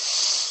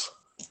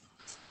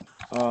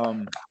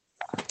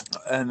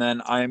 And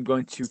then I am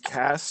going to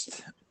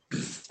cast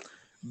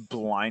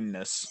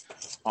blindness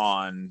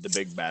on the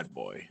big bad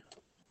boy.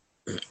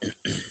 Good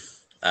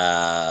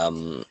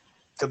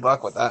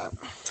luck with that.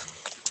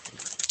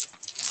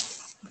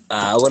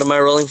 What am I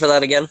rolling for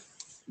that again?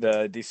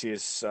 The DC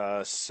is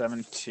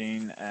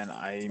 17, and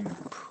I'm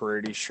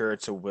pretty sure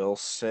it's a will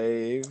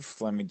save.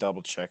 Let me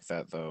double check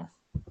that though.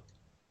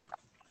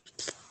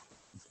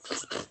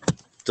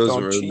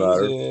 Doesn't really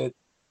matter. It.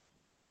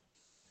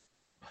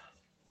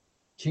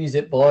 Cheese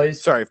it,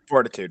 boys. Sorry,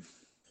 fortitude.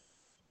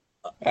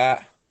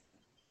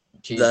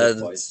 Cheese it,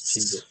 boys.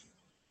 Cheese it.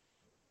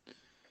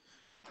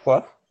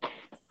 What?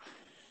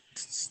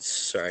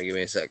 Sorry, give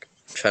me a sec.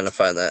 I'm trying to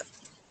find that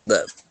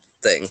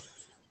thing.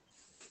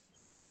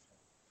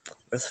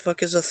 Where the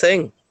fuck is the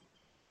thing?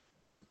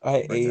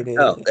 I ate it.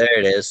 Oh, there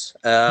it is.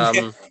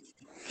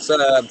 It's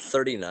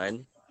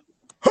 39.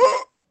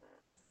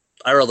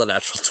 I rolled a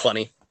natural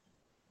 20.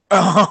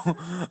 Oh,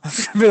 I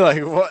was gonna be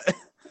like, what?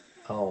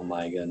 Oh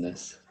my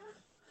goodness.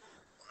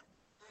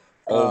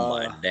 Oh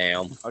my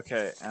damn.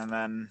 Okay, and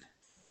then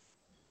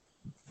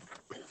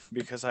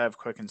because I have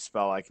quicken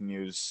spell, I can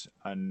use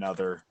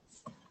another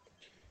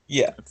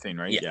thing,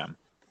 right? Yeah.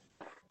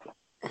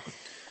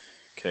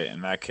 Okay,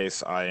 in that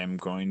case, I am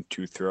going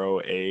to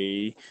throw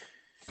a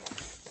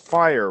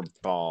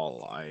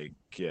fireball, I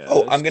guess.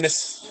 Oh, I'm gonna.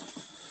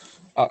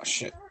 Oh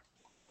shit!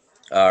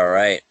 All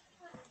right.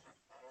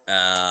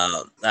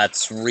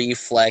 That's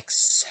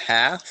reflex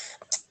half.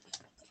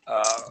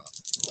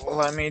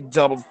 Let me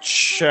double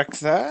check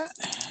that.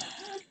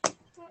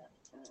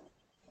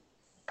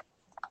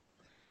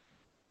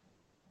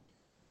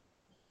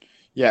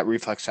 Yeah,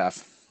 reflex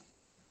half.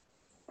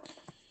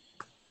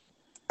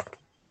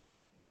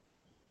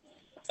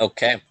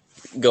 Okay.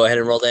 Go ahead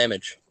and roll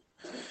damage.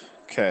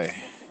 Okay.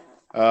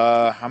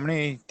 How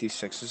many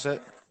d6 is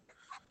it?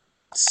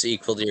 It's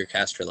equal to your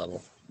caster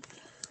level.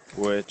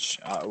 Which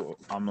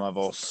I'm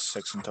level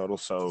 6 in total,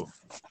 so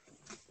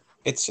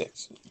It's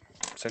 6.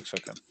 6.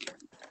 Okay.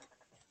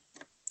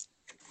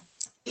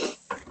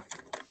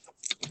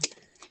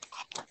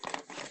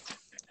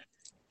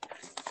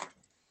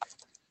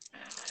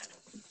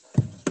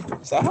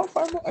 Is that how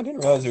fireball? I didn't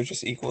realize it was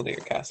just equal to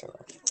your caster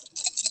level.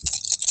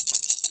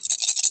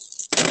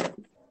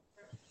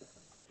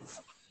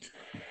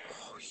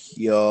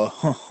 Yo,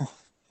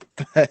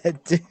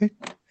 bad dude.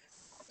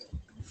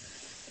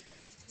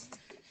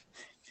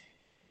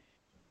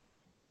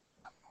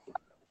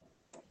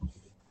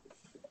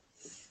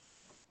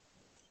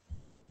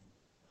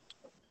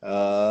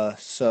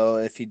 So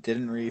if you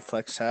didn't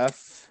reflex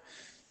half,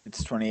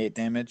 it's 28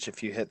 damage.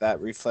 If you hit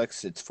that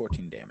reflex, it's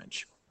 14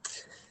 damage.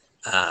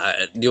 Do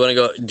you want to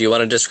go? Do you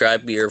want to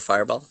describe your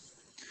fireball?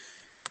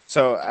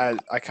 So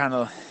I kind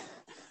of,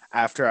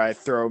 after I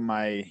throw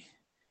my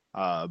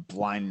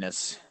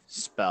blindness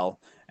spell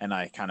and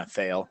I kind of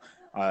fail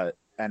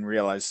and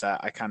realize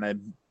that, I kind of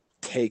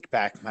take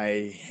back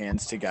my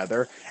hands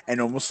together and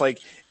almost like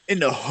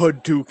in a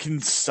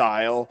Hadouken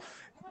style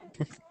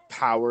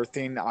power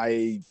thing,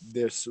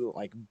 this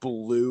like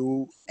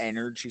blue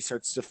energy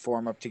starts to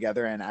form up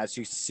together, and as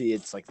you see,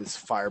 it's like this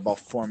fireball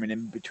forming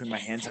in between my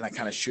hands, and I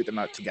kind of shoot them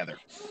out together.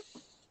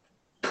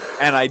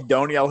 And I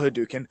don't yell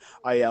Hadouken,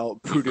 I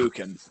yell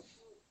Pudouken.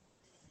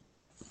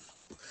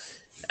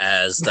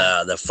 As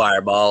the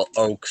fireball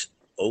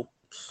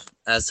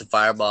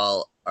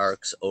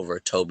arcs over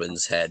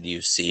Tobin's head,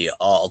 you see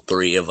all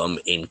three of them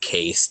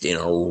encased in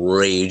a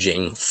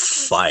raging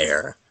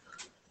fire.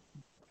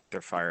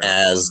 They're fire.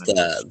 As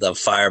the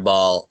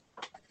fireball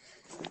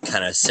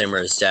kind of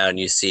simmers down,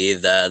 you see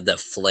the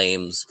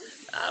flames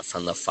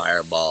from the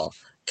fireball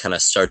kind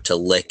of start to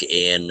lick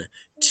in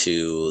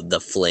to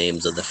the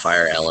flames of the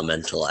fire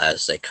elemental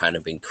as they kind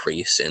of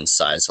increase in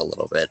size a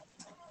little bit.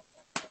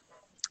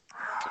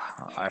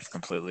 I've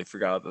completely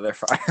forgot that they're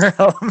fire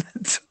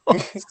elemental.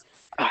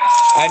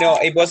 I know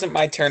it wasn't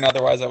my turn.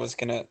 Otherwise, I was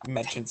gonna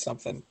mention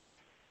something.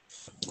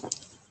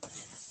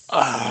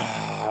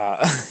 Yeah,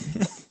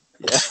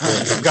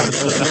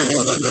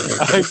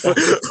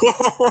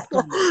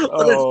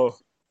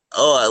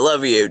 oh, I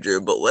love you,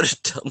 Andrew, but what a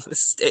dumb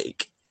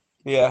mistake.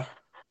 Yeah.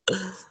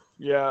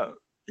 yeah.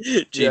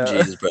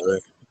 GG's,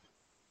 brother.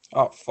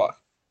 Oh fuck!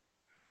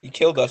 He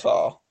killed us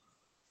all.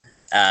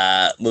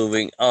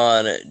 Moving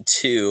on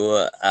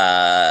to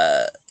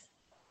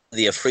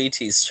the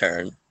Afriti's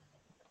turn.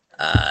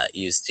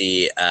 You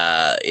see,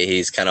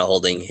 he's kind of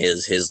holding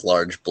his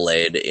large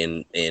blade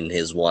in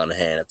his one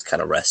hand. It's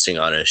kind of resting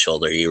on his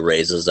shoulder. He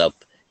raises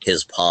up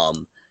his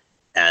palm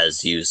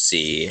as you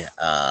see.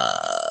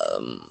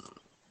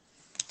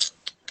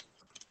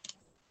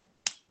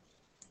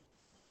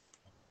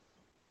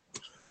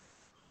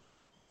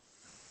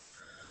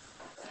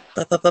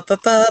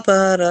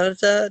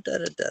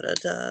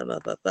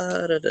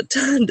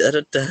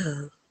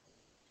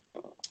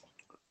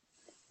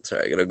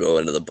 Sorry, I gotta go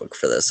into the book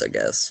for this, I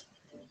guess.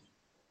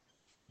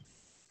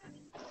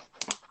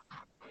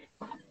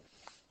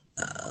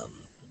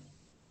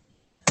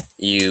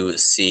 You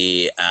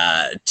see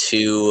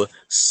two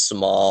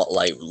small,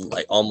 like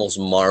almost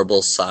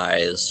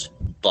marble-sized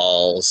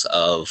balls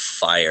of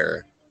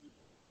fire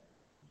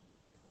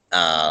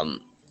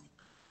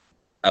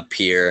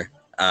appear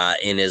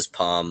in his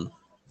palm.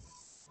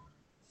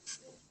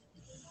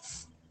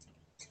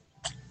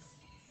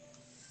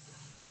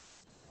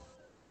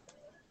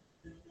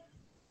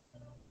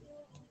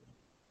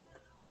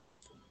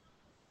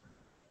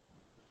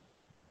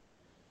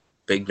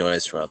 Big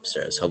noise from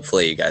upstairs.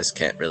 Hopefully you guys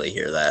can't really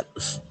hear that.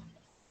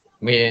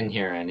 We didn't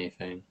hear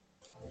anything.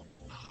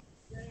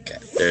 Okay,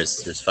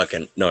 there's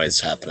fucking noise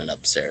happening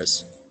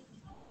upstairs.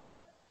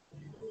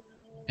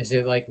 Is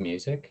it like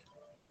music?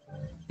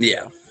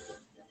 Yeah.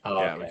 Oh,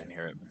 Yeah, we okay. can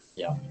hear it.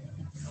 Yeah.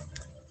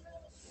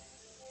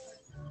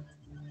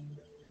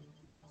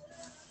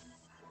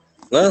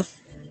 Well,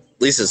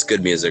 at least it's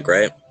good music,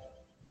 right?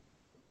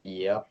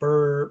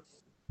 Yepper.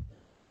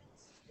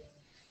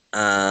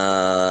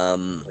 At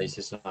least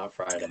it's not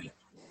Friday.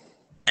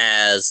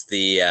 As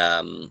the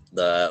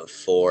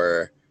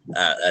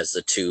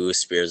two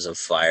spears of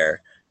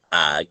fire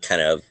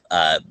kind of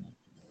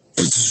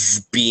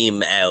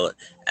beam out,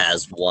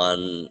 as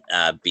one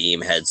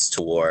beam heads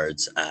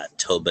towards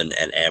Tobin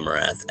and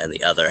Amaranth, and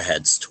the other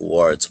heads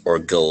towards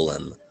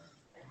Orgolan.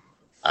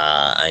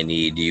 I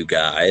need you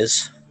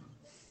guys.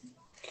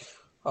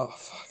 Oh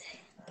fuck.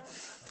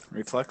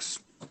 Reflex.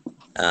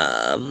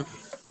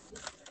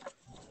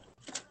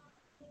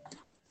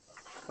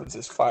 What is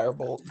this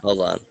firebolt? Hold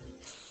on.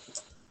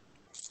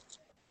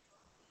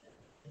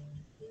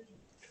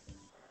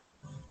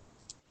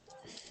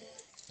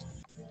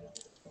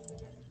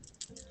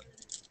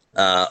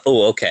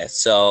 Okay.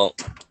 So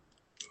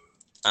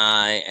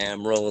I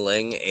am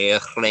rolling a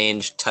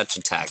ranged touch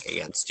attack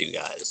against you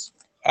guys.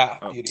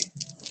 Ah, beauty.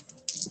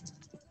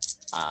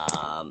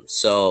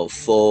 So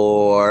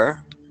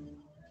for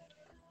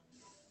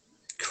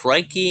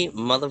Crikey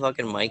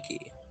motherfucking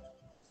Mikey,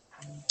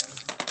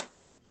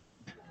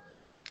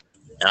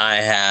 I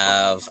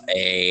have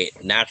a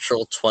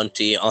natural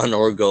 20 on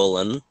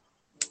Orgolan,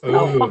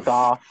 Oh, fuck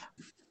off.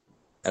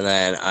 and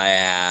then I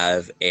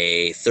have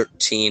a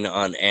 13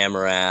 on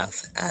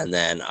Amarath, and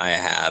then I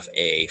have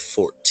a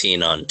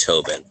 14 on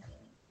Tobin.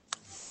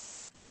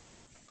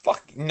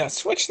 Fuck, no,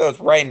 switch those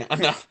right now.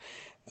 No.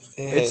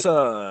 It's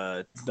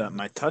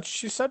my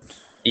touch. You said.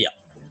 Yeah.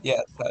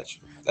 Yeah,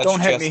 touch. That's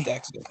Don't hit just me.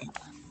 Dex, I think.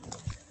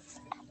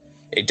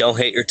 Hey, don't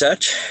hate your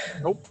touch.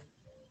 Nope.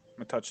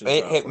 My touch is.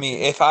 It hit me.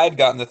 14. If I had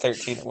gotten the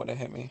 13, it would have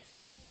hit me.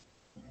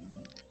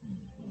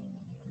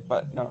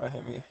 But no, it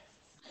hit me.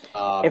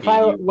 If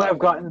I would have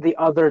gotten the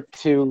other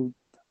two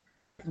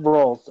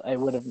rolls, I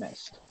would have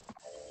missed.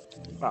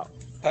 Wow.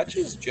 Touch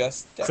is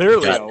just Dex.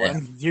 Clearly, God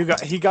Owen,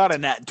 he got a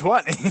nat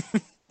 20.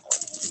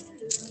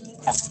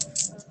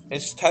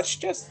 Is touch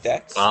just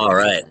Dex? All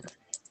right.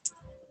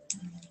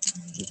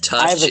 I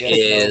Touch have a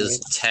is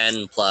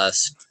 10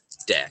 plus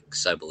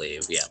Dex, I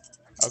believe. Yeah.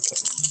 Okay.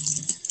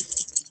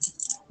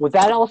 Would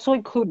that also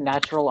include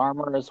natural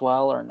armor as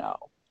well, or no?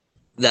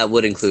 That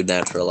would include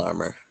natural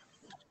armor.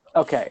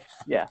 Okay,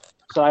 yeah.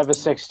 So I have a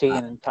 16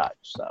 in touch,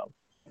 so.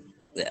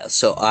 Yeah,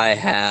 so I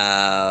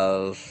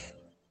have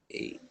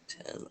 8,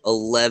 10,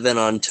 11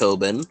 on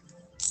Tobin.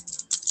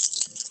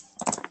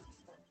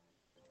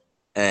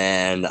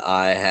 And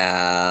I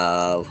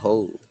have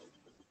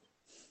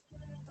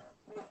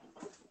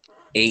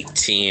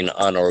 18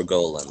 on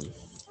Orgolan.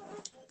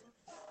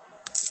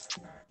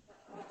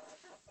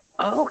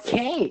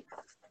 Okay.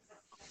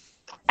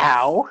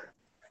 Ow.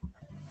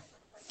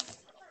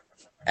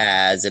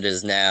 As it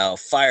is now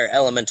Fire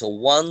Elemental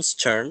 1's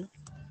turn.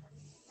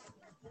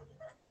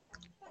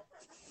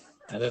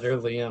 Editor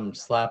Liam,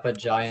 slap a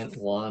giant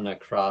one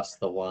across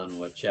the one,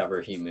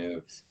 whichever he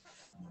moves.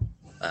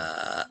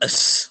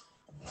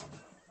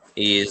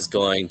 He is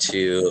going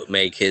to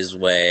make his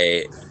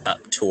way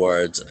up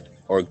towards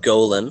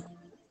Orgolan.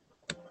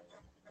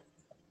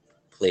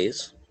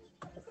 Please.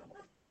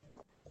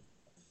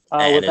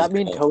 Would that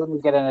mean Tobin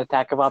would get an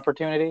attack of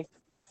opportunity?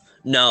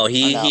 No, no?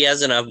 he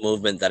has enough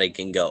movement that he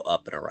can go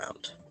up and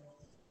around.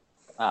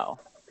 Oh.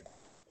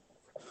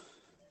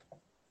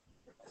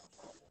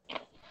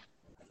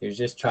 He was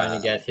just trying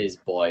to get his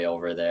boy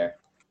over there.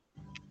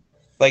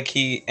 Like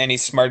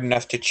he's smart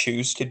enough to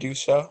choose to do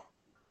so?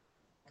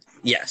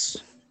 Yes.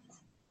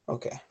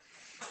 Okay.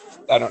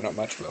 I don't know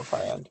much about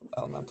Fire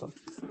Elemental.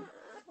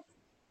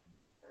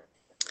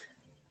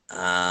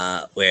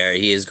 where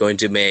he is going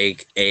to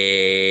make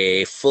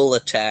a full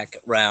attack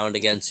round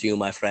against you,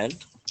 my friend.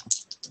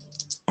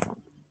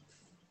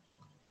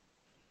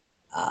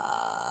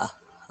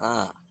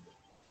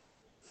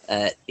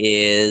 That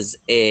is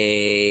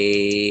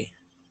a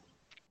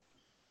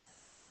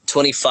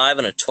 25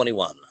 and a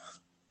 21.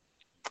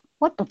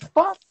 What the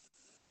fuck?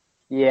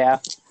 Yeah.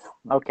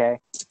 Okay.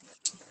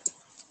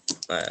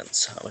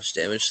 That's how much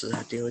damage does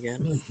that deal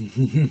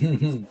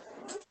again?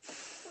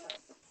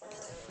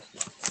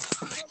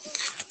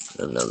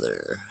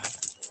 Another.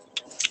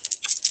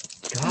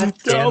 God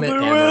damn it,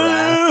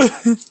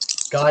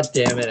 Amarath. God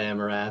damn it,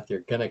 Amarath.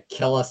 You're gonna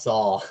kill us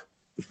all.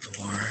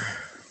 4.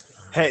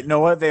 Hey, you know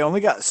what? They only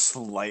got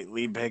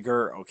slightly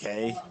bigger,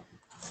 okay?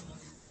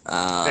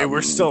 They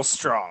were still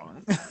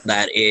strong.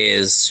 That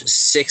is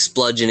 6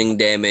 bludgeoning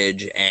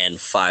damage and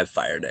 5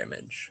 fire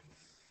damage.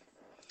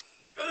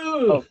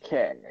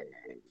 Okay.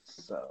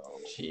 So.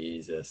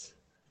 Jesus.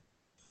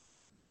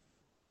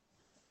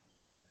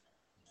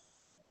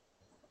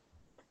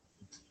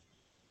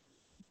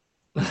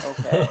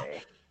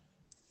 Okay.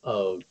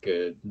 Oh,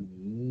 good.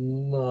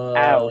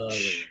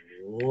 Ouch.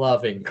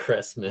 Loving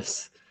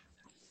Christmas.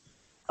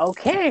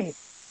 Okay.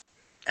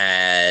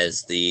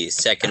 As the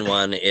second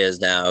one is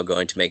now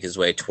going to make his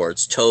way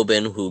towards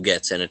Tobin, who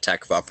gets an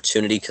attack of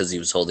opportunity because he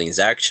was holding his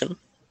action.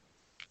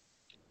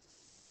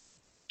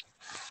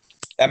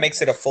 That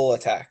makes it a full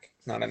attack,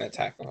 not an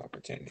attack of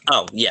opportunity.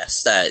 Oh,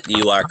 yes, that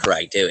you are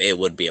correct. It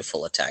would be a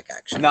full attack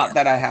action. Not yeah.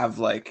 that I have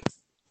like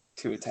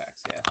 2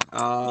 attacks. Yeah.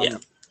 Yeah.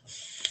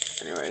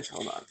 Anyways,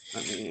 hold on.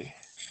 Let me.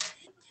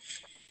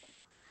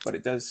 But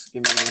it does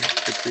give me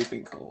the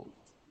creeping cold.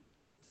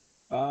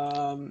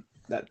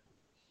 That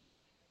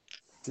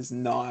does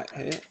not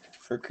hit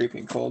for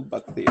creeping cold,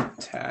 but the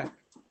attack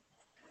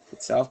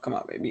itself. Come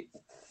on, baby.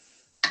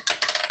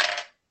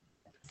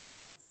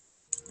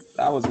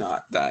 That was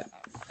not that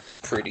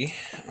pretty.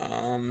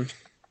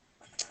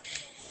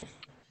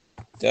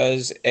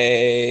 Does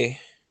a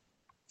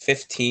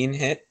 15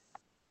 hit?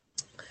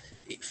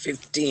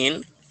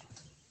 15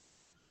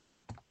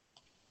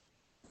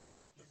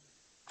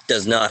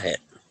 does not hit.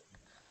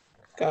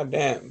 God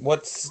damn.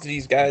 What's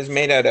these guys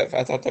made out of?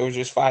 I thought they were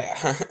just fire.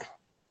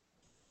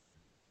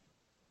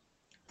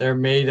 They're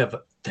made of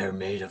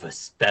a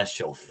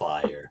special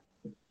fire.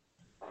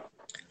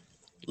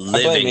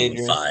 Living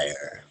Adrian.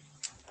 fire.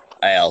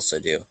 I also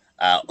do.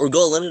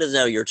 Urgolin, it is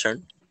now your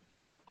turn.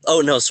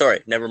 Oh, no,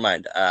 sorry. Never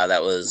mind.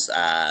 That was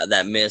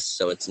that missed,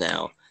 so it's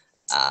now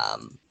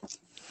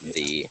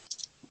the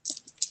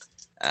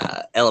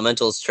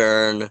Elemental's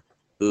turn,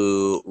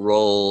 who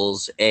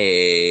rolls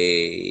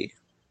a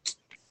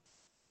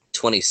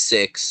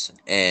 26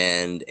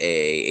 and a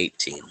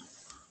 18.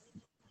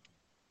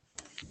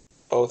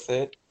 Both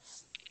hit.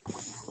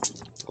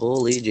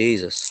 Holy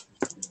Jesus.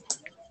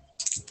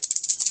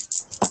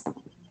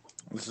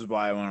 This is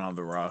why I went on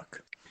the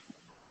rock.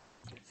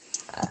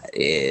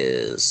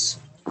 Is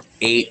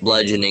 8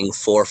 bludgeoning,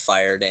 4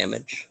 fire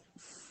damage.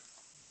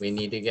 We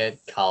need to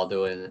get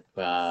Kaldo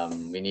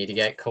in. We need to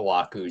get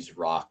Kawaku's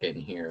rock in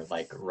here,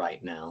 like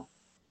right now.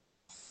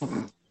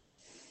 And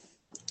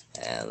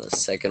the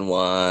second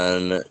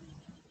one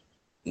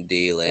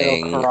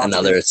dealing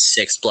another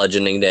 6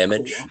 bludgeoning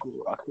damage.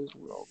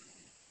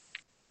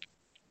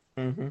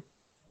 Mm-hmm.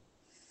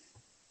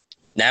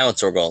 Now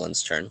it's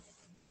Orgolin's turn.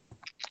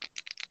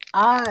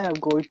 I am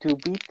going to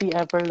beat the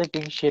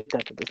ever-living shit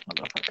out of this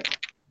motherfucker.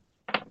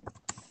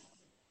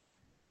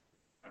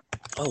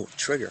 Oh,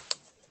 trigger.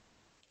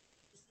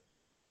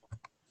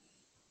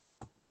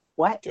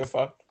 What? You're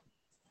fucked.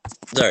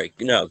 Sorry,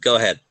 no, go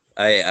ahead.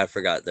 I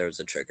forgot there was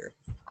a trigger.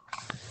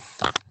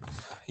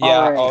 Yeah.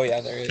 Alright. Oh,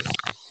 yeah, there is.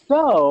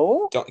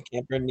 So,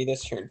 Can't bring me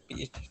this turn,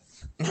 bitch.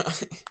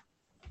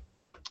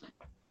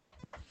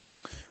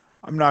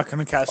 I'm not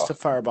going to cast a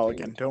fireball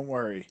again. Don't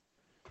worry.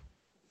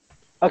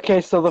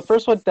 okay, so the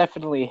first one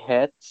definitely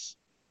hits.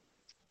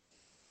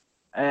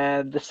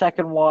 And the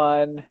second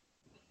one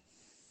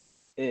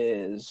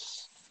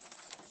is...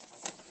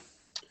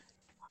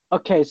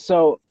 Okay,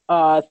 so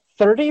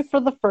 30 for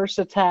the first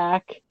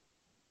attack,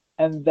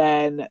 and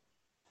then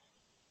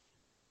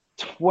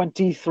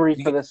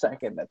 23 for the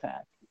second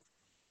attack.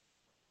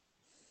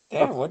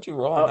 Damn, what'd you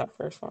roll on that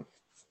first one?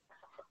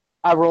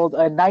 I rolled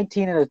a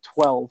 19 and a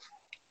 12.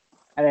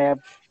 And I have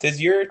Does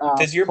your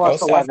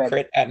plus bow 11. staff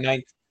crit at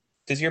 9?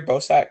 Does your bow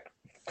staff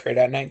crit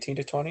at 19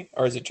 to 20,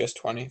 or is it just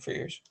 20 for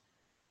yours?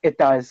 It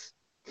does.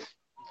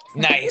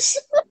 Nice.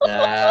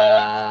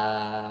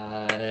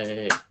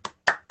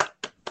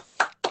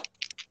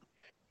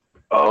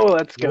 Oh,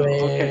 let's go.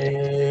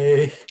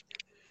 Okay.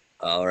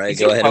 All right, Is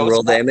go your ahead and bow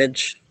roll staff-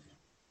 damage.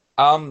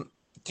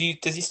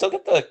 Does he still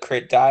get the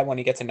crit die when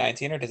he gets a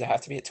 19, or does it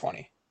have to be a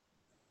 20?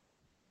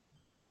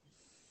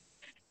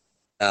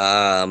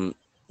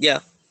 Yeah.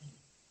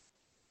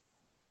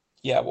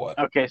 Yeah, what?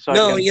 Okay, so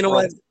No, I you know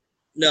roll. what?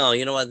 No,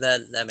 you know what?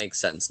 That makes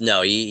sense.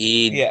 No,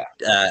 he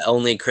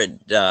only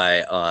crit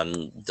die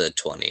on the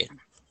 20,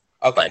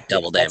 Okay. but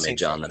double that damage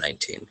seems on right. the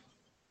 19.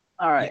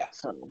 All right, Yeah.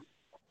 so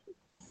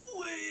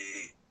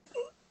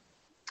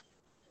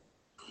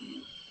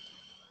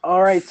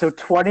All right, so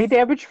 20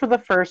 damage for the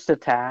first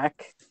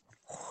attack,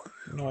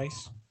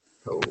 Nice.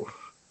 Oh,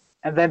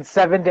 and then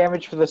 7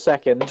 damage for the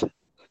second.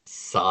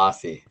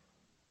 saucy.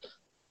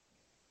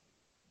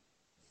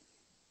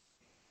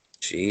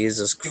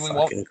 Jesus We won't-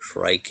 fucking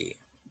crikey.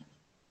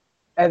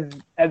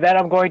 And then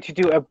I'm going to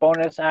do a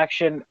bonus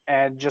action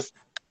and just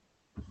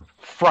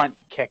front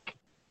kick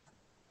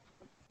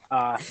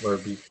We're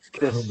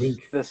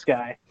becoming. this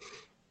guy.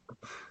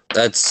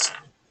 That's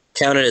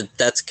count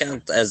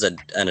as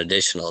an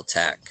additional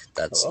attack.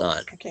 That's Hello?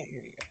 not. I can't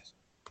hear you guys.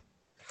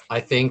 I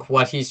think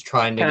what he's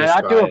trying to Can I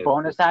not do a describe.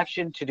 bonus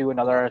action to do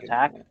another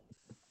attack?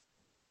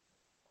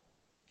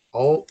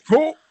 Oh,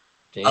 Oh,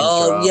 James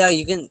Oh dropped. yeah,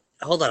 you can.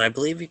 Hold on, I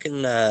believe you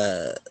can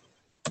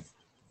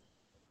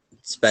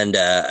spend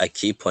a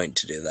key point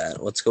to do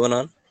that. What's going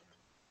on?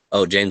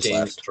 Oh, James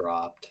left.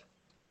 Dropped.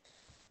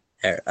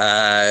 Here,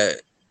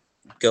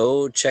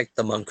 go check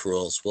the monk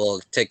rules. We'll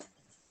take.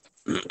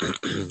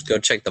 Go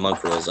check the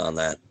monk rules on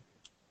that.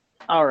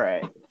 All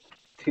right,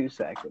 2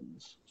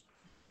 seconds.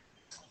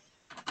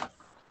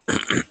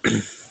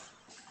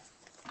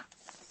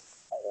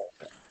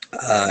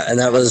 And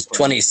that was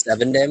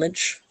 27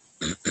 damage.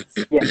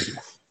 Yes,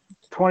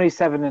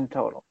 27 in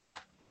total.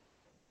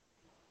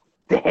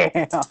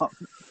 Damn.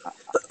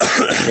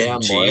 Damn,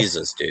 boy.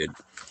 Jesus, dude.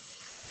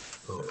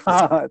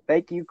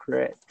 Thank you,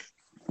 crit.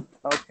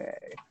 Okay.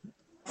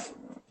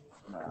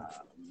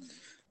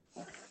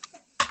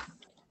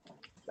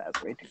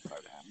 That's way too far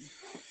down.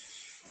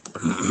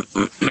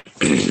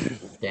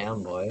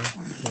 Damn, boy.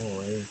 No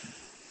way.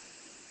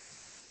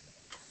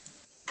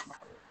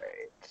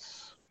 Right.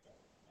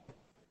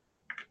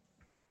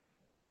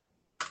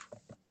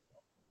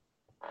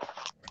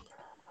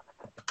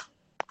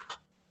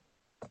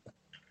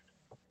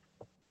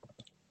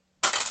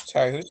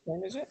 sorry, whose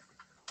turn is it?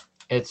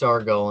 It's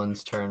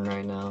Argolan's turn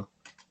right now.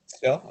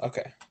 Still?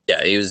 Okay.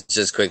 Yeah, he was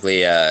just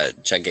quickly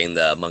checking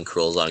the monk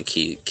rules on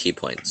key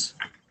points.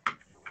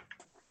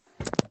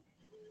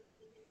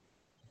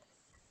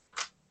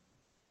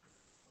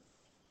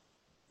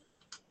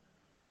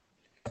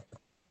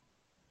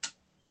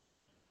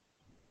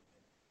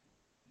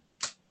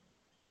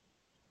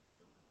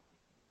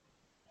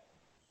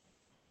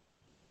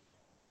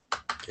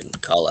 Can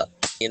call up.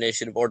 The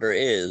initiative order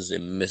is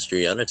Mr.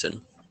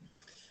 Yonatan.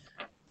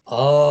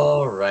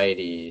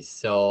 Alrighty,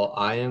 so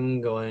I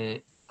am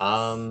going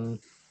 5,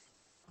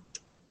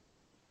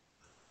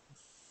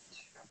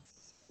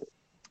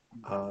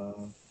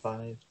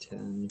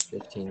 10,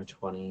 15,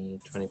 20,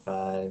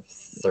 25,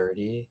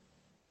 30.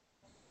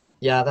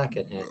 Yeah, that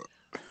can hit.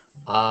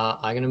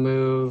 I'm gonna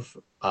move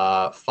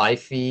 5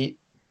 feet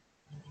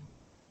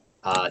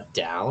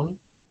down.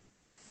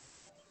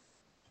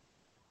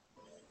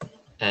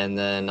 And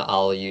then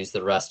I'll use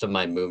the rest of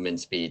my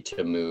movement speed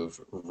to move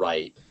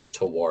right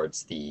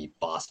towards the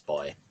boss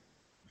boy.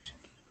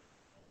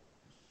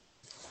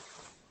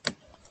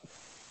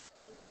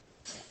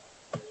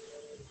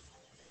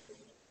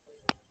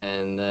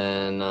 And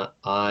then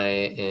I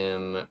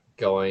am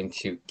going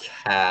to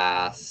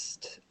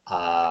cast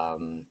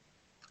I'm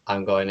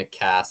going to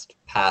cast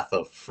Path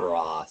of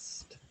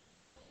Frost,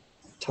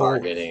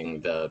 targeting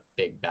the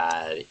big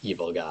bad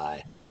evil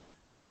guy.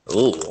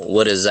 Ooh,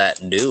 what does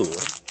that do?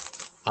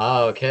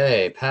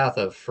 Okay, Path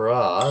of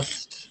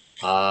Frost.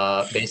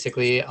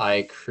 Basically,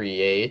 I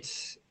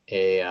create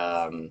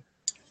a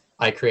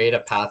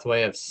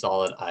pathway of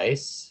solid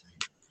ice.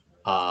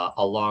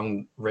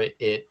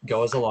 It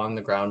goes along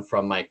the ground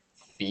from my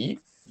feet,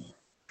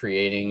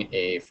 creating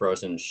a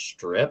frozen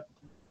strip.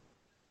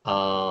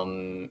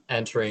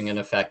 Entering an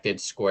affected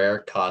square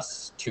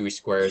costs 2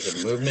 squares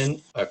of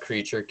movement. A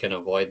creature can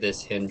avoid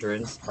this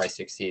hindrance by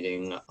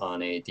succeeding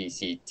on a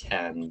DC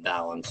 10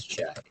 balance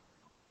check.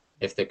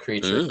 If the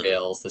creature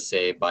fails the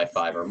save by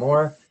 5 or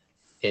more,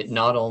 it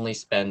not only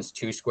spends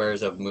 2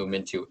 squares of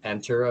movement to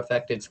enter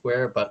affected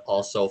square, but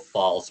also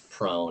falls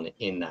prone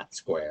in that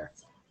square.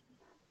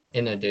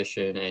 In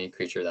addition, any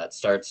creature that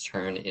starts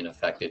turn in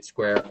affected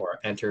square or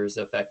enters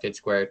affected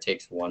square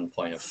takes 1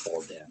 point of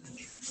full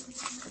damage.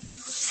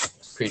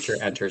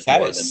 Creature enters That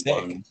more is than sick.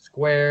 1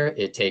 square,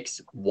 it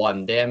takes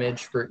 1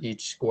 damage for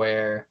each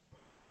square.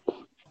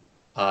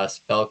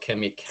 Spell can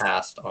be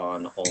cast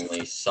on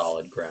only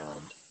solid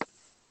ground.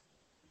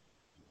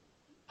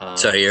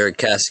 So you're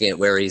casting it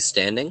where he's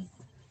standing?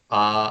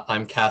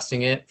 I'm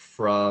casting it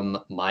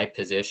from my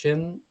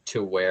position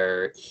to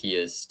where he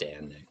is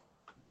standing.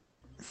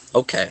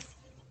 Okay.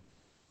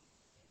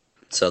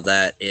 So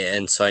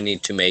so I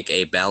need to make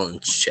a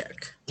balance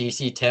check.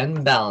 DC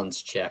 10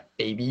 balance check,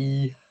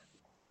 baby.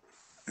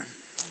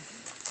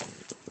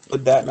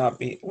 Would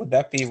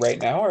that be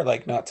right now or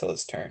like not till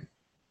his turn?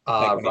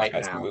 Like when he Right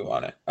tries now. to move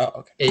on it.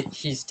 Oh, okay.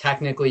 He's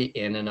technically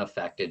in an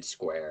affected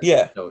square.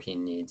 Yeah. So he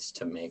needs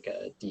to make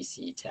a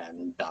DC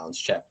 10 balance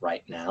check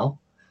right now.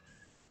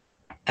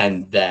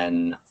 And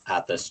then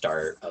at the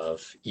start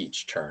of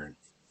each turn.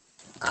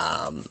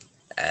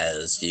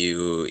 As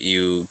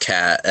you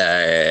kind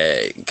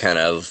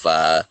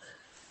of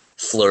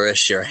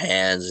flourish your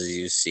hands as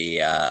you see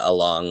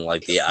along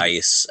like the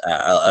ice,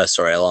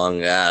 along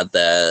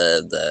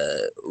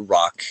the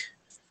rock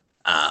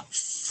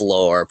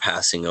floor,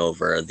 passing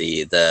over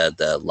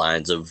the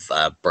lines of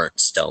burnt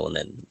stone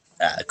and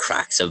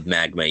cracks of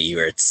magma. You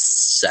hear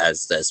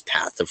as this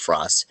path of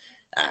frost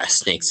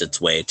snakes its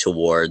way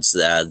towards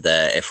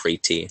the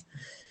Ifriti.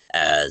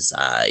 As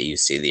you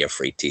see the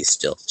Ifriti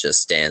still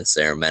just stands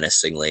there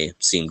menacingly,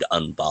 seemed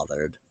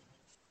unbothered.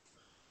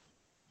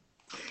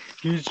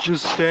 He's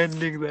just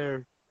standing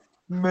there,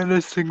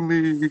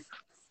 menacingly.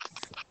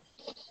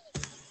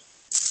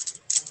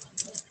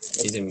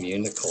 He's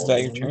immune to Is cold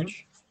that your turn?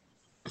 damage.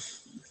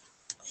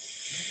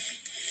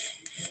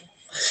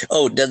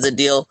 Oh, does it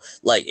deal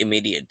like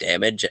immediate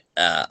damage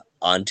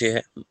onto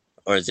him,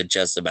 or is it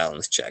just a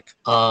balance check?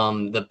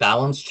 The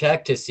balance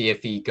check to see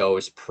if he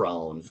goes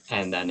prone,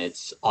 and then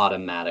it's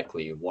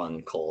automatically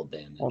 1 cold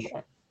damage. Hold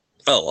on.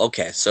 Oh,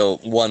 okay. So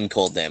 1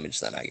 cold damage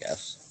then, I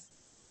guess.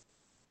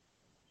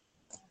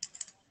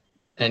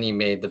 And he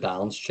made the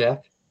balance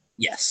check?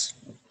 Yes.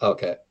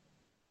 Okay.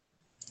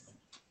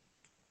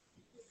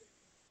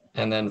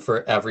 And then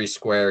for every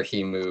square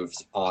he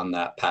moves on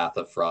that path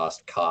of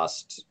frost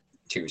costs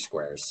 2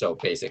 squares. So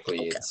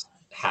basically it's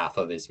half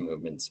of his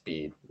movement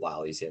speed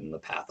while he's in the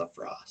path of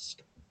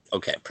frost.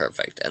 Okay,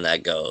 perfect. And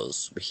that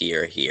goes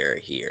here, here,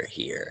 here,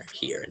 here,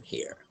 here, and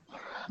here.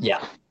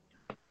 Yeah.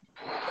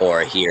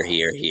 Or here,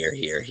 here, here,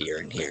 here, here,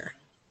 and here.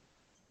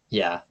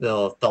 Yeah,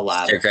 the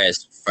latter.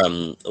 Staircase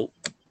from... Oh,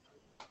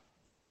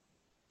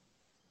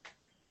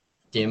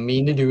 Didn't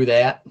mean to do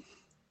that.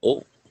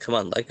 oh, come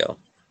on, let go.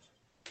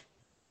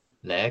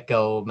 Let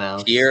go,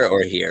 mouse. Here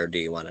or here do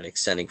you want it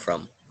extending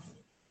from?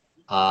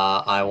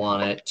 I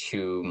want it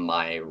to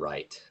my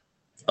right.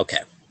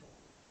 Okay.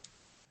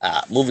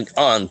 Moving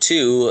on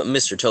to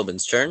Mr.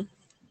 Tobin's turn.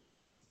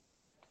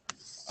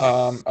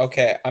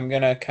 Okay, I'm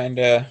gonna kind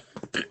of,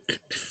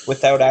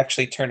 without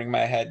actually turning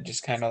my head,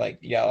 just kind of like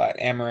yell at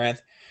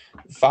Amaranth.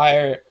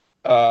 Fire.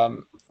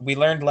 We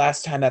learned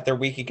last time that they're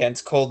weak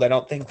against cold. I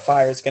don't think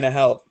fire is gonna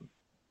help.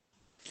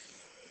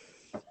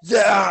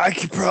 Yeah, I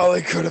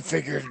could have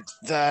figured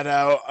that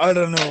out. I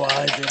don't know why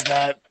I did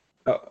that.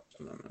 Oh,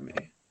 let me.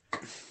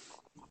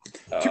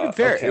 To be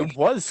fair, okay. it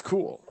was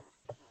cool.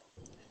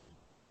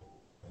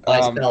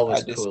 My spell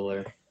was I just-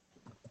 cooler.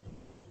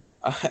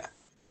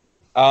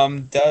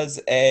 Does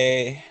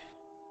a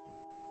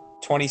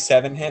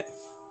 27 hit?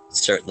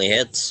 Certainly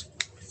hits.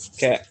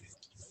 Okay.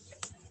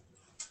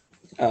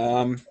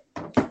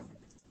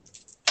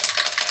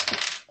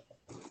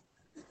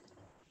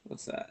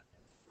 What's that?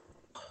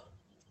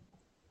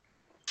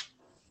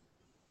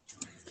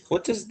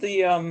 What does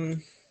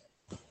the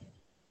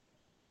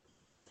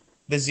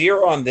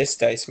 0 on this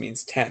dice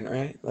means 10,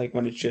 right? Like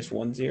when it's just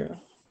 1 0?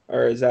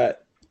 Or is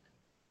that,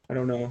 I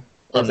don't know.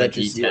 Or On is the that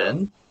just 0?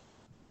 D10?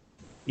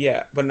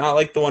 Yeah, but not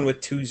like the one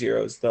with 2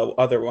 zeros, the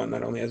other one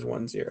that only has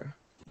 1 0.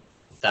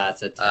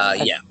 That's a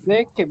 10. Yeah. I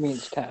think it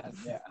means 10,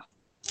 yeah.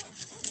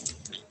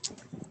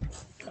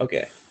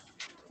 Okay.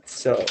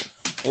 So,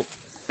 oh.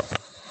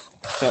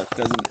 So it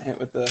doesn't hit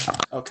with the,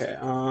 okay,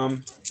 or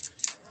 10.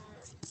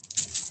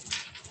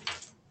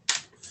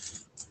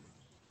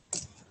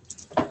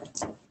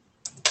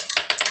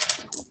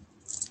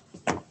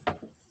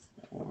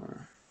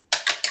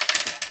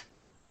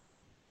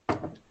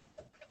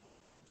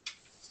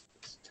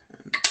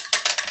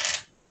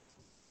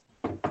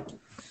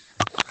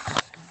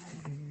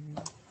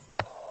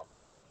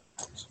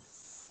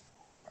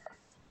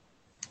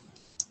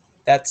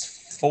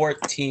 That's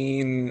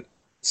 14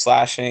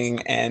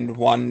 slashing and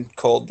 1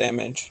 cold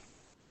damage.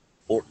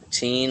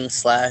 14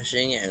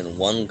 slashing and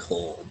 1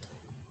 cold.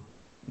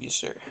 Yes,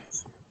 sir.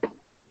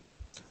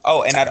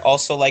 Oh, and I'd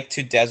also like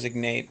to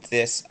designate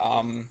this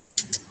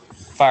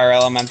fire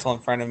elemental in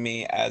front of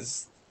me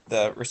as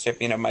the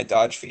recipient of my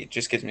dodge feat.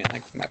 Just gives me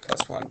like my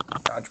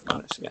 +1 dodge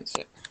bonus against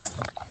it.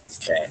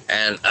 Okay,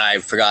 and I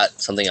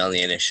forgot something on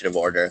the initiative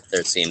order.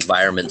 There's the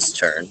environment's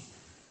turn.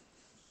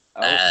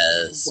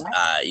 As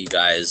you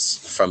guys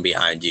from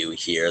behind you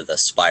hear the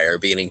spire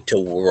beginning to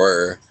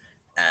whir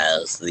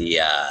as the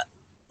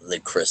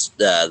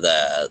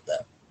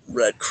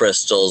red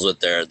crystals with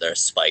their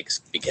spikes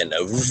begin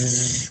to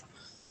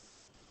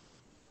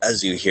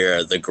as you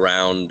hear the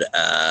ground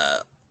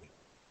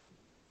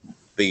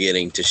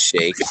beginning to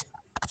shake.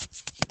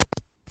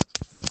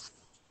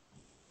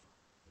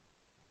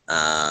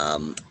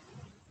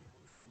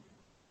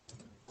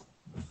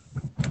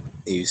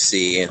 You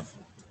see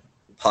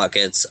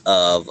pockets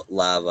of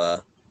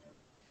lava.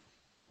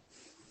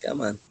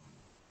 Come on.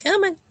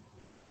 Come on.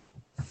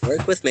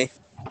 Work with me.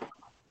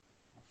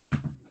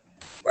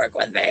 Work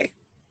with me.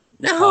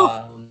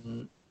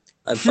 No.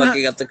 I'm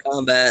fucking up the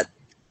combat.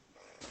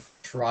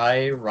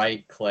 Try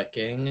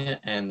right-clicking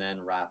and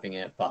then wrapping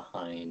it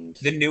behind.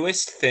 The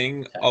newest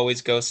thing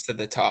always goes to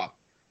the top.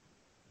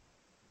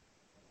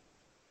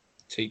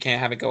 So you can't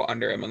have it go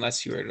under him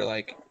unless you were to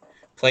like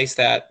place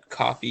that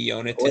copy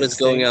Yonatin. What is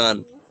going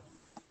on?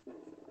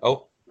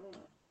 Oh.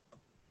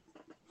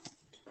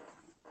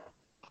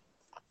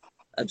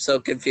 I'm so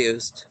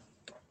confused.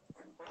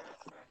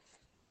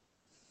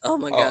 Oh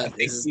my Oh, I god.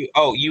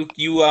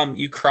 think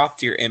you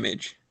cropped your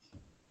image.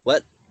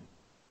 What?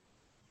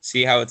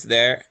 See how it's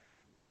there?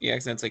 You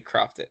accidentally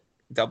cropped it.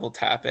 Double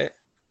tap it.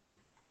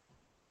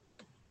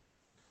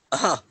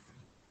 Aha.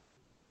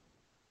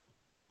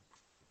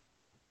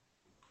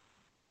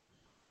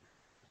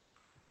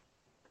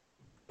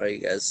 Are you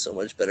guys so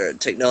much better at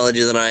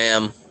technology than I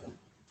am?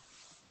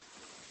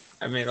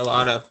 I made a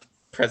lot of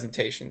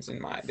presentations in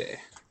my day.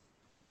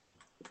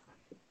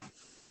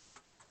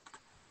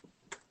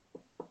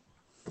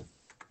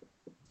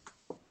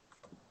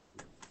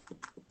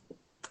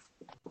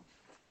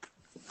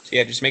 So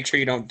yeah, just make sure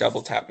you don't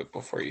double tap it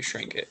before you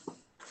shrink it.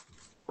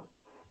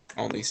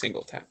 Only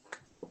single tap.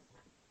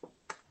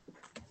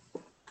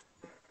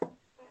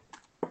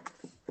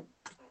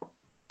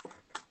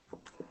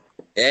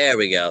 There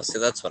we go. See,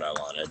 that's what I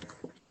wanted.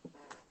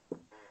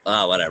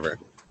 Ah, whatever.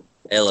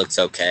 It looks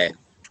okay.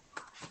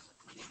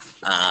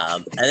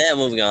 And then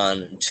moving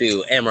on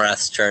to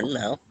Amarath's turn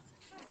now.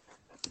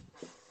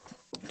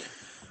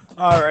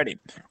 Alrighty.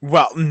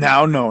 Well,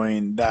 now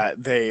knowing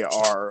that they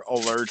are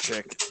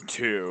allergic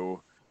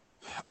to.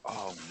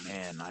 Oh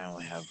man, I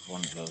only have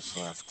one of those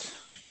left.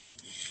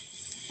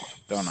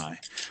 Don't I?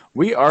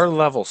 We are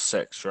level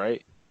 6,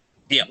 right?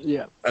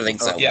 Yeah. I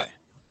think so. Okay. Yeah.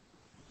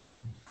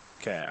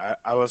 Okay,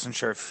 I wasn't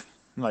sure if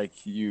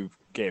you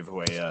gave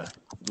away a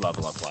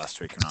level up last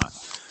week or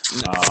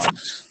not.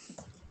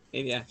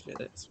 Maybe after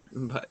this,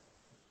 but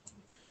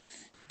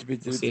we'll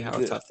see how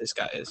tough this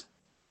guy is.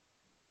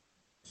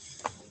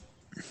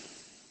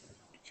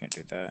 Can't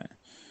do that.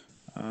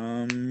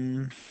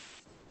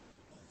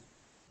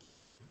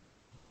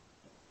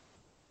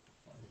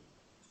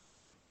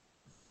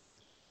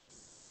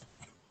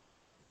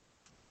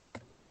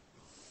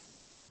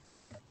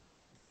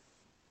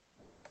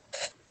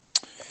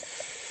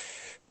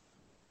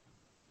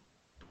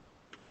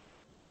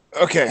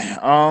 Okay,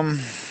 I'm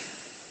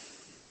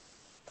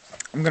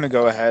gonna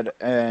go ahead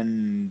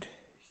and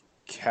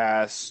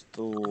cast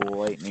the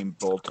lightning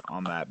bolt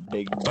on that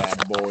big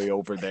bad boy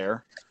over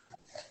there.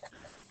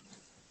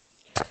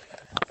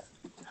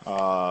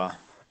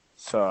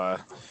 So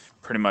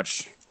pretty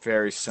much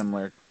very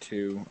similar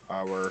to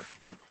our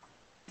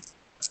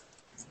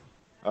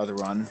other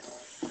one.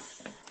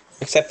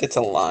 Except it's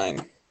a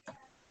line.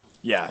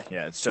 Yeah,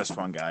 it's just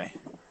one guy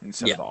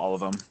instead of all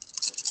of them.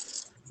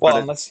 Well,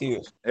 But unless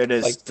you it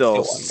is like still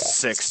kill one guy.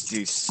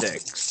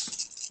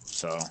 66.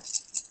 So,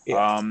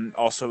 Yeah.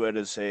 also it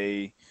is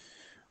a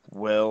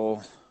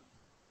will,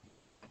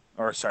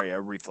 or sorry, a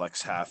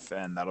reflex half,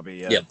 and that'll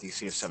be a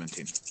DC of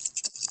 17.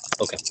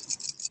 Okay.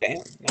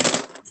 Damn.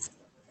 Nice.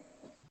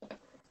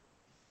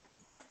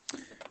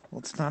 Well,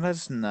 it's not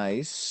as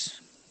nice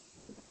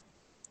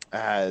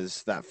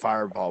as that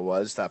fireball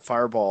was. That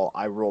fireball,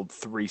 I rolled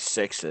 3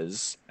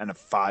 6s and a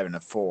 5 and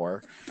a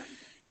 4.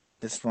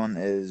 This one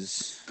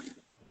is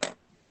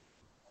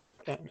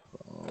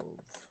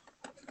 12.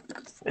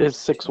 It's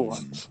 6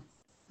 ones.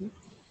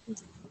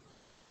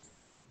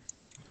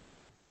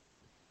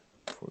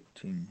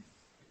 14.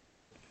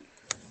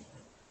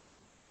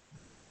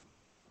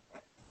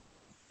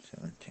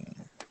 17.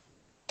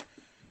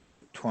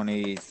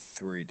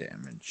 23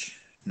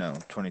 damage. No,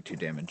 22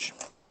 damage.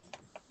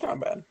 Not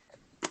bad.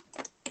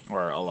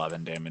 Or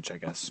 11 damage, I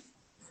guess.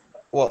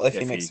 Well, if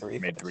he makes the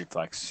reflex. made the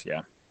reflex,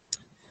 yeah.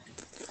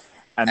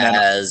 And then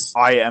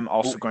I am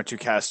also going to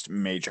cast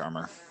Mage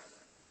Armor.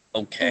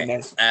 Okay. Oh,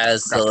 nice.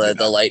 As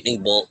the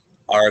lightning bolt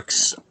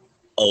arcs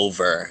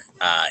over,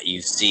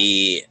 you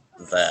see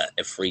the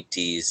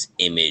Ifriti's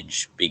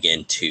image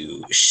begin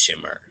to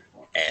shimmer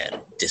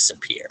and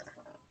disappear.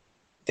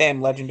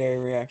 Damn, legendary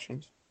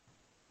reactions.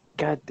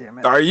 God damn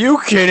it. Are you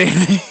kidding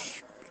me?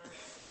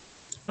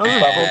 Those are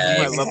both As-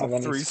 my Have level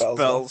any 3 spells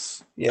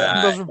spells.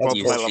 Yeah. Those are both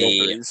you my level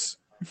see- 3s.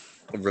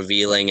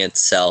 Revealing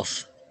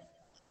itself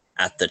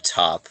at the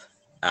top,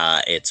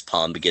 its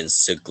palm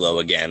begins to glow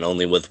again,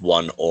 only with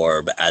one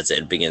orb, as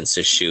it begins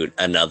to shoot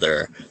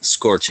another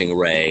scorching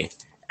ray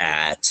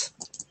at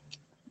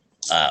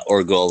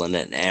Orgolin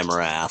and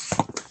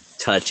Amarath.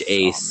 Touch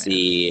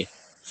AC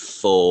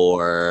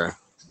for...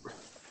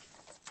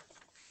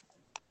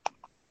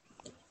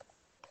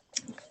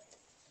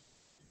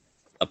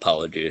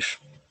 Apologies.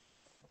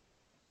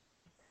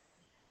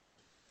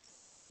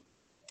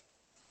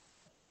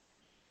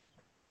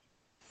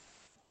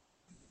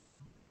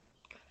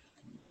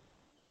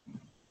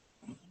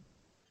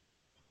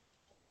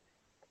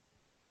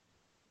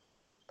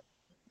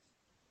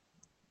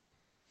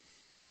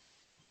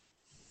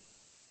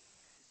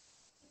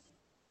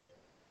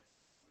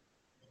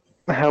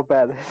 How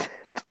bad is it?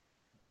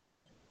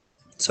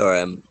 Sorry,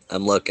 I'm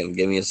looking.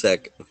 Give me a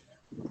sec.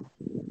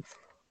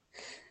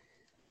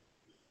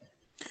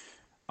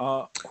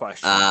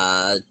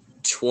 Question.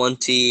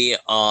 20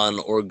 on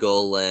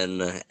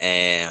Orgolin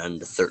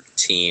and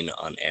 13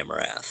 on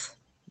Amarath.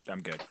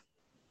 I'm good.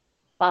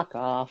 Fuck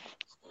off.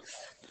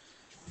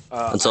 It's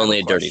I have only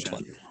a dirty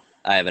question. 20.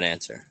 I have an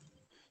answer.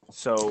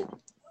 So,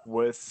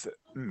 with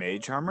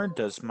Mage Armor,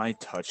 does my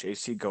touch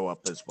AC go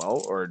up as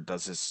well, or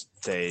does it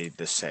stay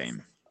the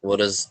same?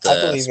 What is the...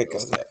 I believe it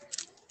goes up.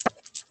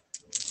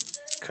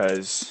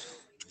 because,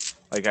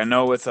 like, I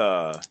know with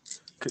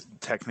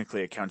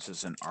technically it counts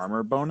as an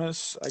armor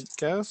bonus, I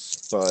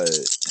guess, but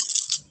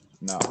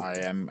no, I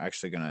am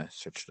actually gonna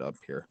switch it up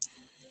here.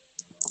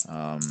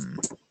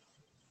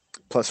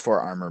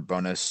 +4 armor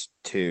bonus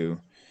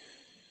to.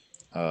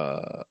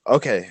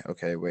 Okay,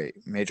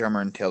 wait. Mage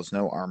armor entails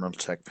no armor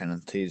check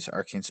penalties,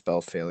 arcane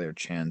spell failure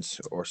chance,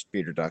 or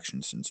speed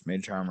reduction. Since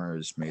mage armor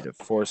is made of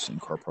force, and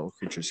corporeal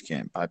creatures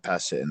can't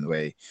bypass it in the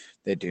way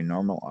they do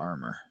normal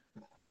armor.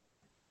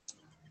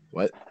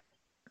 What?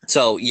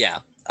 So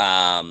yeah,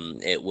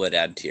 it would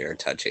add to your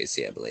touch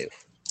AC, I believe.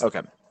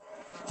 Okay.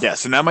 Yeah.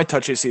 So now my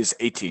touch AC is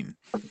 18.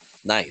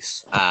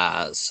 Nice.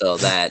 So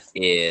that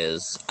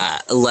is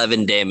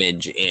 11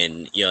 damage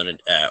in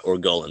or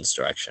Golan's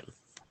direction.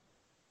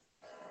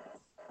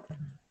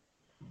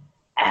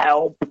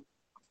 Help!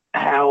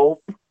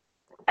 Help!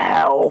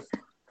 Help!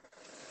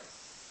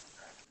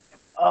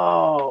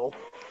 Oh,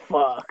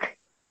 fuck.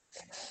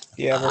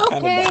 Yeah, we're kind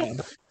of dying.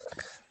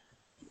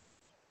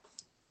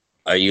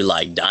 Are you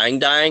like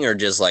dying, or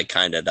just like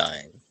kind of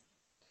dying?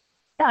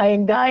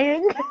 Dying.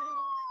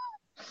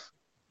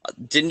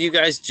 Didn't you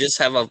guys just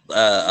have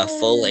a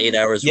full 8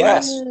 hours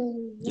Yes. rest?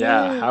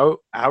 Yeah. How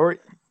are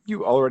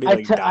you already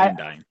like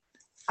dying?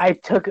 I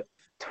took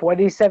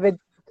 27.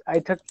 I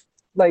took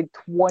like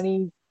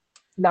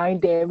 29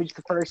 damage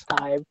the first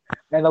time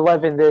and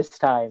 11 this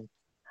time.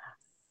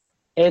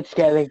 It's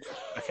getting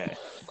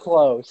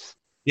close.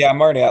 Yeah,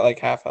 I'm already at like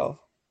half health.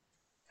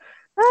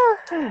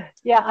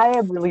 Yeah, I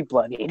am really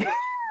bloodied.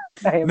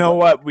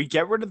 What? We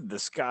get rid of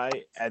this guy,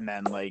 and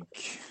then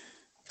like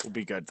we'll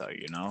be good though,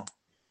 you know.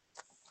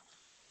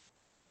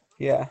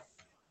 Yeah.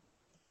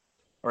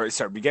 Or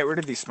sorry, we get rid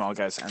of these small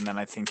guys, and then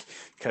I think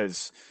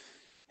because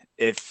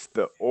if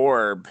the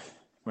orb,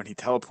 when he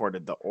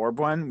teleported, the orb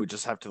one, we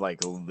just have to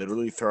like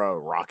literally throw a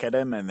rock at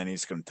him, and then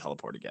he's going to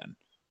teleport again,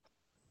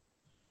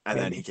 and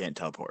then he can't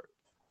teleport.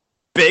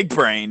 Big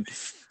brain.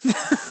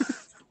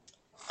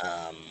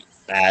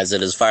 As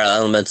it is Fire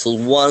Elemental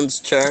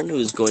 1's turn,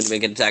 who's going to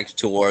make an attack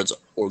towards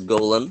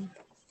Orgolan,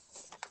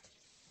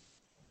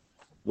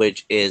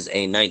 which is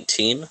a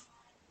 19.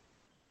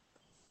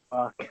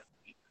 Fuck.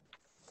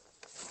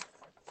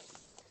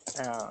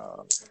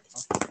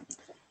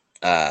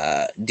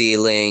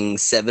 Dealing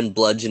 7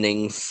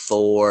 bludgeoning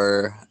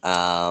for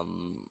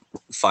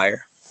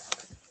fire.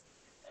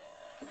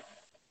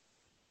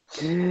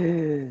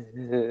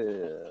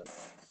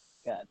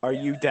 God Are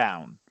damn you it.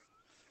 down?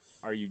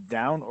 Are you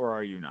down or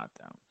are you not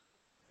down?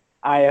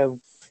 I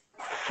am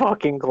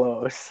fucking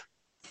close.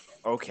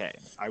 Okay,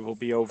 I will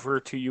be over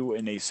to you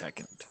in a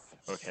second.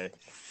 Okay.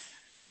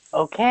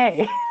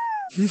 Okay.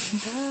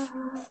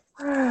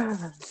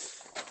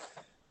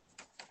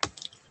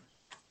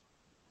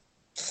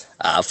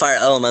 Fire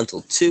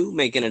Elemental 2,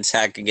 make an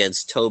attack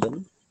against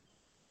Tobin.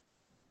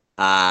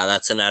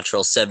 That's a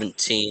natural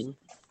 17.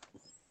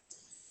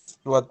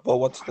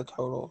 What's the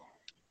total?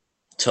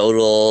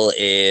 Total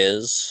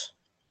is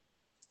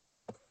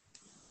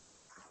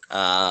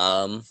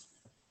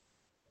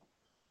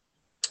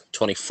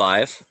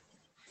 25.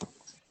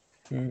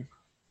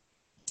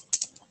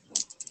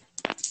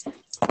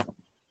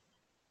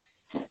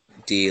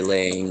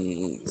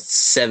 Dealing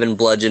 7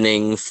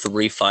 bludgeoning,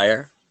 3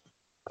 fire.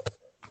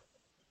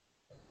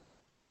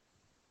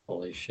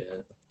 Holy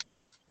shit.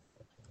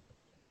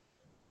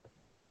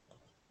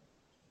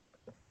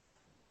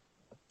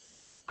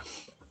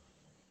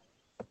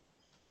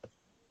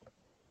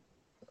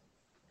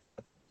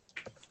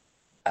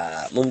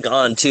 Moving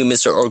on to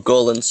Mr.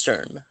 Orgolan's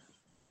turn.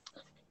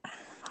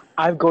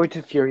 I'm going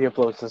to Fury of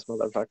Blows this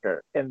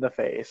motherfucker in the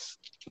face.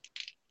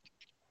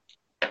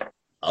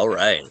 All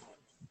right.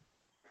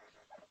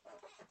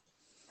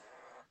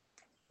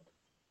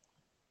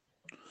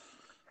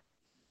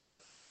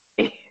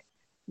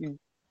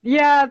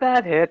 Yeah,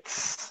 that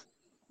hits.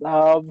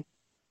 So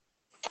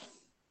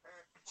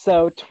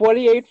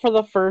 28 for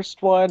the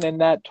first one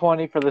and that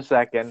 20 for the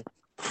second.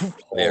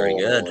 Very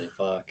good. Holy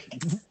fuck.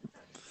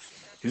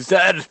 He's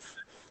dead.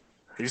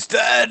 He's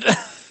dead.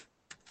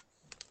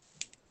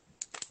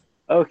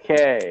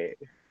 Okay.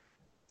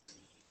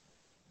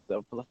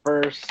 So for the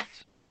first.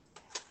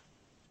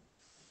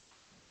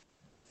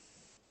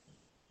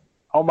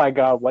 Oh my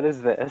god, what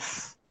is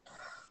this?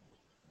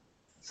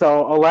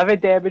 So 11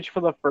 damage for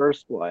the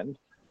first one.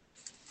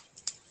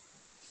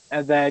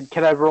 And then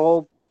can I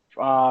roll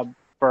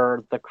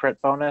for the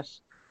crit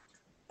bonus?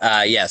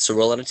 Yeah, so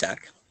roll an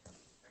attack.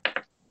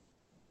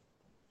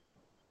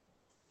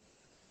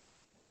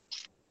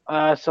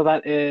 So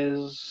that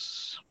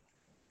is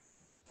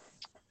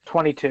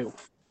 22.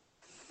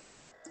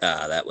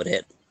 That would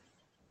hit.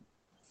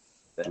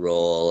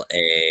 Roll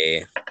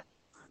a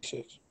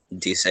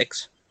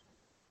d6.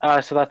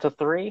 So that's a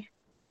 3.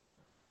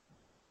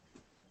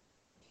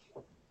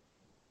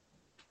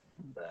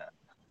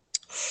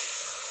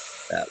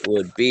 That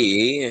would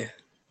be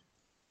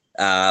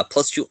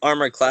 +2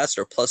 armor class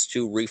or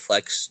 +2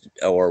 reflex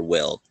or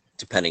will,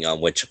 depending on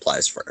which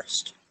applies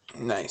first.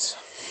 Nice.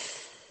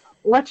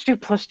 Let's do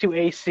 +2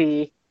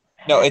 AC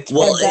No, it's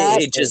Well,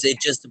 that- it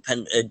just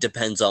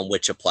depends on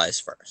which applies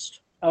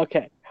first.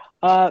 Okay.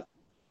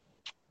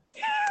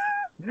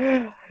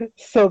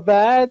 So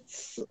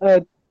that's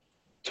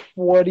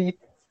 20.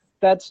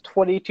 That's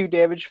 22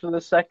 damage for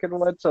the second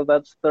one. So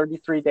that's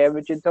 33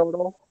 damage in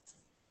total.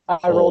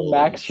 I rolled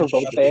max for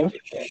both them.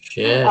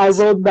 Shit. I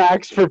rolled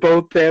max for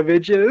both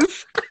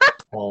damages.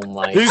 Oh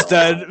my He's god.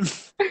 dead.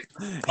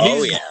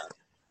 Oh He's- yeah.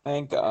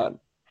 Thank God.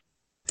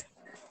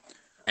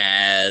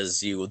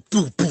 As you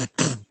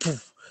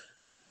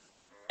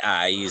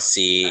you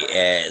see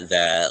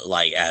the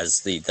like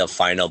as the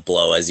final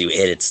blow as you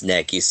hit its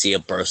neck, you see a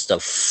burst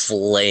of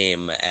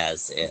flame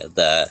as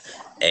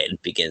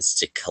it begins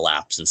to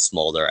collapse and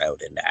smolder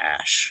out into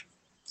ash.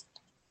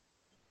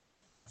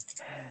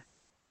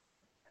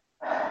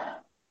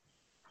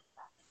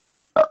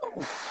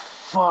 Oh,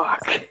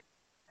 fuck.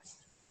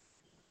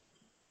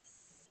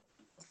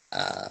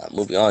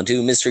 Moving on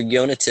to Mr.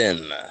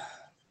 Yonatan.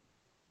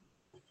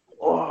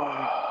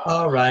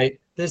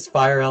 Alright, this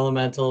fire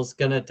elemental's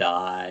gonna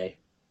die.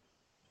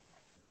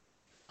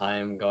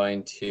 I'm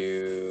going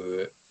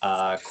to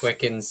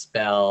quicken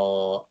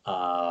spell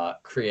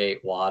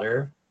create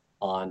water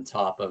on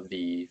top of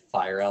the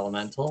fire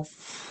elemental.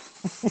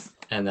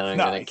 And then I'm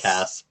going to Nice.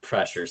 cast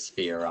pressure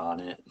sphere on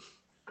it.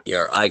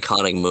 Your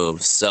iconic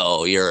move.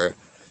 So your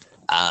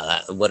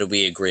what did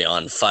we agree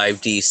on?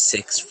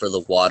 5d6 for the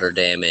water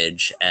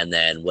damage, and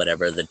then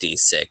whatever the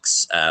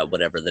d6,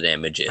 whatever the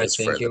damage I is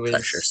for think the it was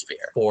pressure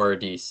sphere.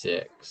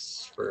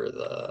 4d6 for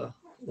the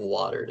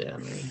water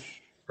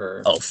damage.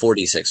 Or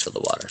 46 for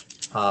the water.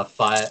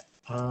 5.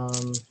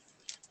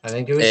 I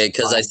think it was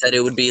Because I 5. said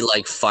it would be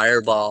like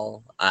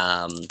fireball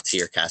to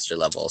your caster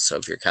level. So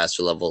if your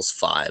caster level's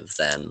 5,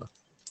 then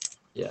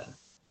Yeah.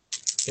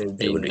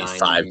 it would be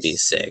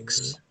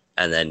 5d6.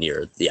 And then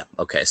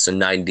okay, so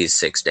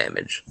 96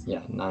 damage.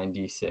 Yeah,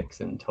 96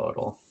 in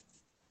total.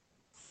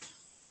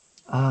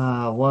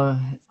 What?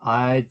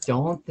 I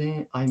don't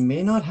think I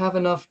may not have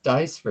enough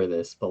dice for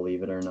this,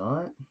 believe it or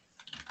not.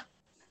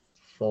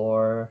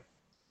 4,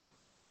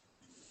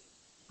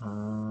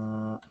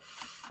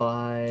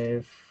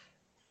 5.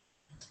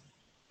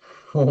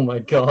 Oh my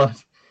god.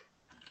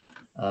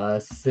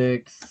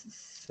 6,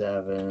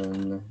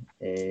 7,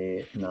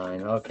 8,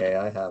 9. Okay,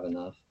 I have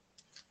enough.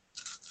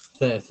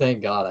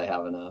 Thank God I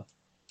have enough.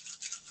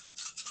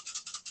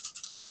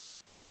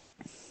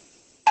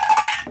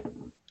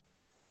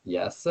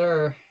 Yes,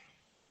 sir.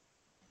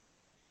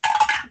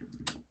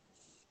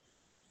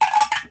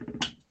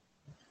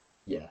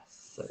 Yes,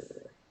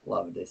 sir.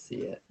 Love to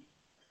see it.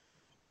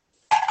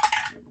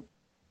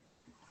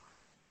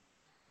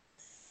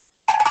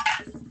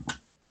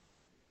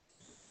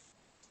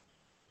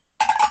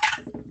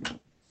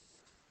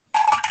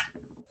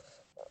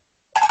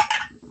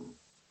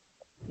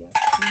 Yes,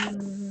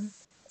 sir.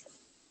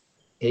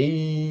 Hey,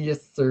 yes,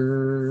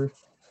 sir.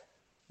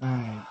 All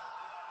right.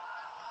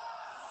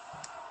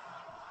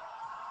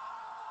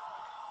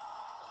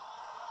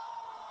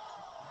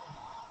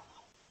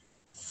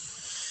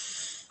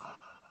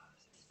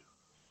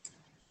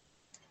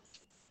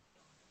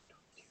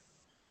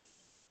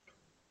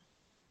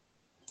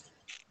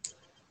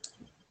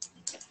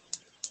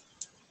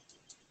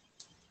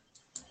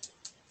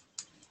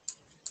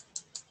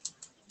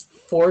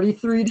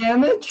 $43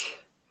 damage?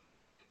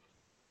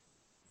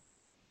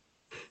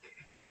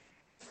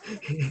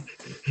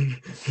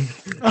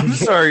 I'm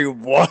sorry,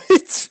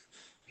 what?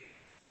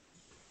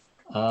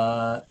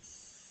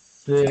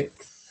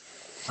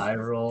 6. I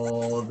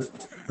rolled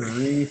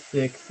 3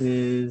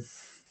 6s.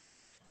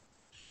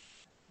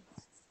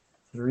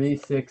 3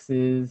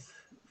 6s,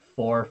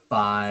 4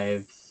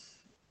 5s,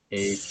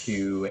 a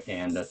 2,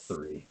 and a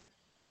 3.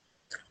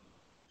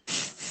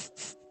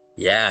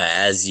 Yeah,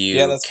 as you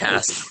that's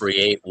cast crazy.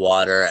 create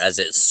water, as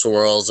it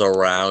swirls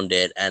around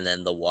it, and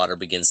then the water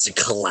begins to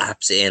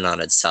collapse in on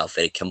itself,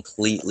 it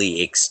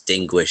completely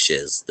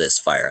extinguishes this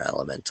fire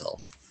elemental.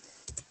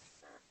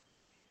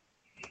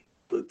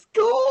 Let's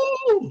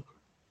go!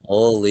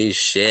 Holy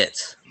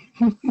shit.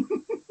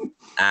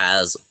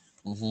 As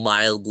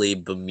mildly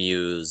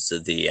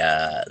bemused the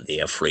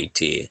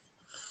Afriti.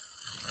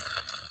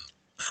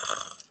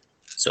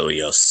 So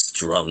you're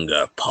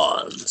stronger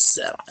pawns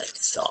than I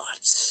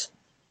thought.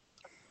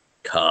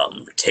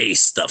 Come,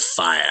 taste the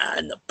fire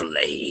and the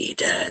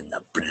blade and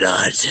the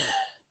blood.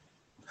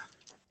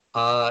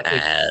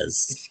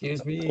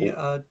 Excuse me,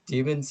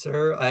 demon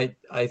sir.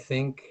 I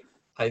think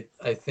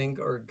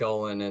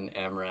Urgolin and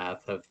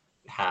Amrath have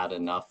had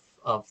enough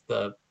of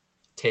the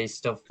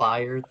taste of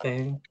fire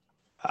thing.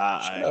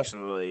 I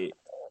actually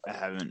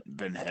haven't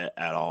been hit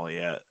at all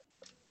yet.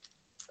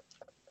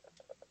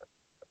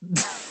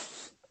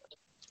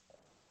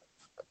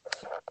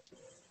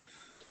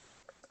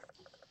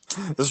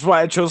 This is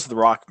why I chose the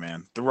Rock,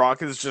 man. The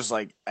Rock is just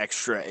like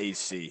extra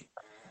AC.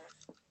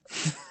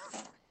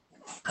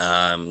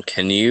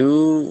 Can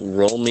you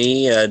roll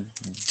me a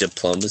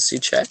diplomacy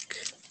check,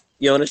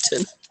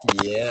 Yonatan?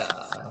 Yeah.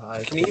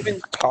 Can he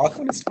even talk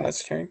when it's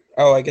his turn?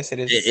 Oh, I guess it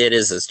is. It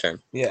is his turn.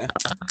 Yeah.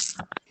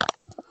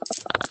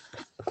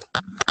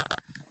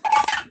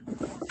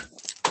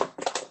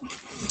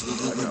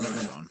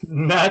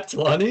 Nat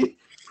 20?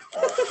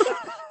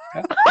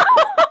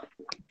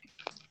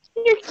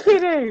 You're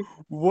kidding.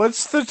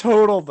 What's the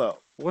total, though?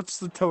 What's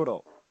the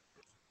total?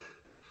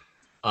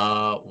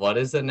 What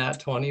is a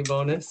nat 20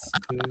 bonus?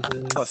 To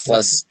this?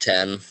 Plus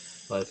 10.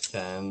 Plus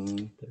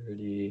 10,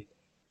 30.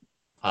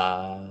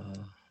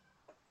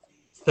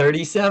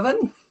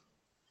 37?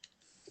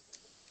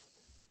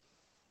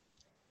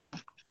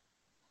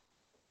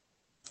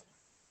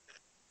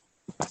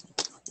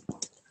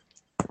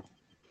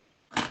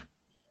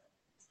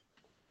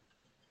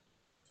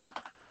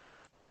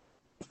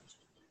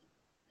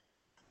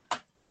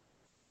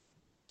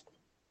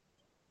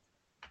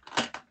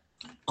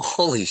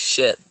 Holy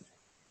shit.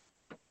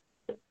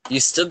 You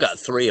still got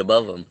 3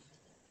 above him.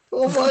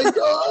 Oh my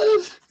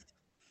god!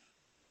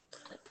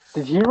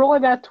 Did he roll a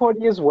nat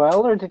 20 as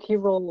well, or did he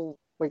roll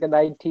like a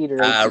 19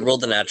 or 18?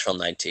 Rolled a natural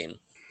 19.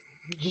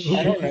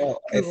 I don't know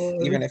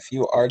even if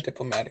you are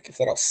diplomatic, if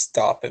that'll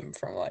stop him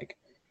from like,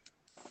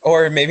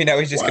 or maybe now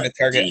he's just going to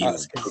target do you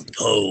us.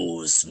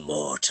 propose,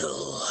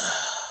 mortal?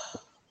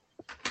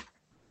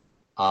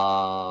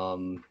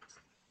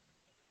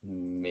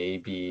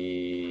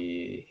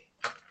 Maybe.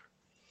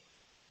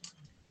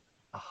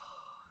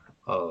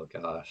 Oh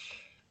gosh.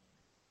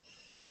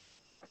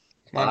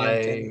 Come on,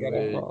 I Tim, you gotta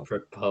would roll.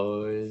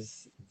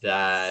 propose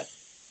that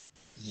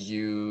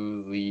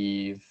you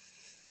leave.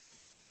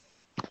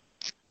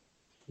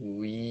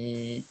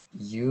 You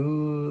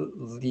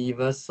leave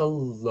us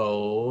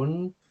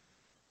alone.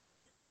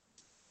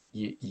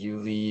 You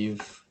leave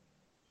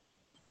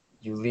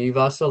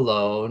us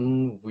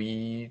alone.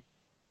 We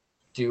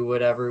do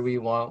whatever we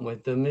want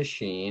with the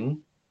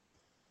machine.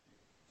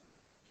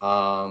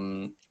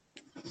 What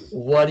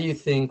do you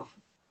think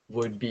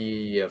would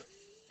be a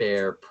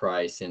fair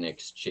price in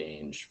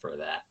exchange for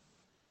that?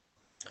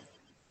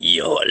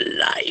 Your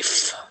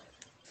life.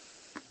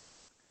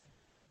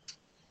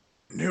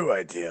 New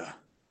idea.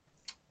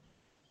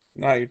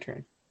 Now your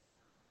turn.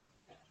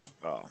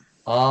 Oh.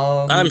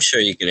 I'm sure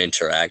you can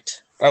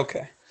interact.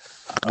 Okay.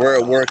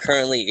 We're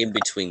currently in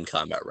between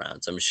combat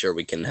rounds. I'm sure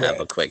we can have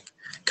Right. a quick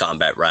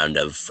combat round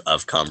of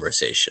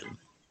conversation.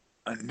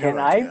 A new Can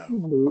I idea.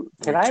 move?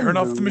 Can We I turn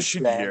off the move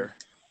machine then? here.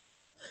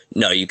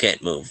 No, you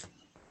can't move.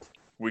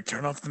 We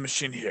turn off the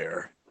machine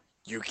here.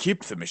 You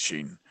keep the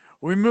machine.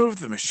 We move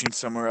the machine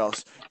somewhere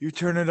else. You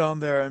turn it on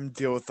there and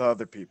deal with the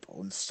other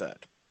people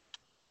instead.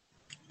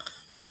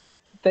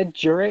 Then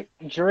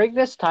during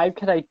this time,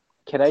 can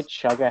I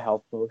chug a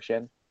health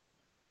potion?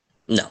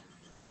 No.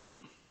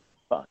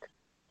 Fuck.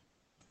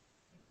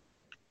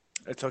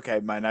 It's okay.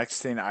 My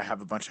next thing, I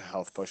have a bunch of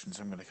health potions.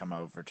 I'm going to come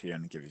over to you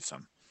and give you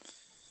some.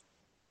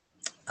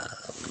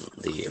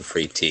 The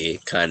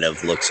Ifriti kind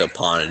of looks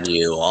upon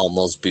you,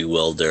 almost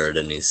bewildered,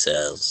 and he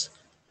says,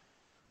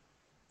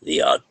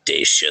 "The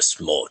audacious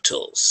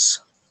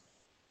mortals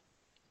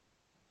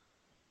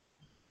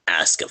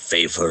ask a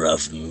favor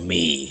of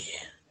me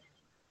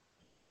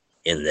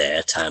in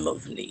their time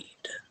of need.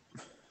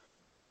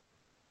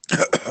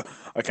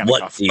 I kind of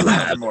What cough. do you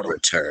have in Immortal.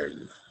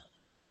 return?"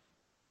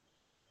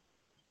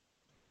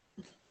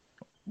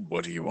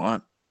 What do you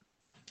want?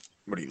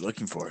 What are you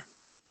looking for?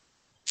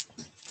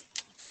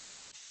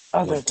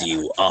 What do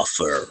you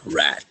offer,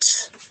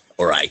 rat?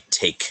 Or I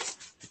take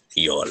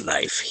your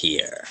life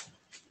here.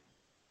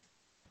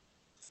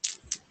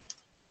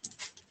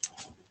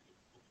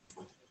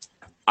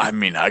 I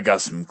mean, I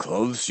got some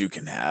clothes you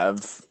can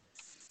have.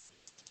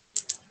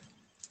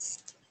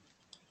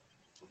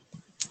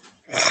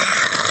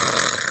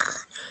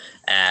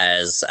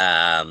 As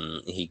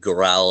he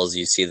growls,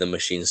 you see the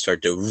machine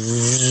start to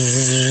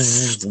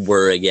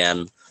whir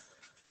again.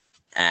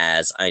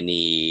 As I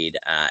need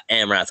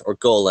Amrath or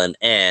Golan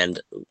and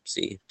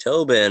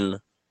Tobin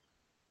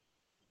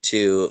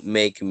to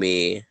make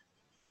me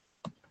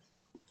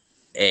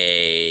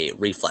a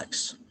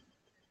reflex.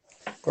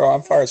 Bro,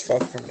 I'm far as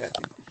fuck from that.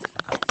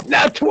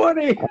 Nat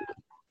 20!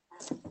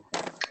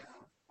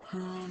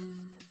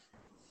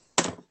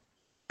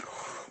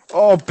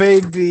 Oh,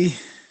 baby.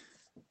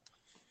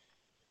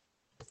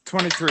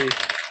 23.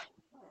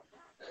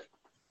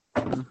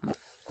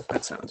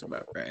 That sounds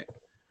about right.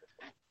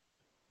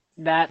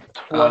 Nat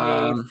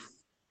 20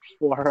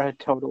 for a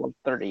total of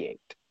 38.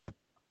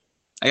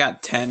 I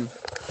got 10.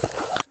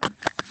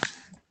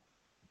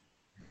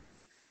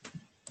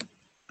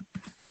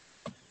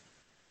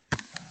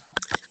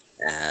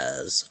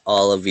 As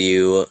all of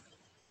you...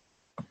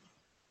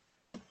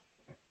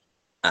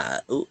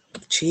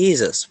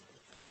 Jesus.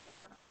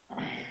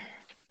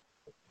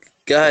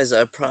 Guys,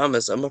 I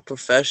promise, I'm a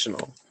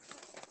professional.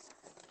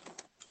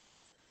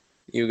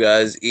 You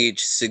guys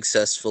each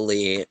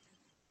successfully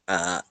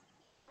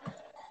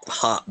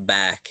hop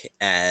back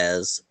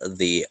as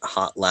the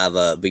hot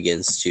lava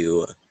begins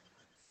to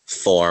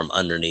form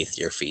underneath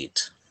your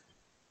feet.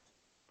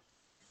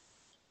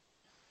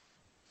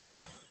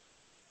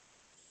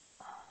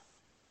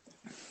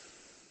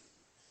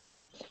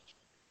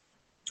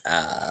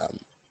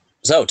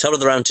 So, top of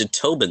the round to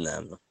Tobin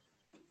then.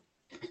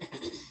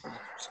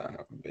 Son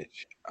of a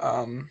bitch.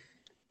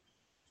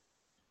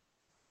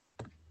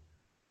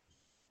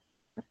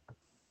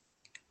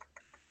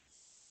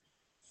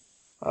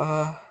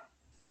 Hold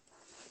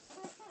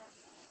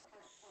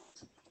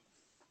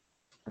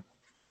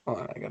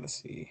on, I gotta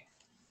see.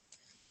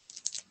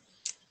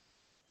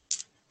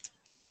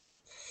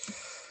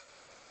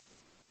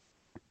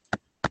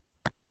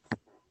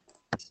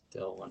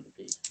 Still wouldn't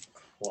be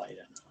quite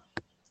enough.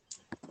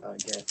 I'll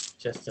get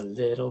just a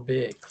little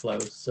bit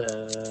closer.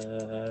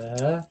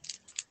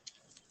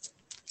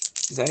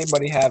 Does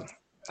anybody have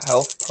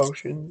health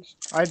potions?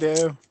 I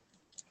do.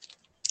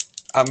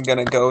 I'm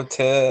gonna go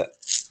to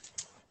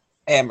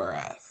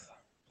Amarath.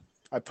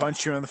 I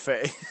punch you in the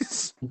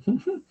face.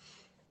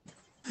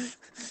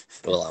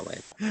 Well, I'll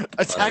wait.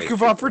 Attack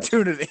of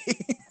opportunity.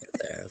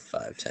 There,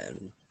 5,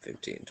 10,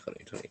 15,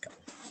 20, 20.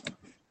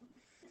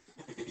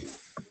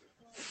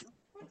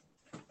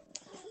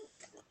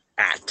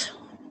 At.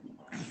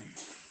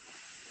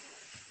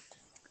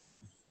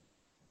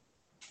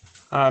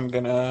 I'm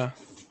gonna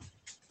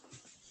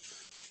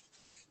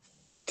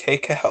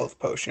take a health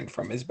potion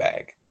from his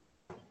bag.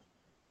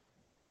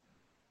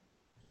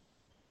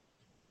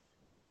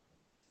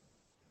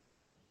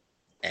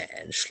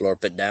 And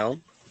slurp it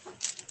down.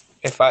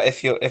 If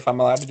I'm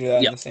allowed to do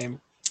that at the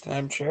same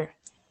time, sure.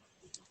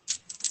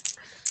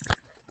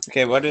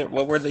 Okay,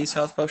 what were these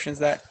health potions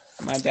that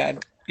my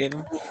dad gave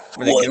him?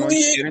 Were they good ones?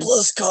 1d8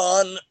 plus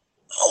con.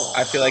 Oh.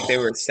 I feel like they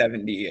were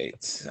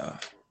 78. So.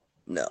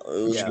 No,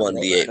 it was Yeah,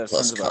 1d8 that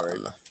plus sounds about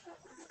con.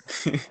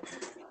 right.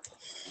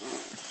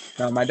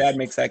 No, my dad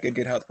makes that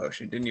good health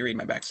potion. Didn't you read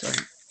my backstory?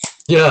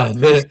 Yeah,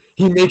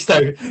 he makes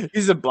that.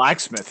 He's a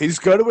blacksmith. He's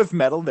good with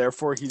metal,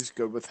 therefore he's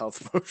good with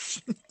health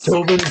potions.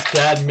 Tobin's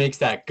dad makes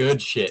that good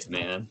shit,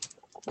 man.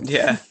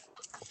 Yeah.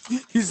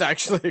 He's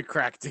actually a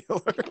crack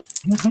dealer.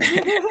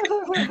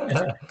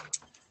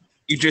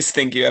 You just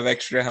think you have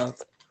extra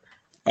health.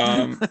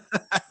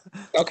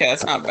 Okay,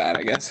 that's not bad,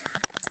 I guess.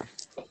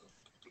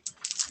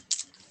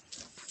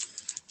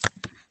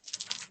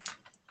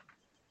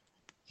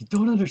 You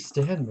don't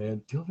understand,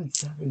 man. Tobin's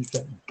dad makes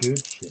that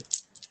good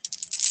shit.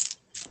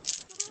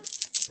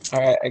 All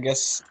right, I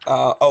guess.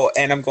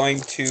 And I'm going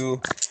to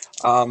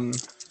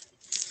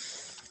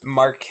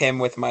mark him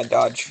with my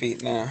dodge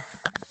feat now.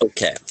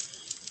 Okay.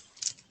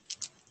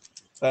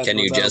 Can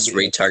you just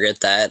retarget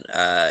that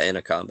in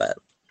a combat?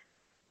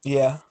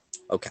 Yeah.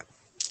 Okay.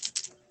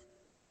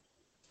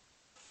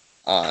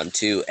 On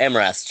to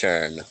Emrath's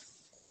turn.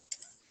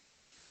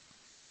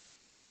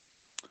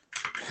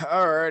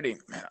 Alrighty.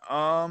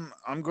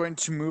 I'm going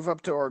to move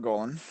up to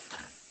Orgolan.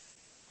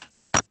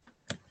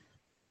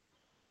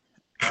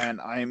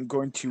 And I'm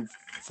going to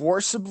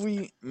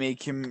forcibly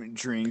make him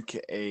drink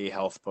a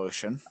health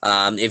potion.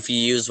 If you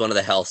use one of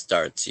the health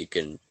darts, you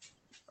can.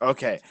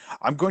 Okay,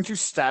 I'm going to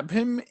stab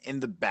him in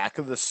the back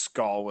of the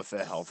skull with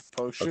a health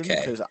potion.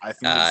 Okay. Because I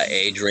think it's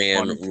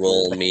Adrian, fun to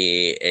roll do.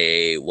 me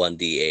a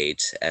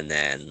 1d8, and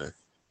then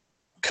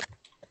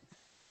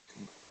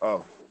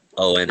Oh,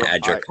 and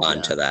add your con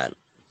yeah. to that.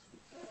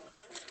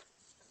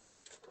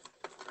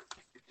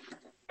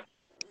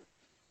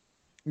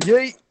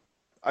 Yay!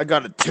 I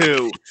got a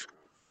 2.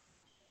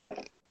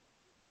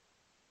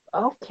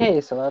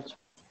 Okay, so that's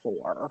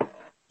 4.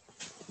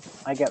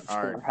 I get 4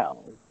 Alright.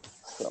 health.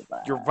 So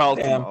that You're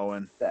welcome, Damn.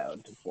 Owen.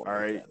 down to 4.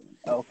 Alright.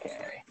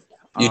 Okay.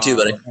 You too,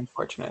 buddy.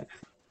 Unfortunate.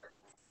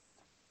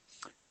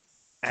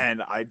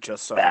 And I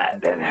just so That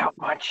happened didn't to help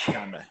much.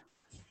 kinda...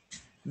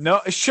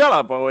 No, shut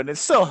up, Owen. It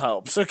still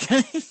helps,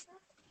 okay?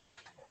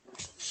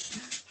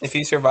 If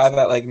you survive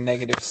at like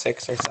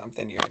 -6 or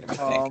something, you're gonna be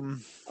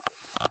thinking.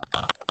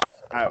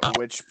 At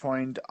which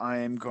point I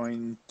am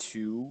going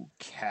to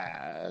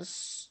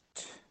cast.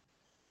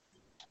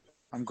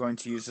 I'm going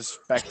to use a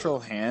spectral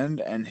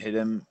hand and hit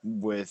him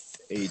with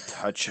a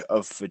touch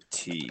of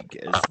fatigue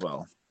as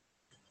well.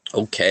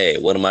 Okay,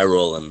 what am I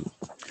rolling?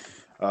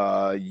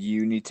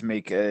 You need to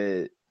make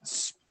a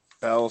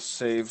spell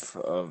save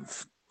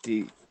of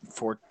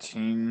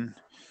D14.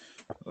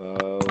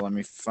 Let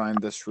me find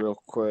this real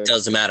quick.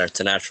 Doesn't matter. It's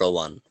a natural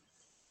 1.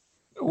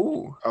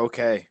 Ooh.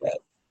 Okay.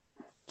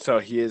 So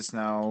he is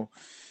now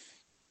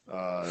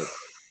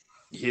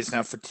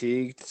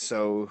fatigued,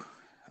 so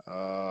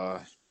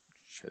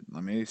shit,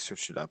 let me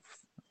switch it up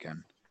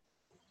again.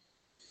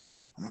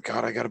 Oh my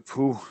god, I gotta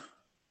poo.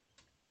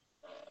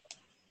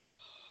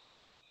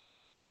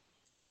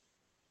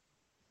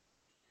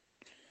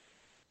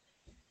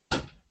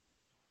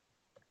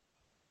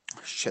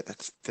 Shit,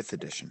 that's 5th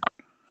edition.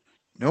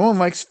 No one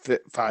likes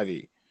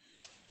 5e.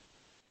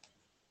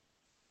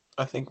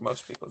 I think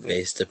most people do.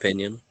 Based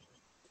opinion.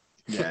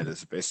 Yeah, it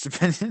is a based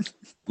opinion.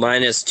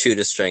 Minus 2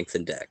 to strength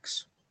and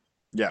dex.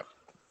 Yeah.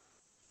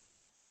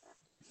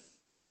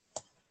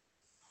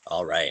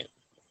 All right.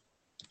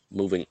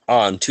 Moving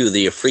on to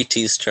the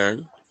Afriti's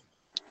turn.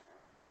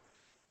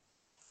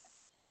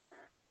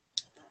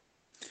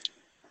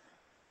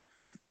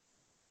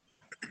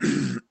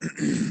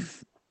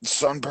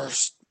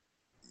 Sunburst.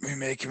 We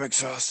make him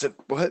exhausted.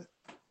 What?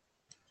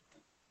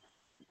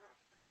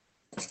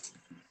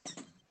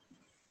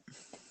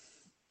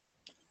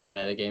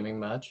 Metagaming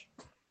match?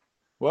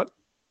 What?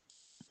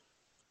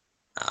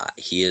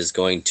 he is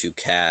going to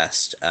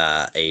cast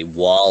a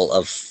wall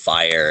of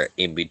fire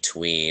in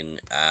between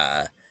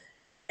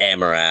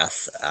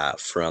Amarath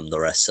from the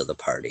rest of the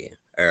party.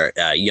 Or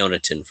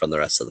Yonatan from the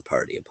rest of the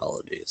party,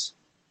 apologies.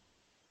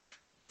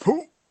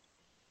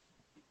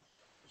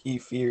 He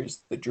fears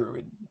the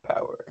druid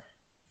power.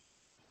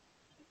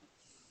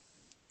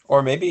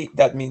 Or maybe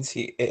that means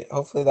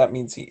hopefully that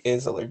means he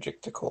is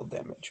allergic to cold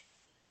damage.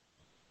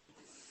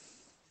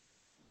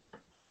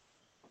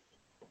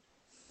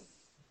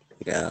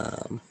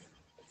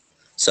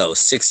 So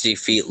 60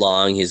 feet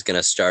long, he's going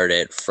to start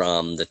it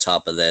from the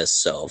top of this.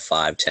 So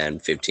 5, 10,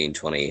 15,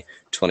 20,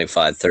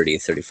 25, 30,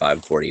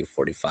 35, 40,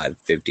 45,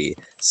 50,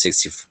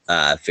 60,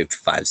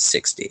 55,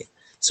 60.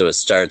 So it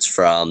starts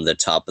from the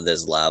top of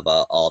this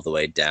lava all the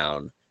way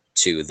down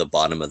to the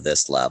bottom of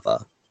this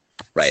lava,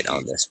 right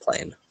on this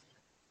plane.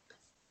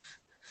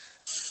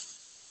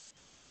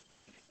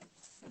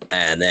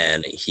 And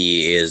then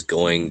he is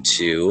going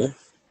to...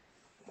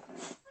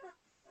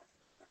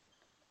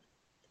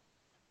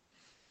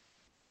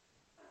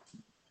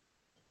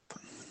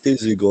 What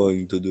is he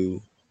going to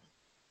do?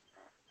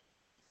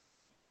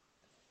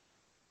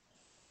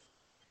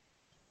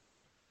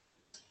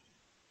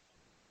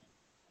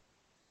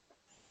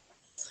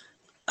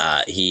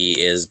 He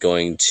is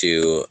going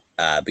to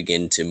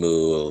begin to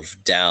move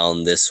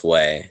down this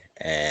way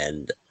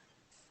and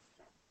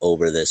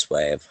over this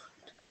wave.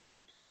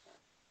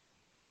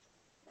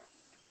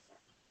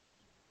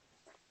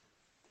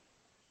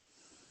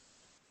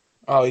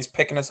 Oh, he's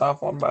picking us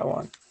off one by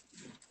one.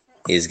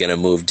 He's going to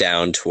move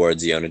down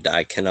towards Yonad.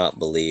 I cannot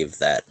believe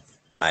that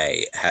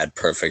I had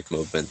perfect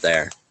movement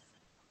there.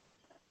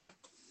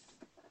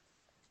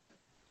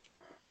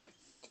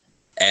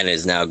 And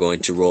is now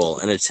going to roll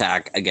an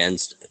attack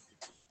against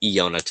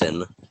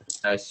Yonatan.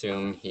 I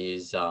assume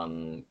he's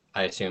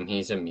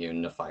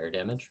immune to fire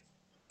damage.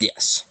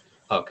 Yes.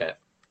 Okay.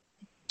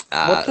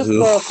 What does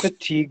the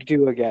fatigue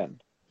do again?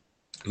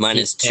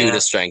 -2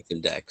 to strength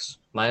and dex.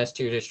 -2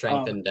 to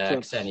strength and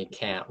dex, and he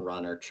can't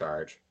run or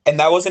charge. And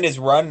that wasn't his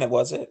run,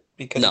 was it?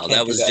 Because no,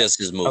 that was just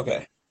his movement.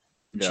 Okay.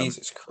 Yeah.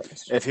 Jesus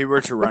Christ. If he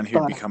were to run, he'd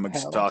the become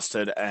hell?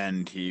 exhausted,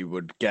 and he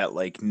would get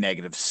like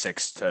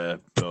 -6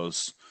 to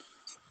those.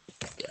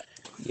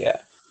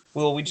 Yeah.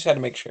 Well, we just had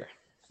to make sure.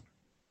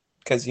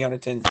 Because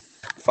Yonatan,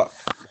 fuck.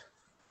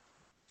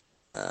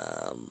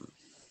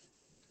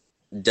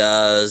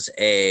 Does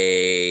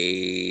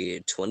a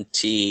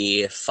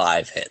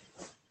 25 hit?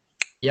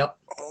 Yep.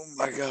 Oh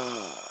my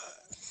god.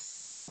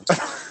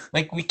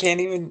 Like, we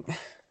can't even...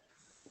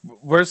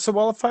 Where's the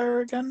wall of fire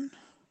again?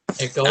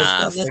 It goes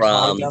from the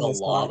top from of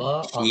the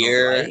lava on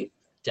here, the right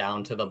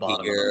down to the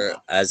bottom of the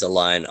map. As a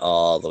line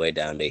all the way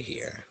down to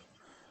here.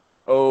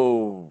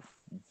 Oh.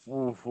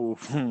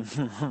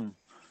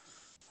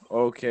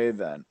 Okay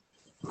then.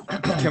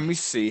 Can we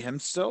see him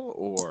still,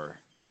 or?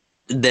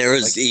 There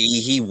is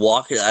he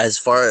walked as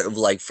far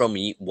like from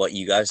what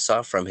you guys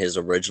saw from his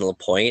original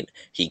point.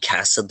 He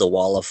casted the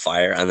wall of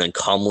fire and then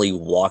calmly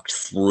walked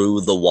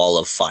through the wall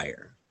of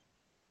fire.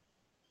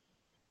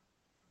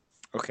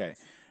 Okay,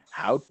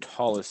 how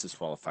tall is this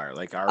wall of fire?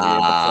 Like, are we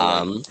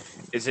able to?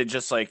 Is it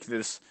just like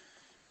this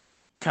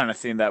kind of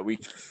thing that we?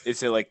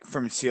 Is it like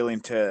from ceiling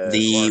to?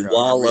 The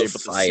wall of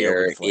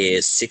fire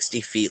is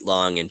 60 feet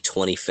long and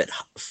 20 feet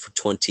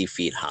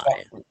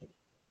high.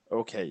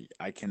 Okay,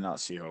 I cannot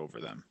see over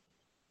them.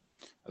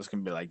 I was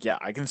gonna be like, yeah,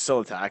 I can still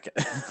attack it,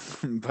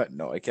 but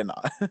no, I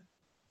cannot.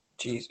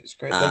 Jesus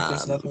Christ! Like,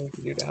 there's nothing we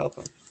can do to help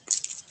him.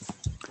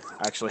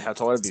 Actually, how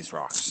tall are these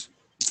rocks?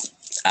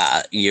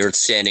 You're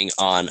standing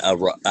on a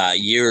rock.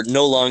 You're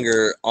no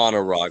longer on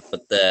a rock,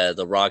 but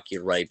the rock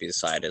you're right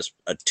beside is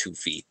 2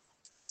 feet.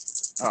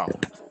 Oh,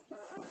 yeah,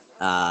 that's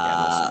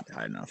not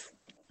high enough.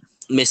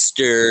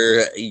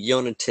 Mr.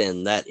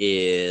 Yonatan, that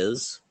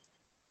is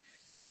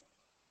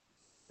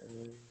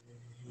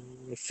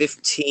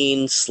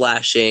 15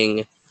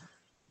 slashing,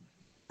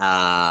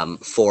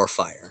 4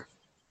 fire.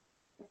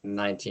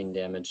 19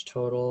 damage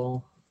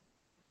total.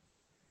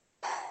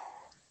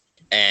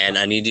 And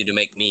I need you to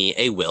make me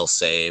a will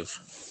save.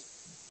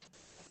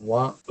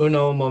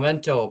 Uno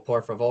momento,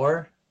 por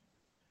favor.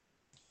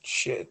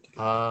 Shit.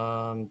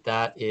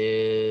 That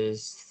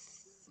is...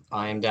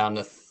 I am down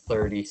to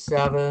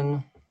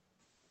 37.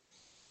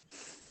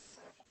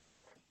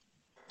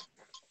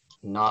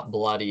 Not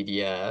bloodied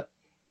yet.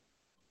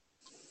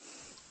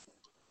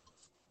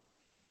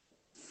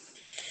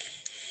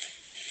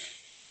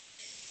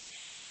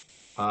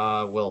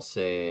 Will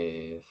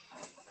save.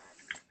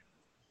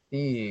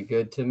 Be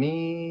good to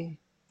me.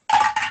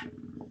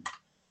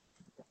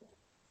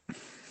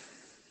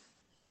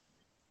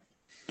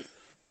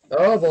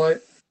 Oh boy.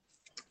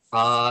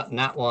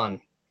 Nat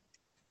 1.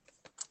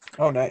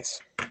 Oh, nice.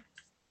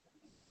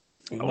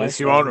 At least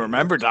you won't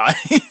remember dying.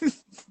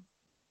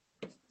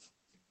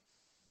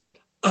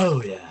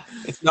 Oh yeah.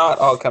 It's not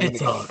all coming It's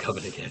together. all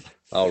coming again.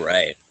 All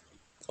right.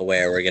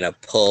 Where we're going to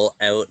pull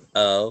out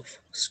of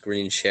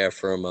screen share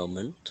for a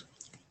moment.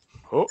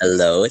 Oh,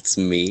 Hello, it's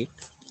me.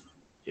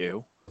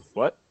 you.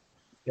 What?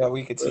 Yeah,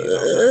 we could see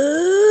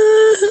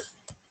it.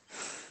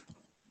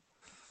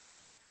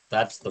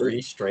 That's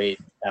 3 straight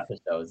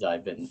episodes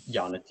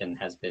Jonathan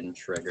has been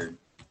triggered.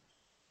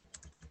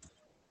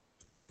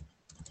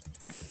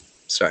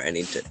 Sorry, I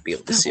need to be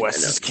able to see Wes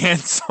my is notes.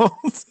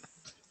 canceled.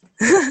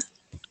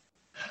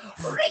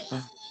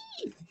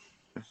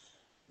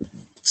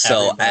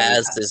 So Everybody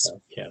as has this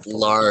self-cancel.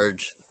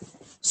 large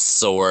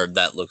sword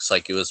that looks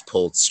like it was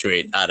pulled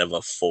straight out of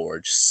a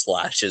forge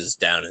slashes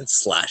down and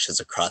slashes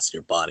across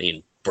your body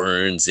and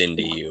burns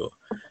into you,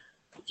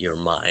 your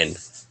mind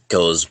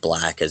goes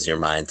black as your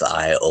mind's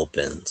eye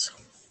opens.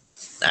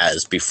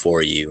 As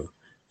before you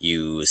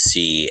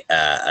see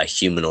a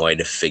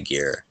humanoid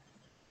figure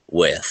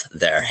with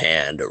their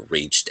hand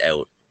reached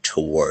out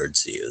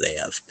towards you. They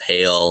have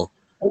pale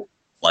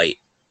white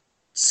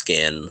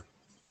skin,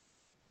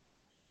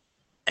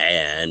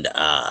 and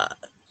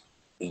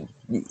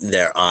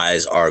their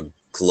eyes are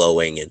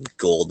glowing in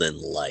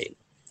golden light.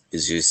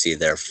 As you see,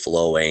 their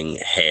flowing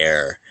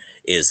hair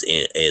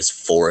is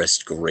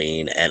forest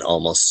green and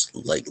almost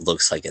like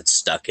looks like it's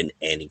stuck in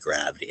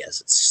anti-gravity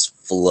as it's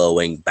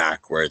flowing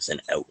backwards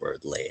and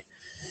outwardly.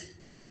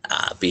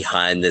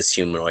 Behind this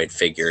humanoid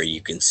figure,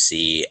 you can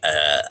see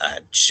a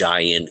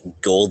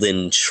giant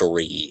golden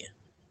tree.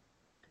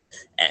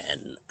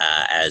 And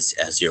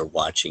as you're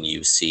watching,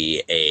 you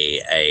see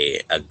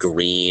a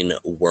green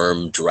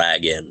worm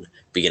dragon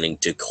beginning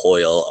to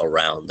coil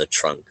around the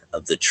trunk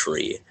of the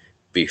tree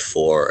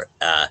before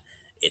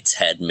its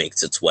head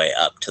makes its way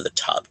up to the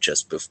top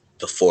just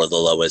before the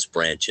lowest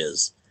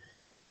branches,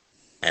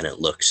 and it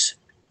looks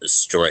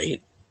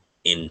straight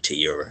into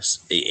your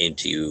soul,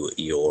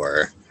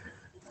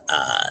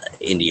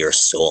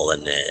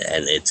 and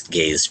its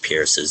gaze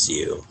pierces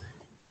you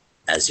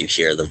as you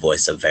hear the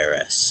voice of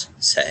Varys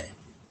say,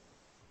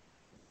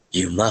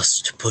 "You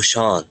must push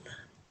on.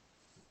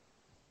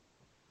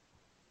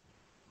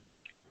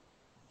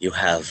 You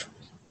have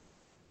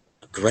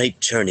a great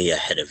journey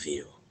ahead of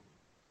you.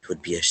 It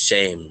would be a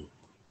shame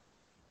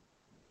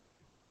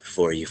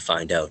before you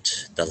find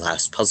out the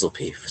last puzzle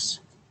piece.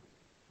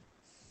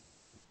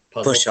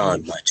 Push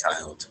on, my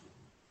child."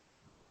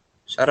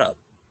 Shut up.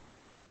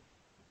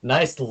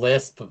 Nice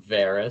lisp,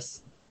 Varys.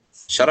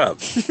 Shut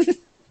up.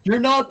 You're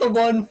not the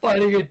one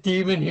fighting a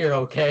demon here,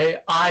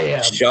 okay? I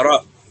am. Shut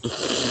up.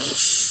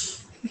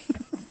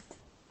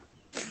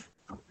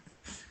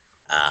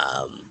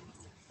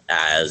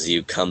 As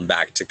you come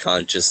back to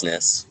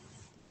consciousness,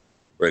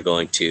 we're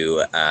going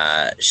to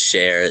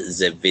share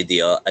the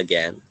video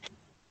again.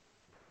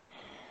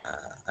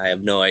 I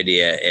have no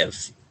idea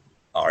if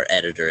our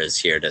editor is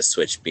here to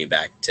switch me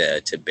back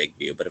to big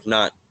view, but if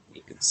not,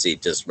 you can see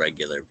just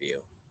regular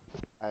view.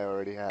 I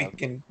already have.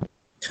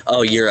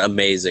 Oh, you're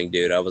amazing,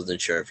 dude. I wasn't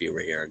sure if you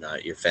were here or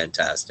not. You're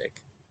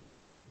fantastic.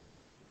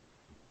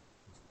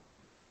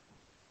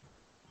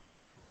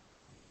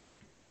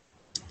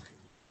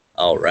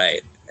 All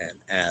right.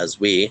 And as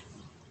we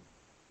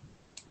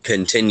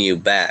continue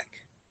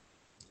back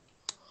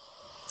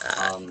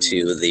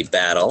to the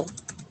battle.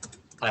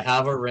 I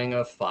have a ring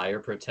of fire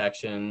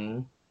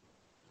protection.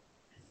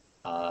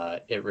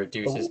 It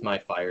reduces my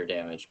fire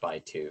damage by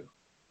 2.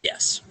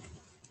 Yes.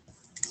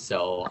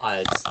 So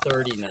it's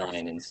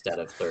 39 instead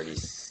of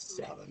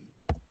 37.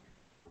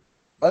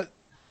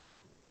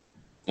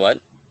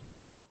 What?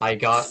 I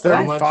got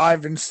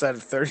 35 instead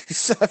of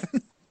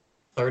 37.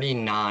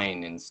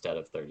 39 instead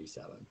of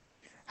 37.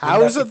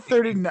 How is it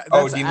 39?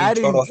 Oh, do you mean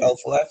total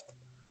health left?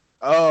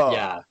 Oh.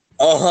 Yeah.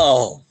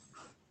 Oh.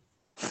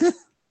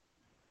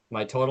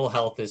 My total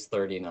health is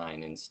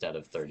 39 instead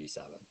of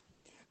 37.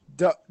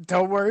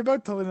 Don't worry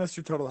about telling us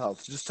your total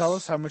health. Just tell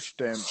us how much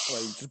damage.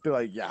 Like, just be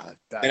like, yeah.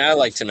 I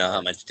like to know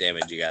how much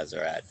damage you guys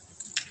are at.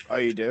 Oh,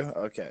 you do?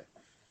 Okay.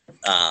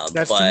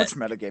 That's too much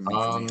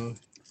metagaming.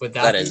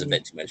 That is a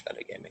bit too much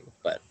metagaming,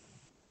 but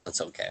that's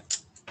okay.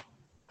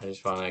 I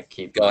just want to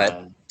keep Go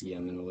ahead.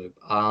 DM in the loop.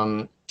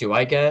 Do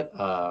I get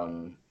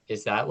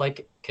is that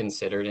like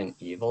considered an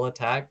evil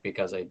attack?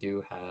 Because I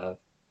do have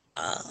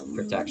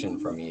protection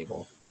from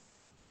evil.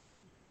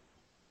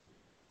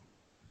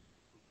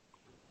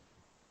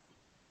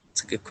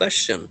 That's a good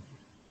question.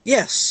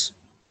 Yes.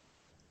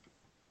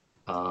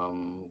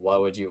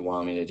 What would you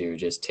want me to do?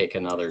 Just take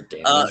another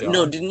damage?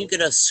 No, didn't you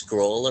get a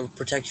scroll of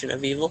protection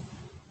of evil?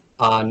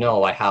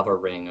 No, I have a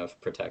ring of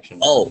protection.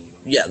 Oh,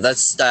 yeah,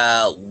 that's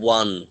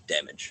 1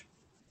 damage.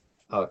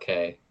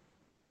 Okay.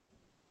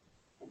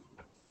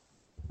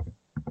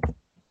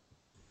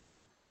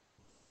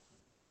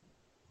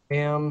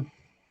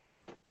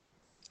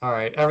 All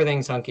right,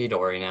 everything's hunky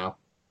dory now.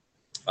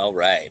 All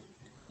right,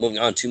 moving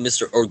on to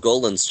Mr.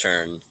 Orgolan's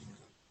turn.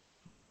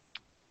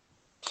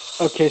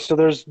 Okay, so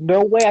there's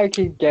no way I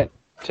can get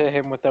to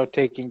him without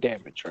taking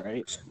damage,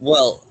 right?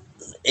 Well,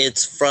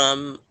 it's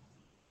from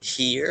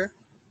here,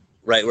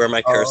 right where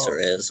my cursor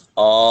is,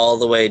 all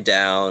the way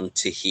down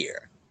to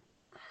here.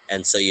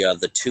 And so you have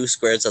the 2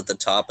 squares at the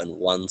top and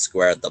 1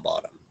 square at the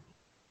bottom.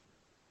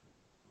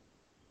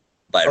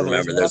 But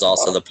remember, there's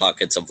also the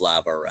pockets of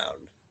lava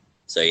around.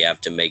 So you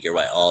have to make your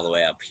way all the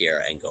way up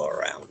here and go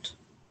around.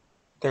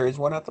 There is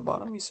one at the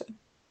bottom, you said?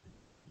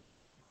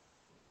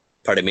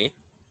 Pardon me?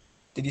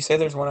 Did you say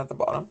there's one at the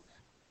bottom?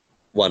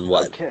 One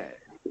what? Okay.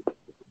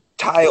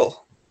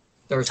 Tile.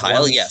 There's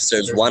Tile? one, Yes,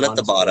 there's one at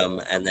the bottom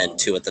square and then above.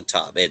 two at the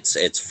top.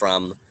 It's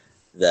from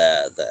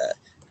the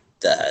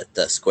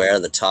square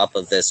at the top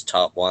of this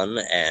top one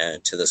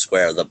and to the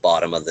square at the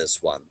bottom of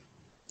this one.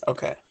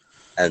 Okay.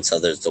 And so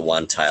there's the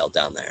one tile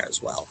down there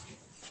as well.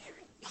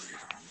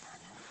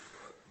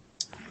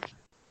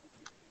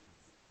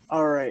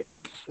 All right.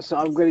 So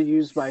I'm going to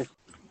use my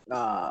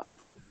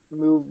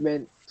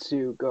movement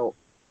to go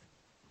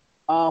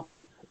up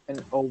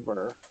and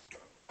over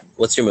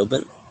What's your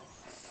movement?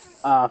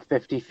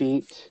 50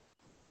 feet.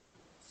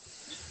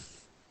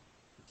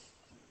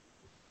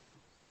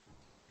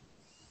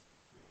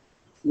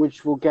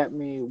 Which will get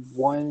me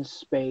one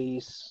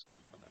space.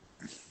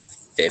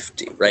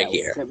 50, right Yeah,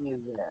 here. get me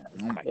there.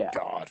 Oh my Yeah.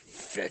 god,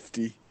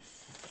 50.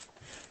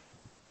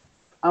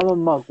 I'm a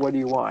monk. What do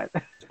you want?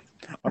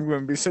 I'm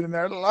going to be sitting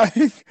there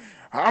like,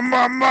 I'm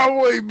on my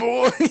way,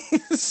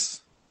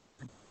 boys.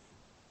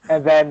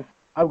 And then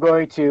I'm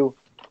going to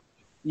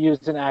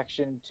use an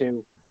action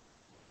to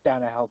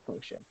down a health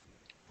potion.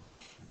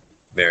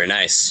 Very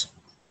nice.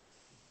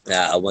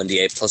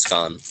 1d8 plus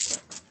con.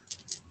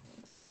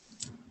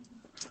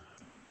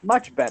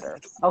 Much better.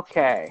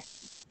 Okay.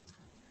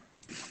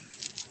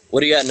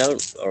 What do you got now,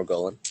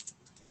 Orgolan?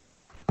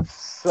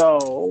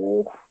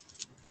 So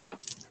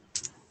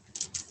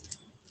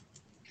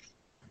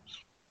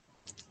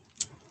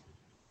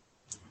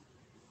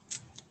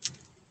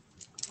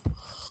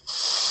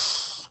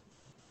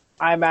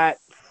I'm at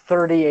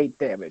 38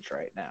 damage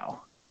right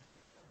now.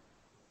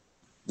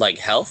 Like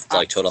health?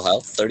 Like total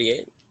health?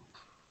 38?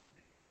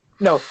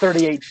 No,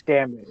 38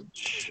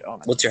 damage. Oh,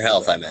 What's your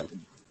health, I meant?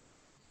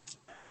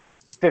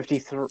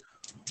 53.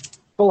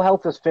 Full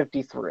health is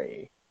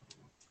 53.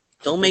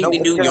 Don't make No, me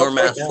do your your health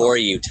right math now. for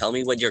you. Tell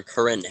me what your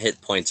current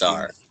hit points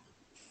are.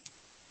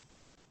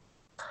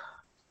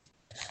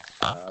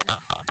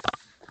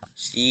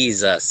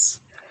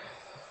 Jesus.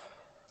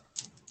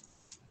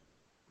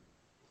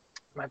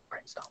 My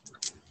brain's not.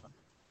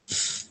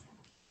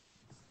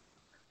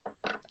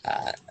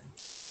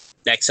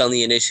 Next on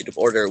the initiative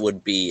order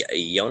would be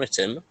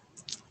Yonatan.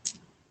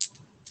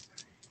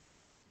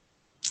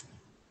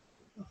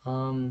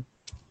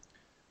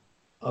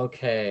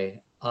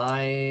 Okay,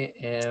 I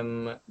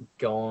am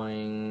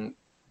going.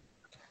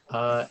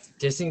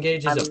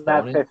 Disengage is a I'm at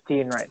bonus.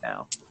 15 right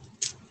now.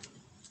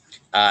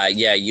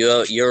 Yeah,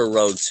 you're a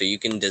rogue, so you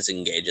can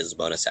disengage as a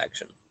bonus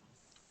action.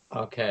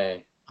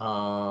 Okay.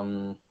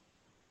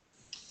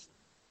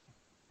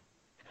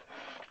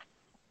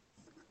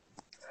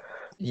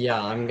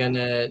 Yeah, I'm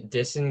gonna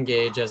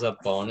disengage as a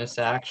bonus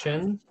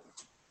action,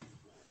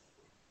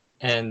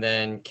 and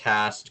then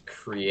cast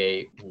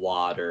Create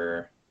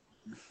Water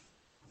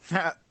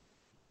on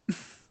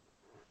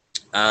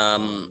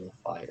the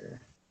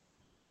fire.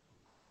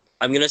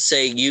 I'm gonna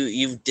say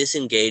you've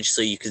disengaged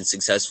so you can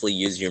successfully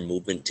use your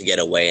movement to get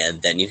away,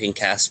 and then you can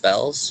cast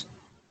spells.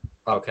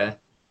 Okay.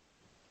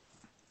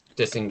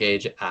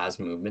 Disengage as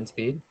movement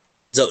speed.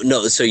 So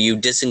you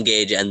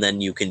disengage, and then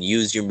you can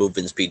use your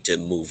movement speed to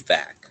move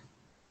back.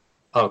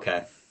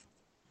 Okay.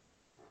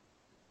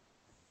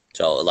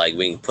 So like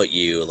we can put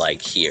you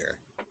like here.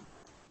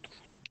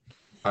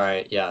 All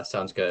right. Yeah,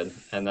 sounds good.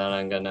 And then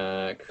I'm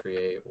gonna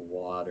create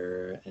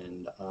water,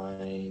 and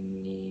I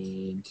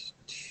need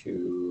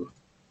to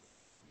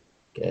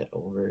get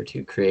over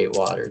to create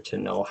water to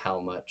know how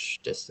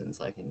much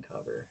distance I can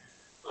cover.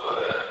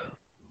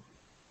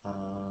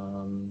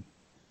 Unless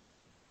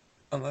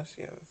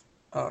you have.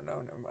 Oh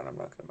no, never mind. I'm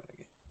not gonna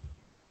mitigate.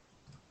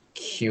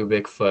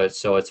 Cubic foot,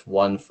 so it's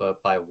 1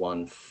 foot by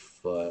 1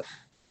 foot.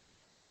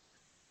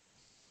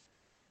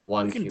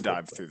 One We can cubic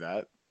dive foot. through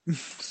that.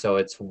 So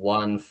it's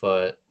 1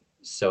 foot.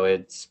 So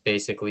it's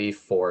basically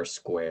 4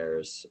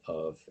 squares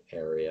of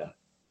area.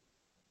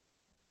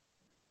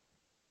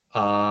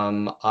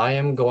 I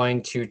am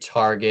going to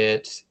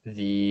target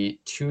the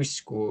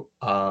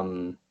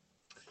I'm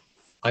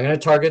going to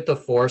target the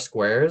 4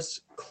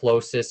 squares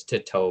closest to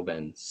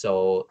Tobin.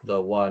 So the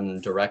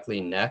one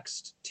directly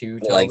next to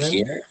Tobin. Like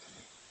here?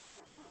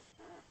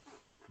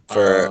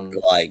 For water?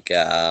 Like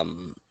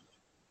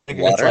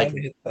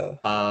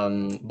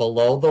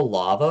below the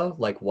lava,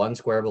 like 1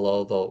 square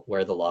below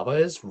where the lava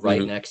is,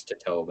 right next to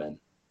Tobin.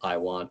 I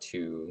want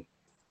to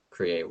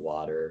create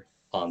water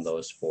on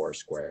those 4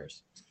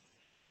 squares.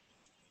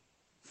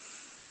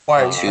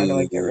 Why are you trying to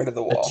like get rid of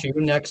the wall? The 2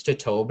 next to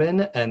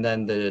Tobin, and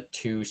then the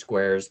 2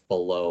 squares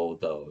below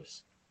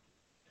those.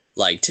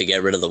 Like to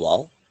get rid of the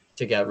wall?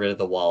 To get rid of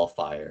the wall of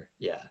fire,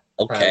 yeah.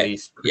 Okay. Or at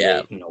least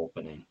create an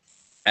opening.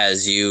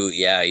 As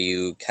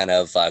you kind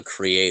of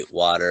create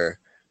water,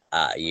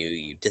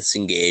 you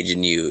disengage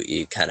and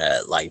you kind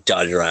of like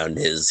dodge around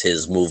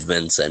his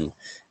movements and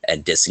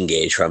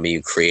disengage from it.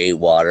 You create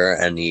water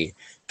and he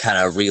kind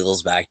of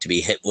reels back to be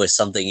hit with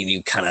something, and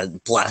you kind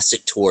of blast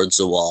it towards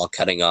the wall,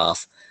 cutting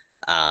off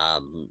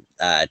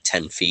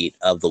 10 feet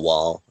of the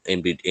wall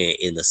in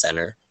the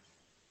center.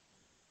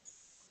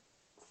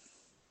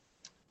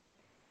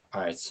 All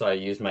right, so I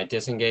used my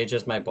disengage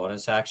as my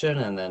bonus action,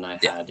 and then I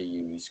Yeah. had to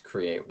use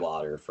create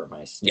water for my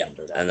Yeah,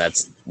 standard and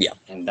action.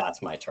 and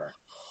that's my turn.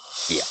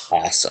 Yeah,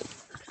 awesome.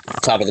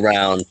 Top of the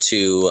round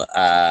to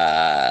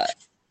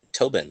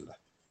Tobin.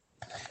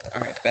 All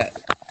right, bet.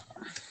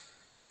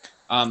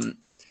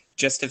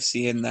 Just of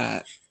seeing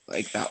that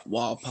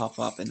wall pop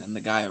up and then the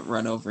guy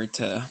run over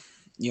to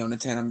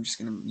Yonatan, I'm just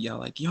gonna yell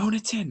like,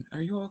 Yonatan,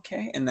 are you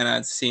okay? And then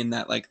I've seen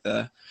that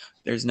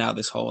there's now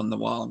this hole in the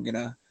wall. I'm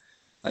gonna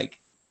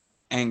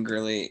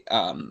angrily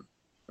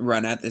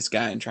run at this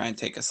guy and try and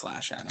take a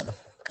slash at him.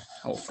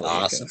 Hopefully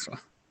Awesome. it goes well.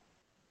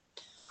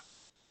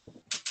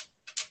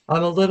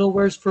 I'm a little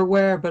worse for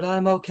wear, but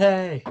I'm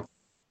okay.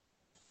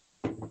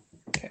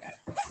 Okay.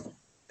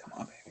 Come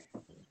on, baby.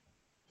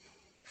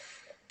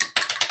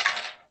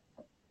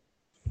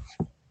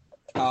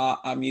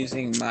 I'm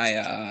using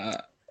my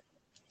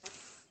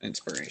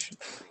inspiration.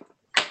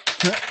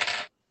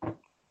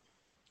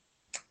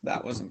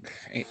 That wasn't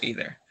great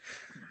either.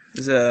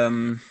 This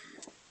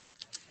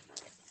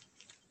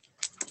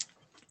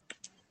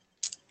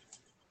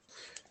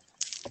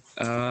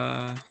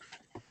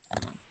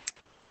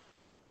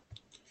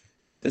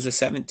does a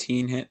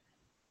 17 hit?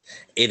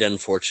 It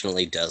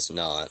unfortunately does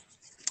not.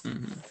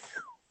 Mm-hmm.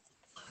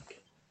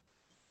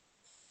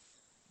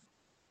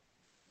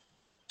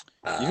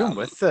 Even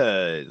with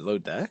the low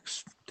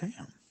dex?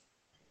 Damn.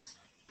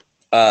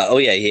 Oh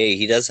yeah,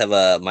 he does have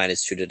a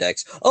 -2 to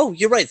dex. Oh,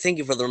 you're right. Thank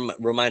you for the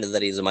reminder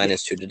that he's a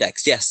 -2 to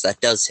dex. Yes, that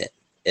does hit.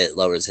 It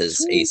lowers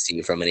his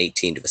AC from an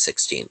 18 to a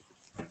 16.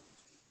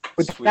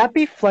 Would that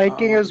be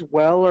flanking as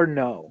well, or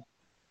no?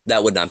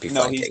 That would not be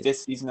No, flanking.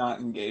 he's not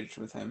engaged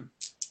with him.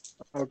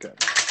 Okay.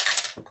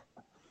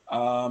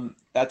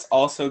 That's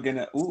also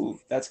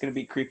that's gonna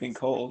be creeping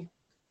cold.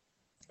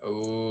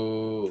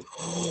 Ooh.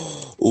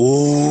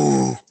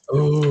 Ooh.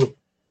 Ooh.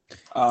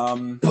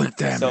 Big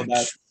damage. So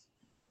that's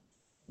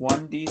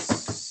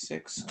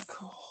 1d6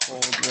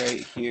 cold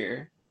right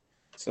here.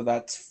 So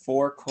that's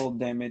 4 cold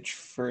damage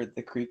for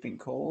the creeping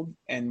cold,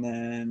 and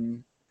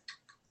then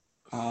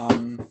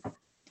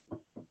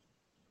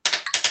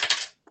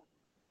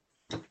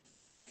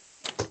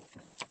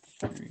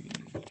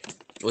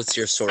What's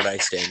your sword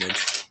ice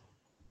damage?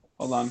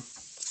 hold on.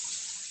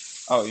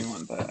 Oh, you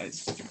want the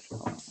ice?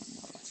 Hold on.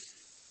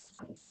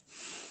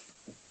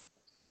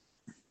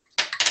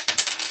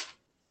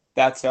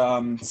 That's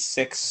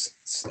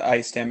 6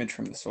 ice damage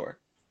from the sword.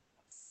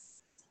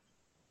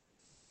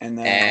 And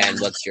then And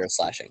what's your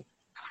slashing?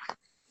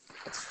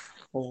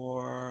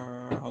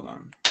 4, hold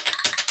on.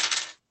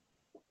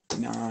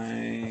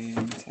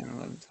 9, 10,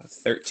 11, 12,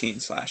 13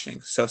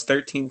 slashing. So it's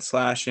 13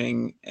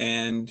 slashing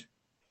and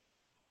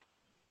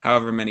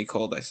however many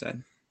cold I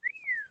said.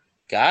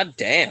 God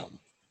damn.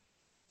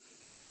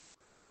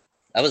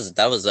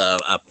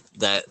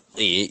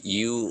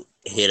 You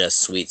hit a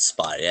sweet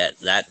spot. Yeah,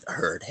 that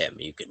hurt him,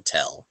 you can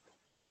tell.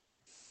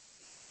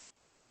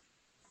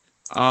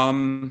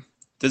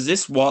 Does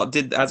this wall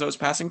as I was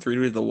passing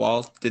through the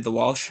wall, did the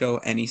wall show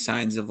any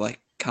signs of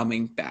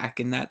coming back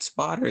in that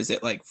spot, or is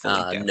it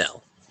fully dead?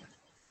 No.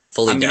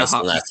 Fully I'm gonna doused in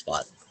hop that back.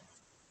 spot.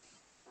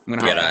 I'm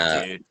gonna You're hop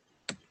back. gonna Dude.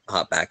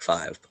 hop back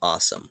 5.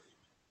 Awesome.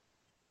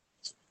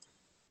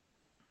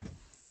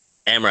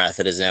 Amrath,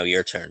 it is now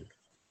your turn.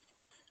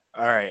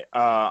 All right.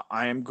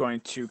 I am going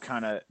to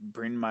kind of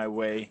bring my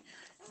way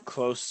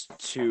close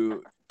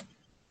to.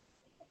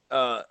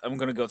 I'm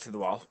going to go through the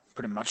wall,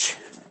 pretty much.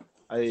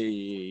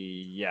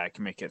 I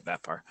can make it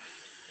that far.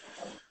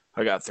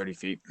 I got 30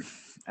 feet,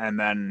 and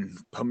then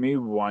put me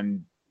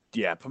right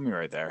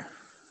there.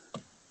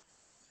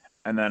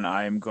 And then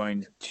I am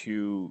going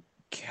to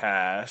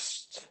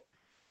cast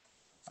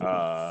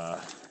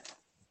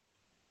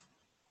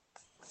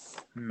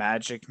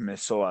Magic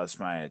Missile as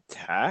my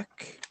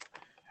attack.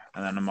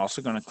 And then I'm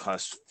also going to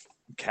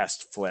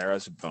cast Flare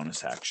as a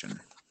bonus action.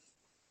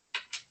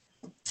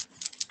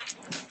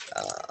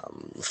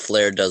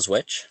 Flare does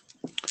which?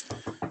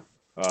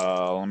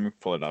 Let me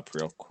pull it up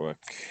real quick.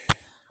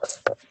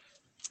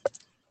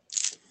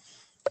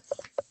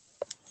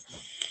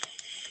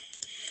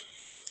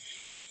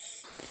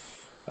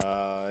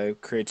 It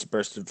creates a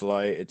burst of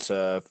light. It's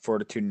a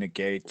Fortitude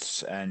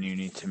negates, and you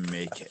need to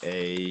make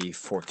a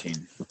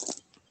 14.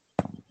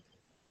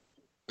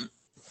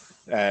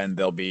 And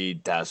they'll be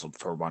dazzled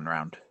for 1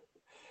 round.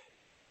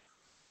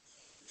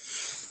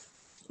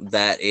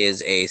 That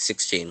is a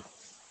 16.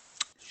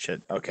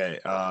 Shit. Okay.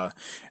 In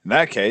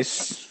that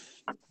case,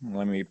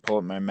 let me pull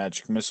up my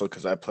magic missile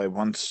because I play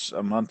once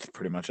a month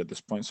pretty much at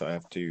this point, so I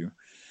have to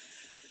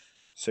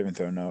save and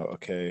throw. No.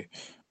 Okay.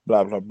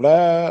 Blah blah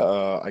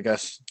blah. I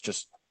guess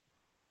just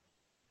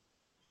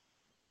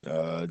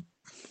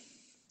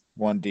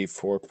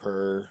 1d4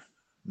 per.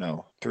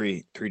 No,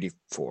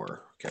 3d4.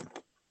 Okay.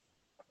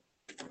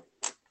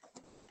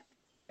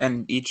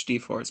 And each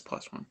d4 is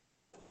 +1.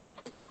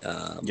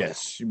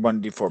 Yes,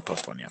 1d4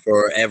 plus 1. Yeah.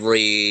 For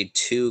every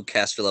 2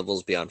 caster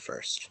levels beyond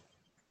first.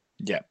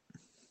 Yeah.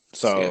 So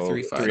So you got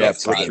 3, 5. 3 No, out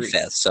 3 5. and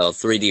 5th. So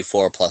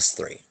 3d4 plus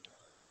 3.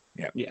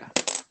 Yeah.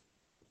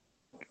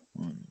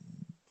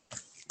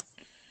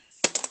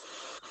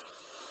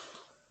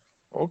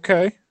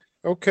 Okay.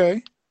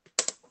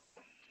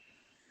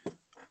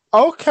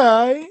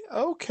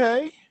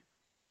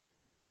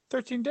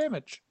 13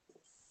 damage.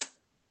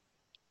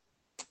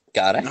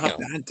 Got it. Not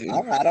bad, dude.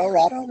 All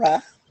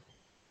right.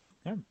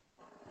 Yeah.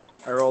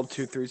 I rolled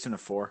 2 3s and a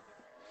 4.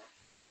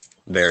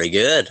 Very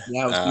good.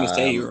 Yeah, I was gonna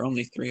say you were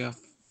only 3 off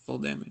full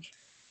damage.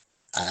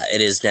 It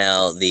is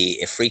now the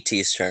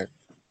Ifriti's turn.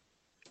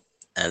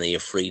 And the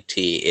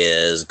Ifriti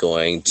is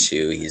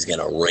he's going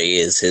to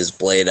raise his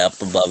blade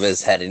up above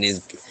his head, and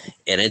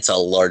it's a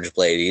large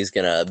blade. He's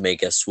going to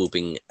make a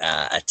swooping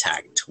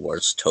attack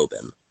towards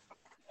Tobin.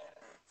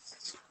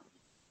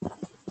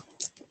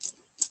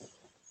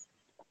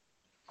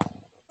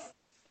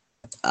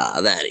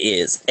 That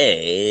is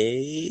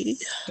a...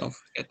 Don't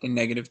forget the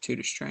 -2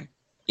 to strength.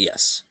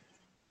 Yes.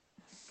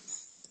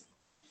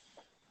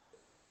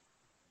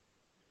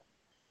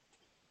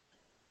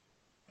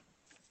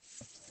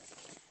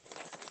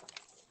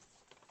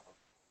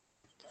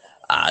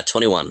 Uh,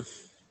 21.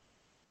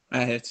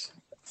 That hits.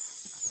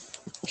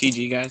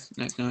 GG, guys.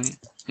 Nice knowing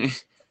you.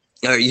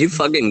 Are you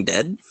fucking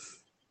dead?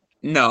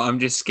 No, I'm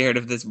just scared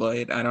of this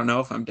blade. I don't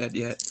know if I'm dead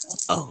yet.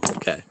 Oh,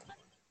 okay.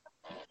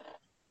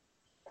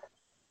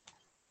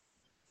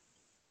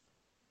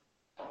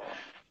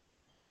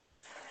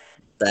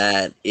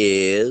 That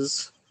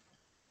is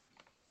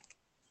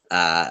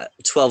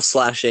 12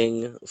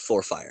 slashing,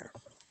 4 fire.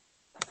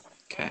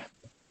 Okay.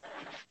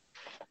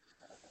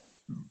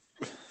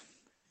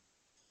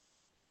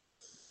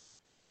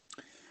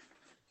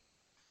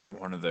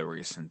 One of the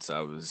reasons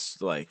I was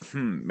like,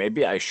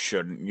 maybe I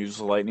shouldn't use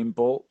a lightning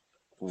bolt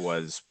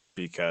was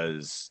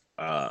because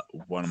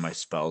one of my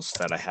spells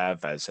that I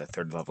have as a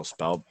 3rd level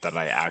spell that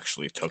I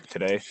actually took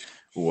today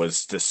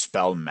was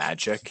Dispel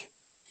Magic.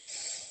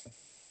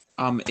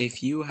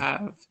 If you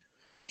have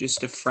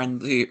just a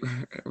friendly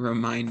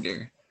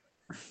reminder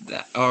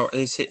that, or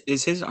is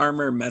his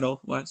armor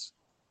metal, Wes?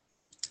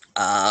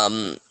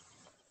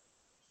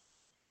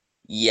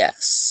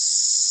 Yes.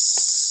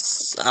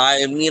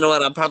 You know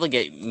what? I'll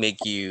probably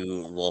make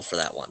you roll for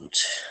that one.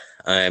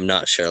 I'm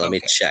not sure. Let me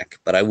check,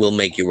 but I will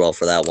make you roll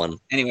for that one.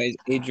 Anyways,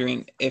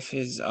 Adrian, if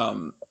his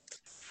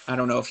I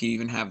don't know if you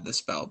even have the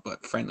spell,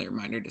 but friendly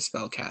reminder to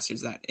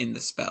spellcasters that in the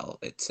spell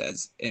it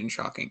says in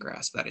Shocking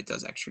Grasp that it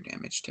does extra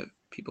damage to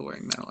people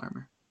wearing metal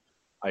armor.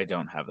 I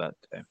don't have that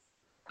today.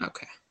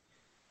 Okay.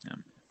 Yeah.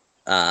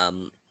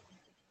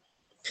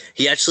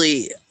 He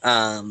actually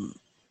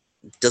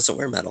doesn't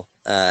wear metal.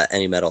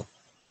 Any metal.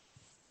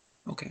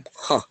 Okay.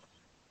 Huh.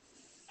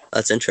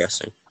 That's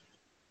interesting.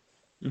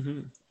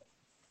 Mm-hmm.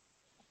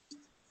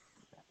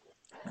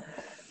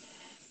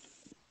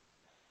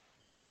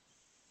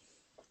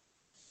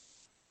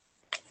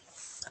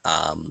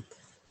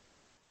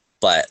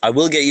 But I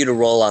will get you to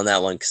roll on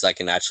that one because I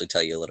can actually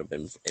tell you a little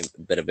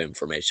bit of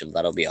information.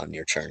 That'll be on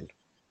your turn.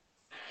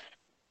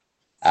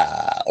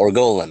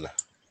 Orgolan.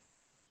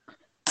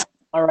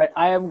 All right,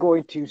 I am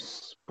going to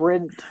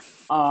sprint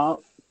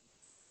up,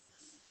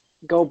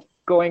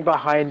 going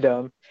behind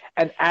him,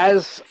 and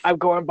as I'm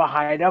going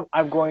behind him,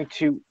 I'm going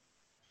to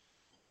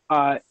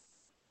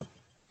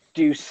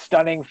do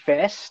Stunning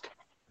Fist,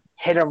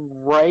 hit him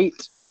right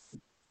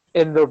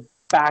in the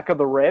back of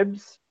the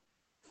ribs,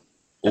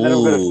 and then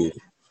I'm going to,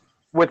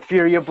 with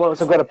Fury of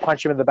Blows, I'm going to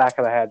punch him in the back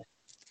of the head.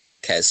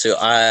 Okay, so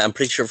I'm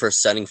pretty sure for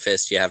Stunning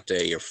Fist,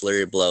 your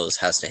Flurry of Blows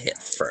has to hit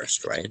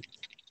first, right?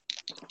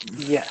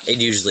 Yes. It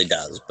usually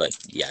does, but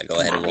yeah, go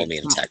ahead and roll me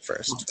an attack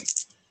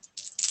first.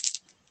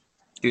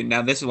 Dude,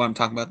 now this is what I'm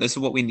talking about. This is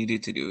what we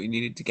needed to do. We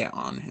needed to get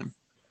on him.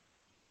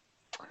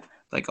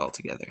 Like, all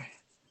together.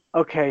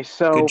 Okay,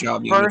 so good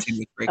job, first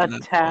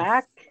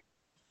attack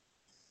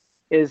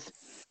is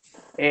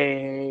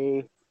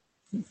a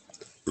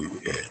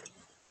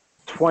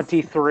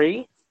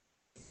 23.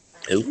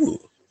 Ooh.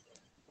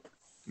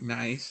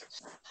 Nice.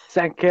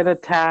 Second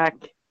attack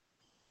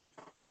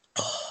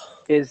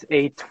is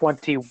a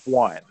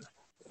 21.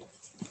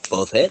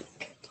 Both hit.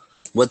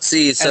 What's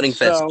the Stunning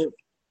Fist?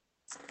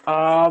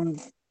 I'm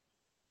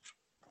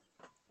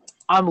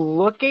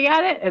looking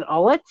at it, and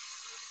all it's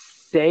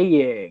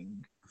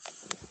saying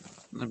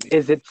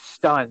is it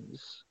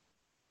stuns.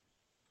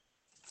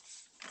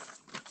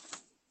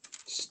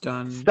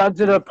 Stuns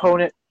an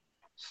opponent.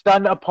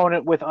 Stun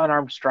opponent with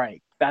unarmed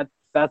strike.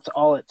 That's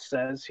all it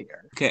says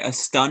here. Okay, a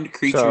stunned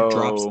creature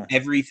drops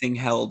everything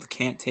held,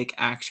 can't take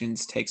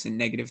actions, takes a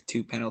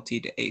 -2 penalty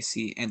to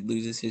AC, and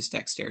loses his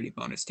dexterity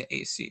bonus to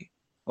AC.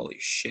 Holy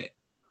shit.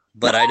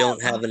 But I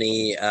don't have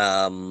any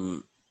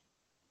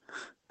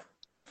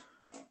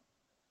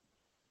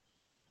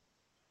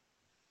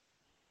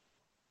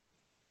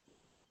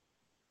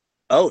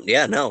Oh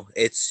yeah, no.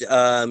 It's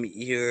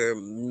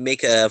you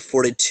make a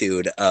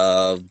fortitude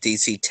of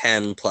DC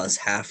 10 plus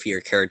half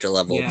your character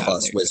level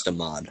plus wisdom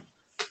mod.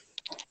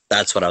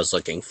 That's what I was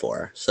looking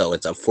for. So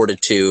it's a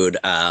fortitude.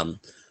 So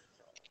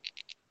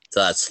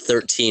that's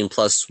 13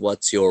 plus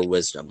what's your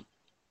wisdom?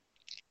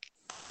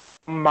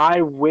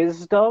 My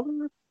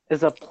wisdom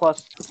is a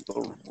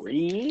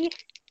 +3.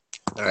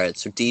 All right,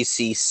 so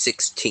DC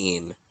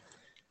 16.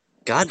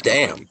 God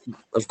damn.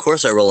 Of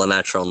course I roll a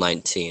natural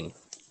 19.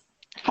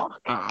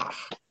 Ah,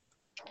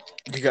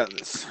 You got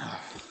this.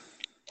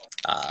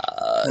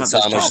 Not So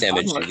this how much time.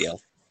 damage do you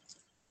deal?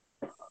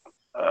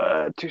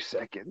 2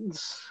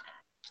 seconds.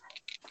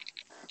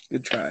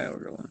 good try,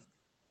 everyone.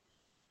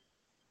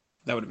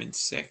 That would have been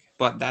sick.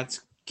 But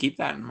keep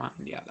that in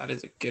mind. Yeah, that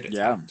is a good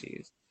attack to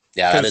use.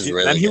 Yeah, that Because is then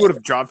really he good. would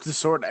have dropped the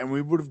sword, and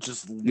we would have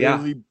just Yeah.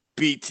 literally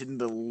beaten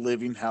the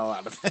living hell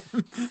out of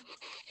him.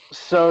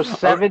 So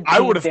 17 I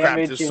would have grabbed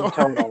damage his in sword.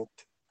 total.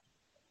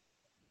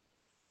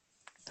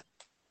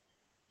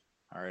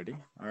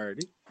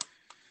 Alrighty.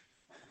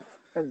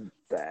 And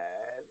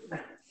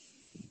then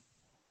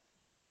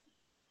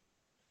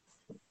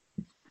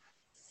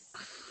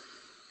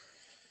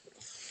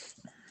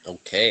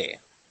Okay.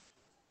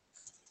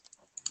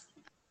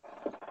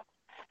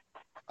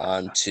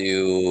 On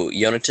to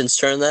Yonatan's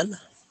turn then.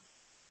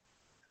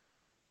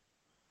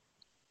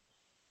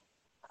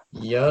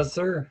 Yes,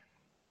 sir.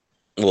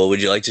 What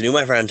would you like to do,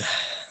 my friend?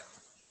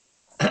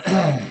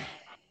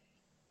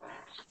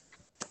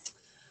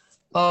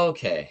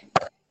 Okay.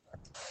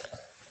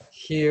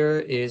 Here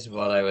is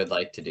what I would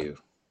like to do.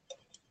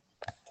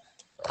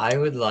 I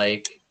would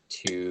like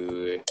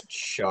to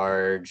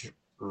charge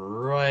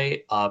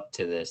right up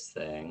to this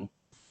thing.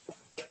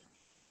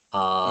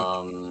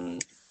 Could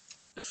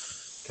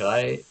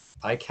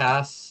I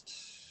cast...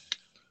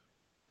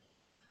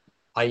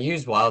 I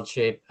use Wild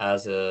Shape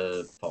as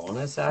a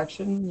bonus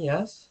action,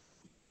 yes?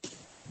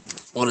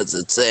 What does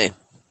it say?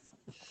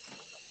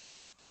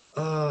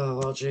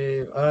 Wild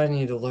Shape, I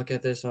need to look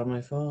at this on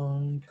my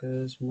phone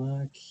because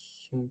my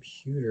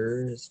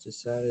computer has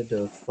decided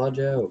to fudge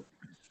out.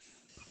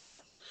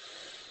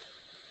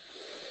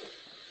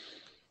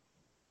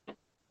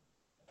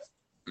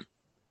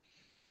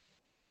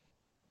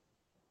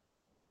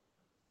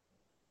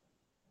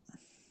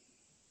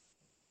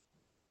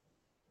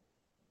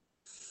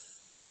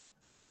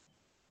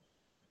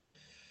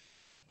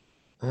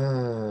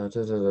 Da,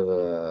 da, da,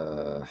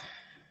 da.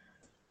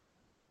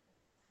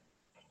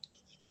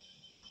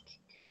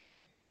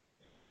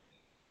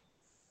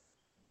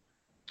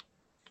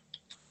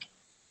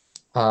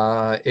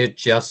 It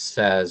just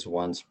says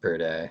once per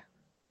day.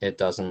 It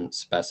doesn't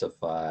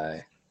specify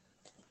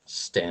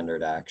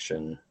standard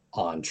action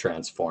on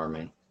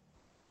transforming.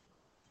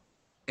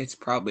 It's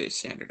probably a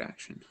standard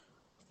action.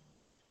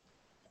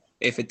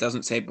 If it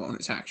doesn't say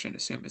bonus action,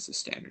 assume it's a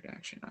standard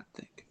action, I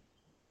think.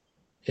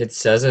 It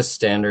says a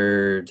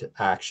standard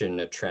action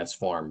to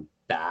transform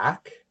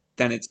back.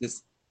 Then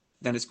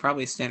it's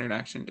probably a standard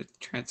action to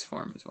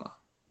transform as well.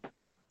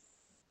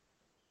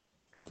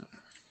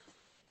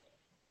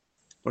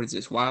 What is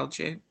this, Wild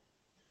Shape?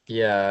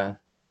 Yeah.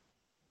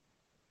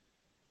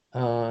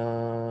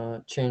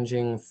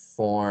 Changing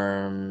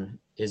form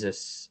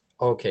is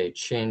okay.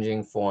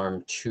 Changing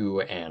form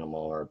to animal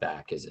or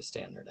back is a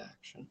standard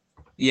action.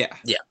 Yeah.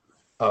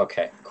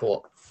 Okay,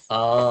 cool.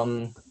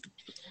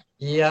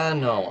 Yeah,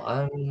 no,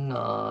 I'm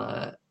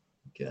not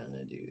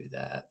gonna do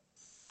that.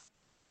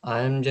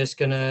 I'm just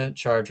gonna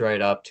charge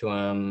right up to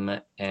him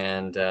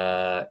and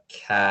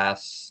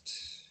cast.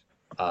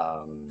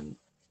 I'm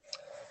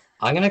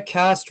gonna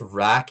cast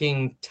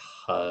Racking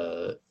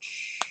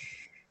Touch.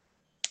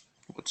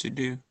 What's it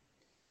do?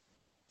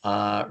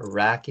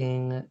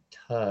 Racking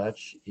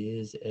Touch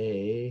is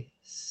a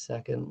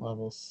 2nd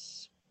level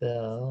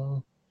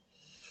spell.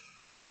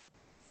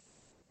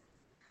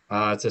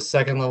 It's a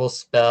 2nd level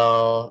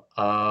spell.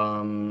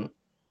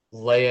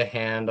 Lay a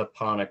hand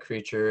upon a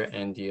creature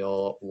and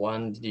deal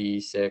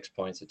 1d6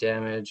 points of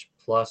damage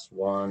plus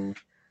 1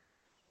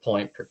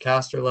 point per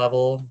caster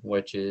level,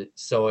 which is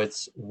so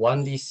it's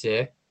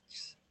 1d6,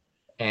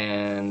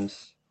 and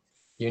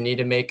you need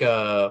to make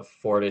a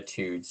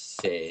fortitude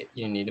save.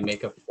 You need to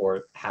make a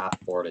half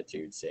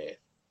fortitude save.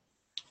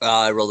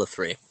 I rolled a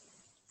 3.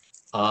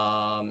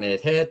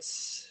 It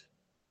hits.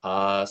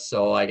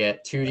 So I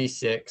get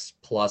 2d6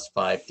 plus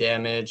 5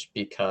 damage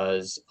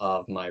because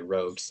of my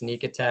rogue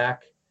sneak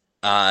attack.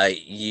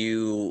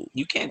 You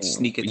can't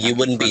sneak attack. You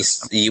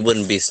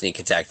wouldn't be sneak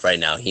attacked right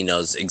now. He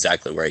knows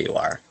exactly where you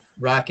are.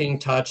 Racking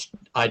Touch,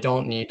 I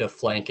don't need to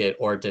flank it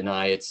or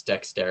deny its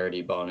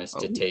dexterity bonus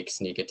to take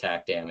sneak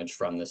attack damage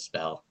from the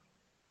spell.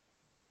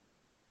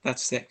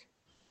 That's sick.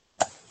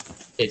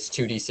 It's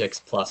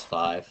 2d6 plus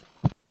 5.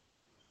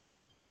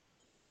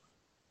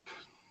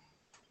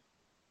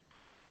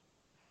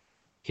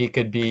 He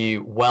could be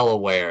well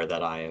aware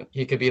that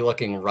he could be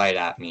looking right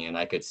at me and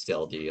I could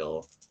still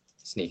deal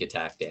sneak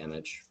attack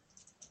damage.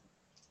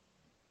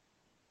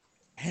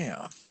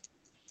 Yeah.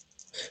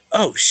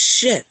 Oh,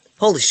 shit.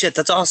 Holy shit,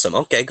 that's awesome.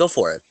 Okay, go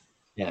for it.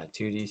 Yeah,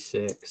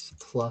 2d6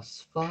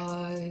 plus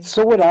 5.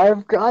 So would I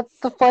have got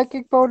the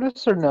flanking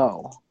bonus or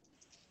no?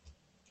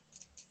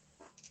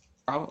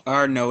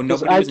 Or no,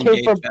 nobody I was came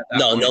engaged from- at that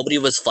No, point. nobody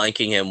was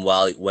flanking him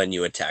when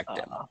you attacked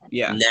him.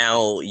 Yeah.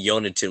 Now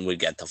Yonatan would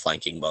get the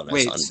flanking bonus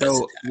Wait, on his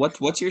so attack.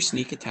 what's your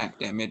sneak attack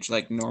damage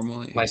like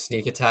normally? My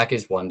sneak attack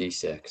is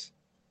 1d6.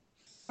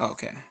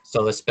 Okay.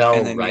 So the spell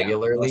And then,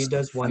 regularly plus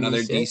does 1d6.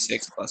 another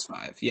d6 plus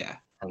 5. Yeah.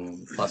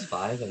 And plus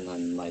 5, and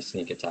then my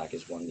sneak attack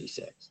is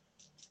 1d6.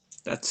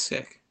 That's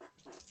sick.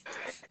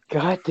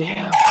 God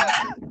damn.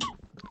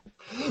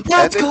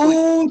 Let's Technically-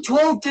 go!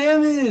 12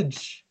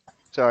 damage!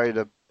 Sorry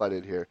to butt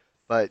in here,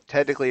 but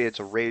technically it's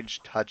a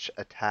range touch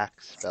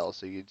attack spell,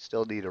 so you'd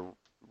still need a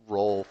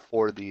roll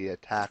for the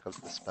attack of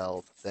the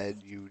spell.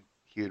 Then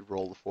he would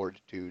roll the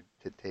fortitude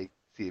to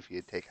see if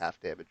he'd take half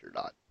damage or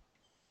not.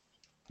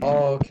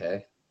 Oh,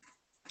 okay.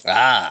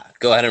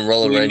 Go ahead and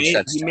roll a range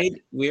touch.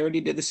 We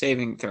already did the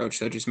saving throw,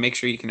 so just make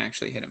sure you can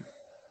actually hit him.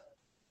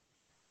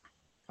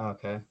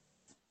 Okay.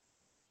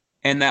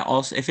 And that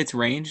also, if it's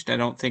ranged, I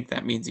don't think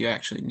that means you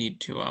actually need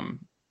to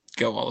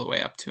go all the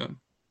way up to him.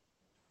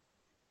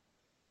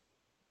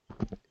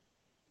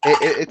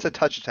 It's a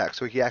touch attack,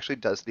 so he actually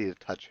does need to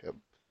touch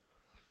him.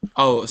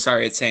 Oh,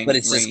 sorry, it's saying But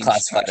it's just range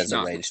classified touch, as a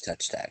not- range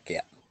touch attack,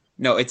 yeah.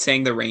 No, it's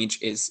saying the range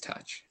is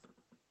touch.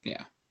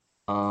 Yeah.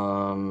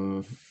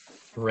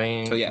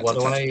 Range. So, yeah, it's what a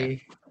do touch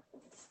I?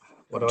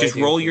 What do Just I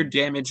do roll for- your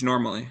damage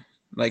normally.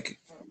 Like,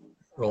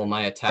 roll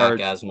my attack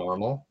or- as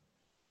normal.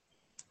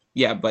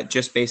 yeah, but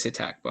just base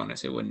attack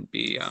bonus. It wouldn't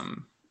be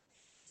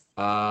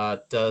Does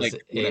like,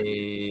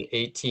 a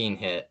 18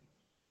 hit?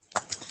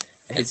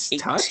 it's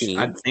touch? 18?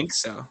 I'd think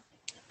so.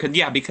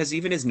 Because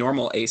even his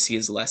normal AC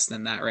is less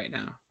than that right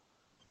now.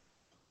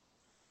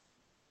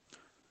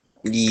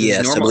 Yes,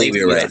 I normal believe AC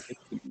you're is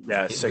right.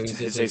 Yeah, His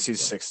his AC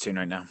is 16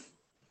 right now.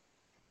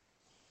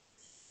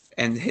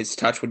 And his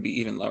touch would be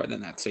even lower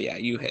than that. So yeah,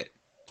 you hit.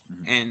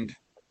 Mhm. And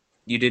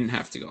you didn't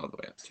have to go all the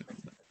way up to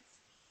him. But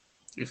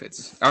if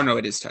it's no,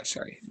 it is touch,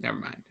 sorry. Never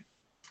mind.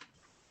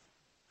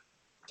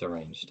 It's a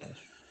range touch.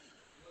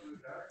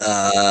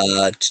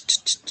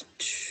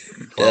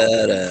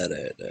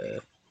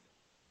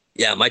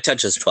 Yeah, my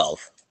touch is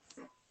 12.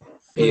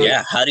 Yeah.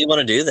 Yeah, how do you want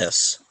to do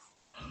this?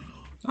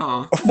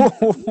 Oh,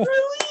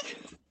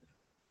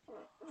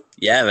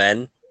 Yeah,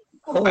 man.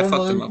 I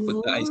fucked him up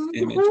with the ice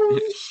damage.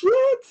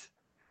 Shit!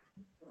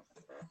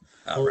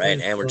 All right,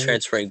 Holy and we're fuck.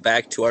 transferring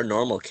back to our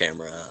normal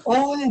camera.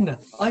 Owen,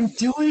 I'm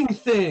doing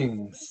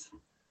things.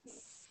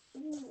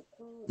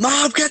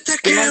 Mom, get the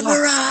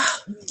camera!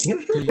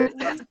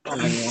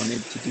 I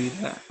wanted to do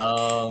that.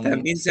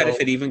 That means that so- if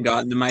it even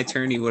got into my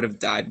turn, he would have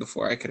died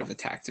before I could have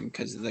attacked him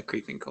because of the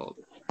creeping cold.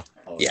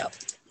 Oh, Yeah.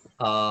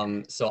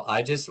 So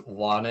I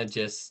wanna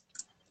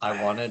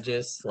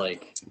just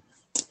like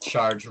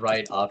charge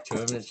right up to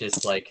him. It's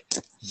just like,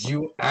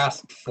 you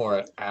asked for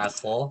it,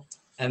 asshole.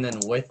 And then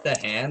with the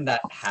hand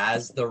that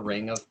has the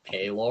ring of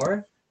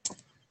Paylor,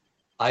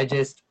 I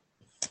just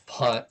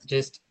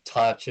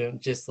touch him,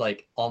 just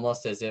like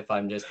almost as if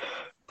I'm just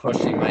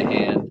pushing my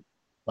hand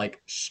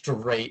like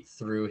straight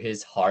through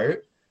his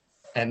heart,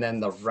 and then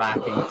the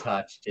wrapping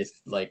touch just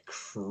like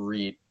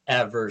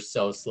ever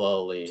so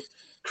slowly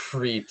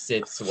creeps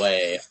its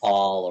way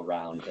all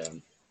around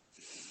him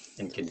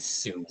and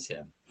consumes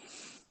him.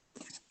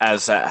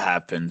 As that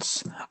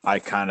happens, I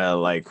kind of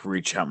like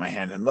reach out my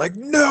hand and like,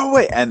 no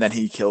way, and then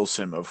he kills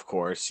him, of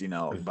course,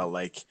 but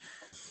like,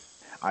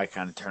 I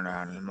kind of turn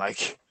around and I'm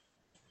like,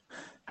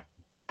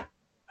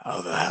 how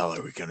the hell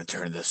are we gonna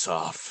turn this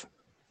off?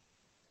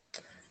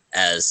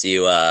 As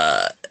you,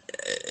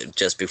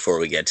 just before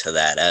we get to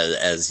that,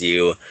 as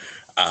you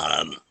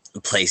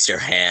place your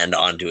hand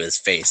onto his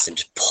face and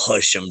just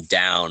push him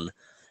down,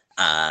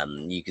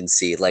 you can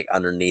see like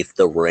underneath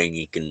the ring,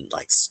 you can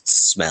like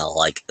smell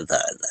like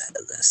the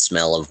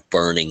smell of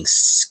burning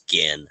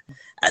skin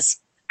as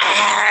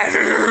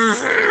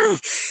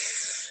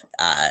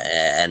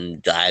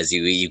and as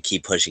you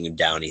keep pushing him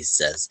down, he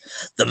says,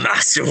 "The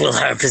master will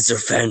have his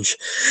revenge,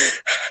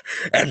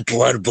 and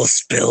blood will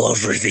spill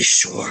over these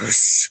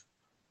shores."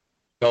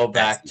 Go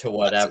back to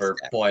whatever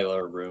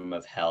boiler room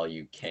of hell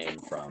you came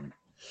from.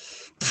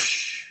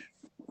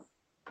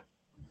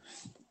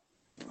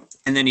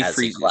 And then he As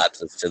freezes. he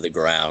collapses to the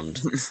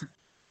ground.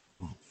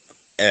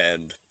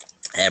 And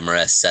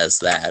Amaris says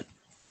that,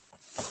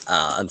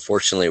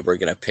 unfortunately, we're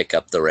going to pick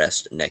up the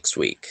rest next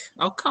week.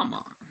 Oh, come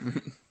on.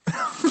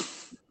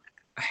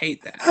 I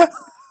hate that.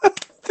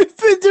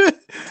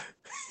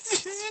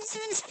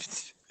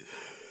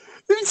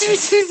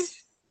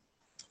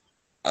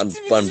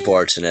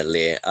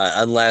 Unfortunately,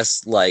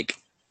 unless, like,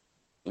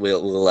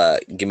 we'll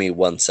give me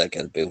 1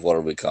 second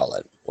before we call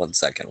it. 1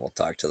 second, we'll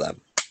talk to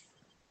them.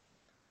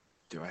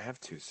 Do I have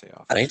Tuesday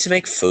off? I need to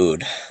make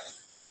food.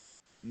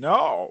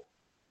 No.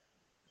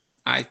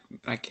 I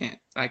can't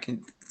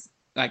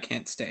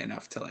stay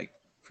enough to like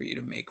for you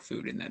to make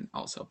food and then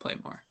also play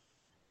more.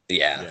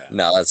 Yeah,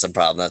 no, that's the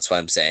problem. That's why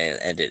I'm saying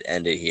end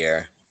it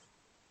here.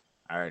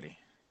 Alrighty.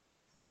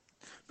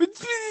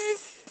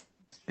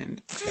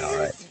 And All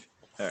right.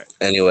 All right.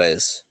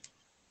 Anyways,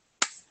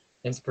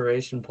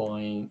 Inspiration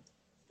point.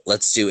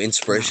 let's do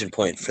inspiration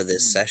point for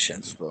this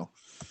session. Well,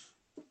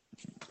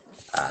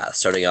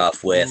 Starting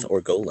off with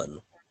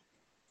Orgolan.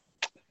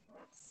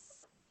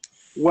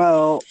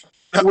 Well,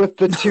 with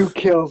the 2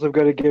 kills, I'm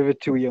gonna give it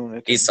to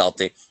Yonatan. He's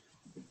salty.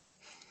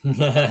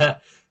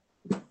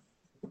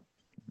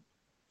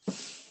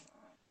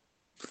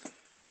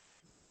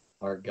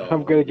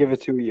 I'm gonna give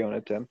it to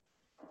Yonatan.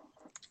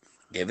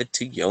 Give it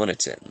to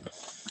Yonatan.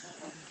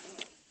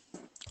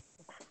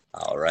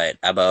 All right.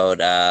 How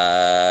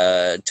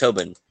about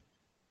Tobin?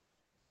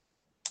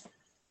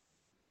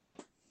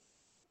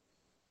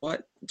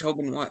 What?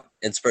 Tobin, what?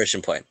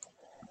 Inspiration point.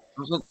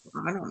 I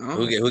don't know.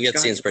 Who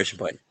gets the inspiration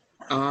point?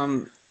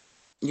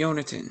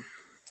 Jonathan.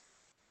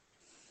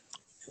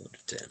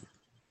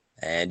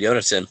 And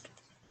Jonathan.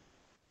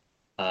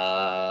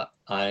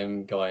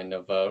 I'm going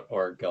to vote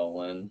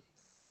Orgolan.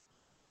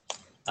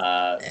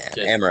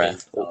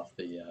 Amarath.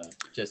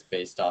 Just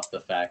based off the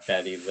fact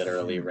that he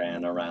literally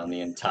ran around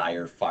the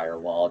entire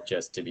firewall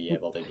just to be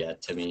able to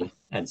get to me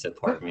and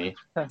support me.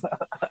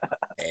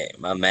 Hey,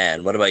 my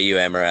man. What about you,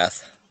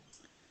 Amarath?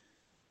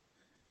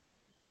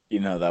 You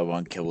know that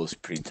one kill was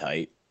pretty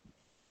tight.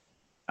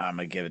 I'm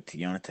gonna give it to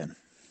Jonathan.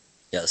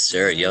 Yes,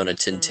 sir.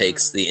 Jonathan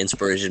takes the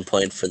inspiration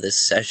point for this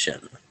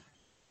session.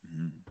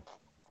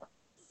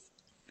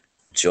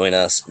 Join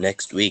us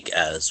next week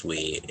as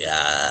we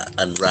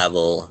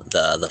unravel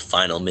the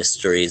final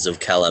mysteries of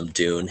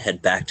Calamdune,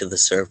 head back to the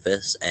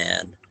surface,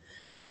 and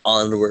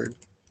onward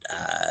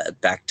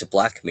back to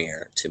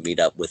Blackmere to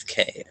meet up with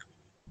Kay.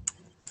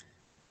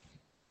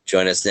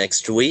 Join us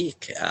next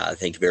week.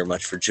 Thank you very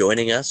much for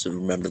joining us. And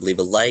remember to leave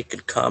a like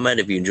and comment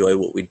if you enjoy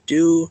what we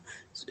do.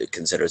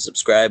 Consider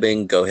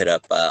subscribing. Go hit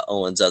up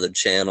Owen's other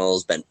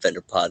channels, Bent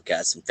Fender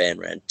Podcast and Fan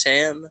Rant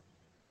 10.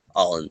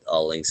 All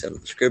links in the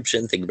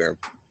description. Thank you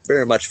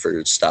very much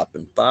for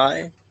stopping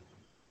by.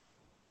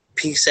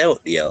 Peace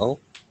out, yo.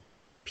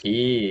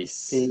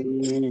 Peace.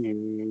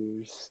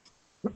 Peace.